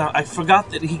happens, I forgot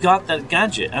that he got that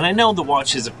gadget. And I know the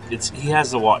watch he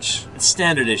has the watch. It's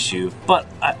standard issue. But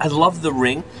I love the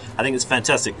ring. I think it's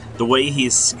fantastic. The way he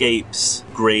escapes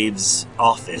Graves'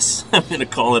 office. I'm going to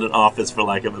call it an office for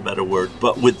lack of a better word.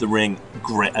 But with the ring,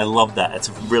 great. I love that. It's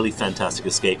a really fantastic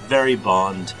escape. Very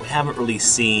Bond. We haven't really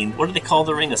seen, what do they call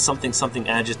the ring? A something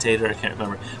agitator? I can't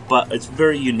remember. But it's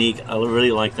very unique. I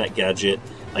really like that gadget.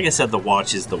 Like I said, the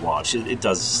watch is the watch. It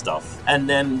does stuff. And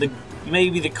then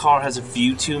maybe the car has a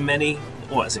few too many.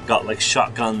 What has it got? Like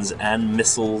shotguns and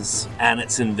missiles, and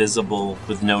it's invisible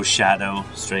with no shadow,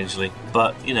 strangely.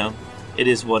 But, it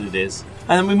is what it is.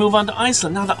 And then we move on to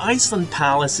Iceland. Now, the Iceland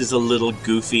palace is a little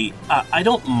goofy. I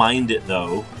don't mind it,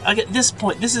 though. At this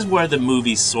point, this is where the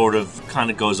movie sort of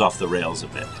kind of goes off the rails a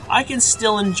bit. I can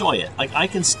still enjoy it. Like, I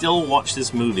can still watch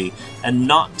this movie and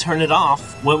not turn it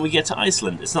off when we get to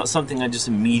Iceland. It's not something I just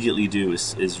immediately do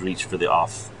is reach for the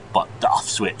off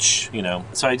switch,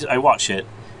 So I watch it.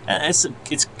 And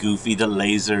it's goofy. The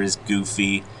laser is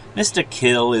goofy. Mr.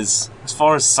 Kill is, as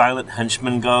far as Silent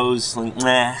Henchman goes, like,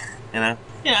 meh, Yeah,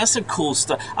 that's some cool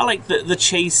stuff. I like the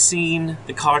chase scene.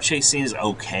 The car chase scene is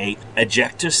okay.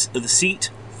 Ejector seat,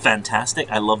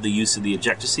 fantastic. I love the use of the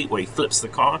ejector seat where he flips the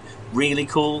car. Really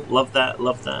cool. Love that.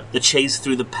 The chase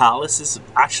through the palace is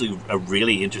actually a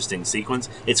really interesting sequence.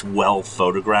 It's well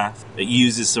photographed. It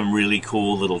uses some really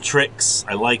cool little tricks.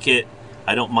 I like it.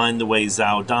 I don't mind the way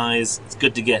Zhao dies. It's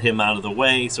good to get him out of the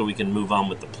way so we can move on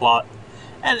with the plot.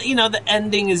 And, the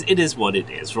ending it is what it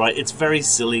is, right? It's very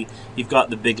silly. You've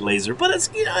got the big laser, but it's,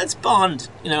 it's Bond.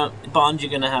 Bond, you're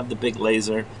going to have the big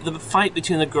laser. The fight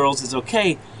between the girls is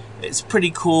okay. It's pretty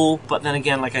cool, but then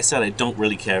again, like I said, I don't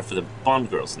really care for the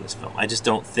Bond girls in this film. I just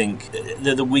don't think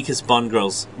they're the weakest Bond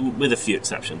girls, with a few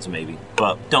exceptions maybe,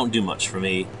 but don't do much for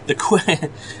me.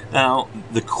 Now,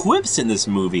 the quips in this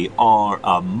movie are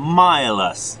a mile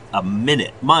a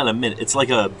minute. It's like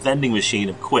a vending machine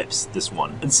of quips, this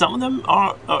one. And some of them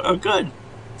are good.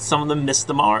 Some of them miss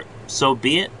the mark. So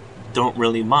be it. Don't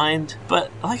really mind. But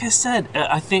like I said,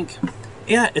 I think...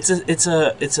 Yeah, it's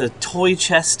a toy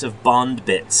chest of Bond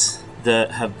bits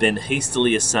that have been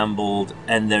hastily assembled,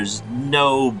 and there's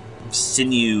no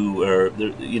sinew or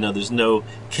there's no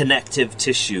connective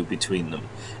tissue between them.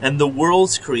 And the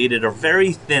worlds created are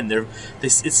very thin.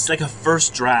 It's like a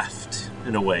first draft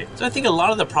in a way. So I think a lot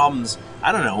of the problems,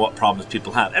 I don't know what problems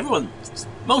people have.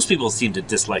 Most people seem to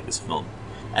dislike this film,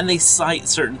 and they cite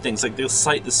certain things, like they'll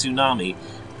cite the tsunami.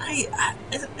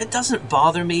 It doesn't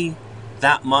bother me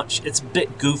that much. It's a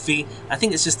bit goofy. I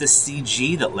think it's just the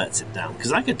CG that lets it down,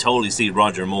 because I could totally see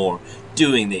Roger Moore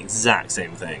doing the exact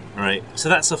same thing, right? So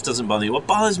that stuff doesn't bother me. What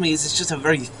bothers me is it's just a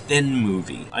very thin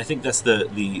movie. I think that's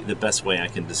the best way I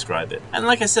can describe it. And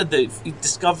like I said,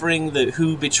 discovering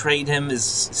who betrayed him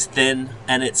is thin,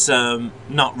 and it's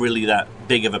not really that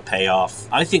big of a payoff.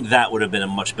 I think that would have been a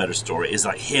much better story, is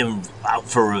like him out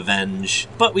for revenge.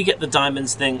 But we get the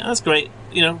diamonds thing. That's great.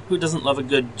 Who doesn't love a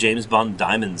good James Bond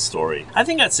diamond story? I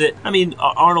think that's it. I mean,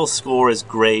 Arnold's score is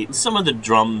great. Some of the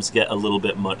drums get a little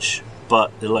bit much,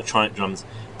 but electronic drums.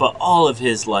 But all of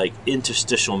his, like,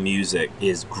 interstitial music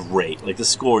is great. Like, the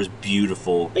score is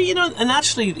beautiful. But, and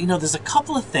actually, there's a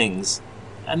couple of things,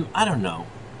 and I don't know.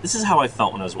 This is how I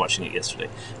felt when I was watching it yesterday.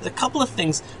 There's a couple of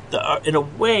things that are, in a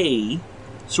way,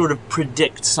 sort of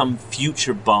predict some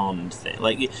future Bond thing.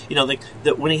 Like, like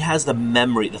that when he has the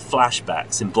memory, the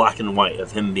flashbacks in black and white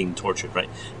of him being tortured, right?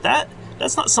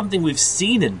 That's not something we've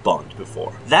seen in Bond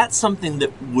before. That's something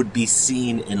that would be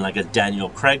seen in, like, a Daniel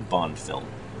Craig Bond film,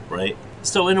 right?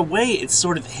 So in a way, it's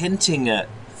sort of hinting at a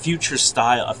future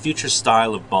style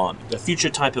of Bond, a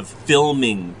future type of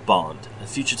filming Bond, a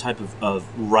future type of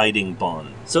writing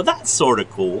Bond. So that's sort of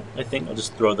cool. I think I'll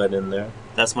just throw that in there.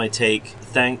 That's my take.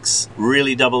 Thanks,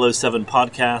 Really 007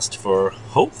 Podcast, for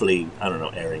hopefully,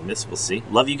 airing this. We'll see.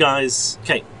 Love you guys.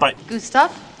 Okay, bye.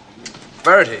 Gustav?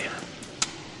 Verity.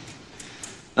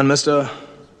 And Mr.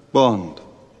 Bond.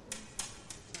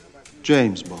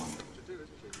 James Bond.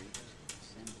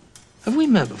 Have we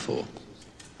met before?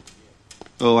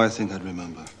 Oh, I think I'd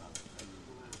remember.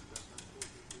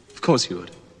 Of course you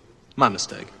would. My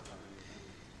mistake.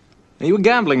 Are you a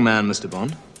gambling man, Mr.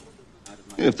 Bond?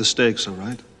 If the stakes are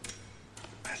right.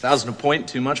 1,000 a point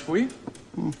too much for you?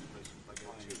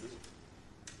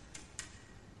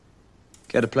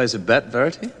 Care to place a bet,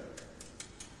 Verity?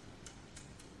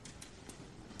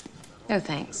 No,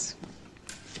 thanks.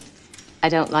 I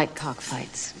don't like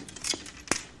cockfights.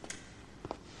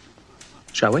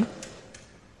 Shall we?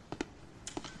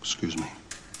 Excuse me.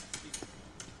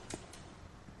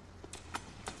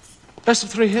 Best of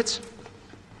 3 hits.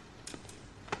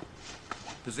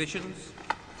 Positions.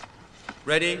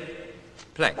 Ready.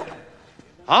 Play.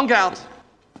 On guard.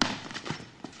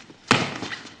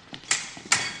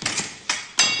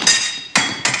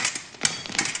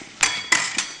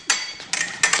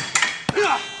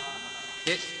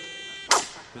 Hit.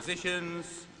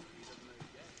 Positions.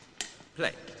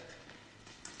 Play.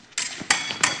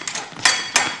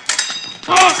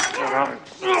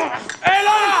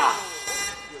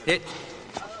 Hit.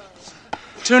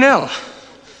 2-0.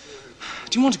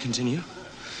 Do you want to continue?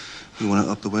 You want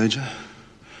to up the wager?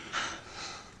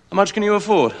 How much can you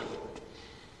afford?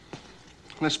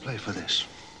 Let's play for this.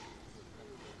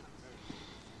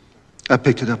 I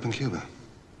picked it up in Cuba.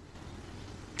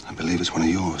 I believe it's one of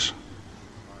yours.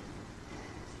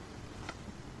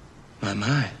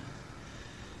 My.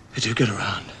 They do get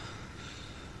around.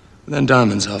 But then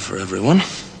diamonds are for everyone.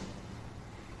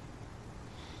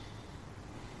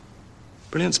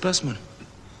 Brilliant specimen.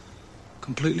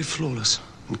 Completely flawless.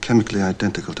 And chemically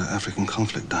identical to African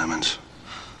conflict diamonds.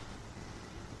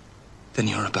 Then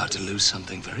you're about to lose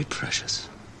something very precious.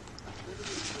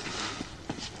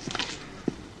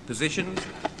 Positions.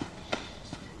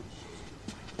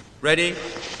 Ready.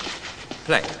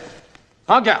 Play.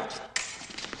 Hug out.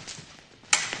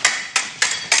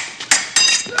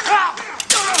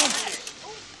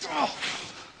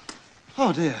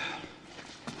 Oh, dear.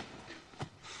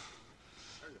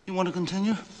 You want to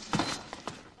continue?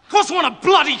 Of course I want to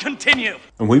bloody continue!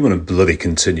 And we want to bloody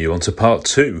continue on to part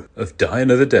 2 of Die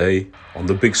Another Day on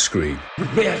the big screen.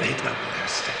 Really the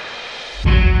worst.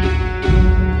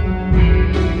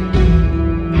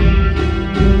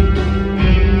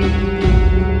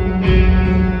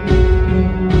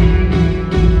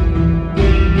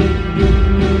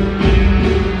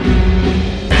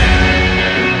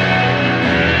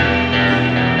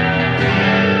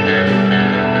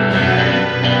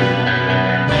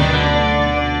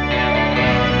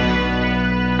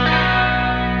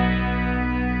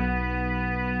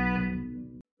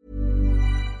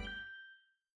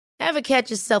 Ever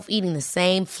catch yourself eating the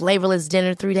same flavorless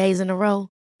dinner 3 days in a row?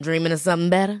 Dreaming of something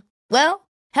better? Well,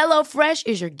 HelloFresh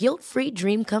is your guilt-free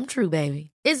dream come true,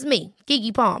 baby. It's me,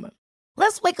 Keke Palmer.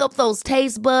 Let's wake up those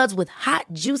taste buds with hot,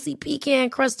 juicy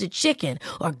pecan-crusted chicken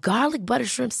or garlic butter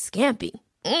shrimp scampi.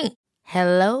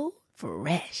 Hello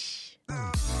Fresh.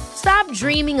 Stop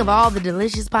dreaming of all the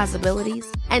delicious possibilities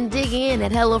and dig in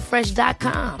at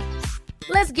HelloFresh.com.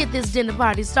 Let's get this dinner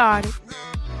party started.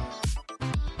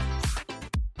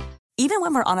 Even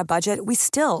when we're on a budget, we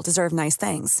still deserve nice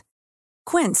things.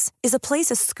 Quince is a place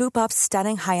to scoop up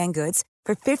stunning high-end goods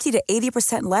for 50 to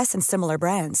 80% less than similar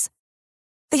brands.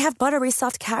 They have buttery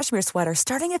soft cashmere sweaters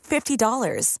starting at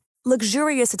 $50,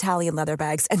 luxurious Italian leather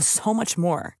bags, and so much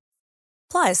more.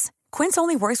 Plus, Quince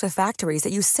only works with factories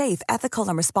that use safe, ethical,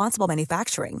 and responsible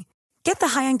manufacturing. Get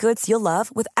the high-end goods you'll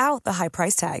love without the high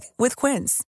price tag with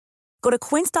Quince. Go to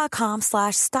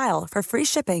quince.com/style for free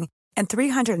shipping and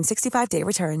 365-day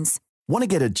returns. Want to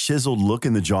get a chiseled look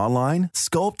in the jawline?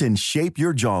 Sculpt and shape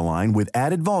your jawline with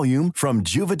added volume from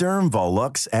Juvederm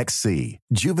Volux XC.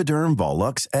 Juvederm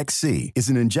Volux XC is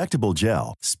an injectable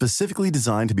gel specifically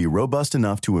designed to be robust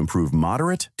enough to improve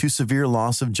moderate to severe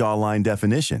loss of jawline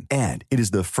definition. And it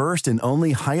is the first and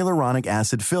only hyaluronic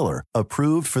acid filler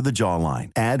approved for the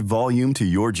jawline. Add volume to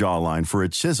your jawline for a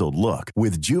chiseled look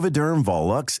with Juvederm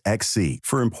Volux XC.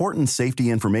 For important safety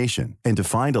information and to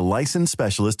find a licensed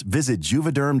specialist, visit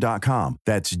juvederm.com.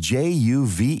 That's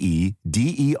JUVEDERM.com.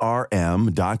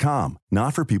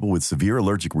 Not for people with severe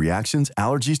allergic reactions,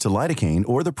 allergies to lidocaine,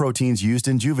 or the proteins used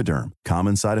in Juvederm.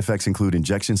 Common side effects include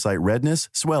injection site redness,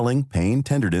 swelling, pain,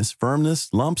 tenderness, firmness,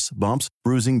 lumps, bumps,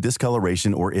 bruising,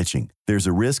 discoloration, or itching. There's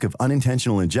a risk of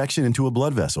unintentional injection into a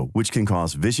blood vessel, which can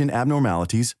cause vision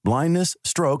abnormalities, blindness,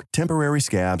 stroke, temporary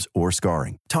scabs, or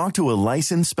scarring. Talk to a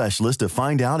licensed specialist to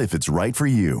find out if it's right for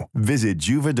you. Visit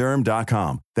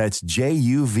Juvederm.com. That's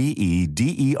JUVEDERM.com.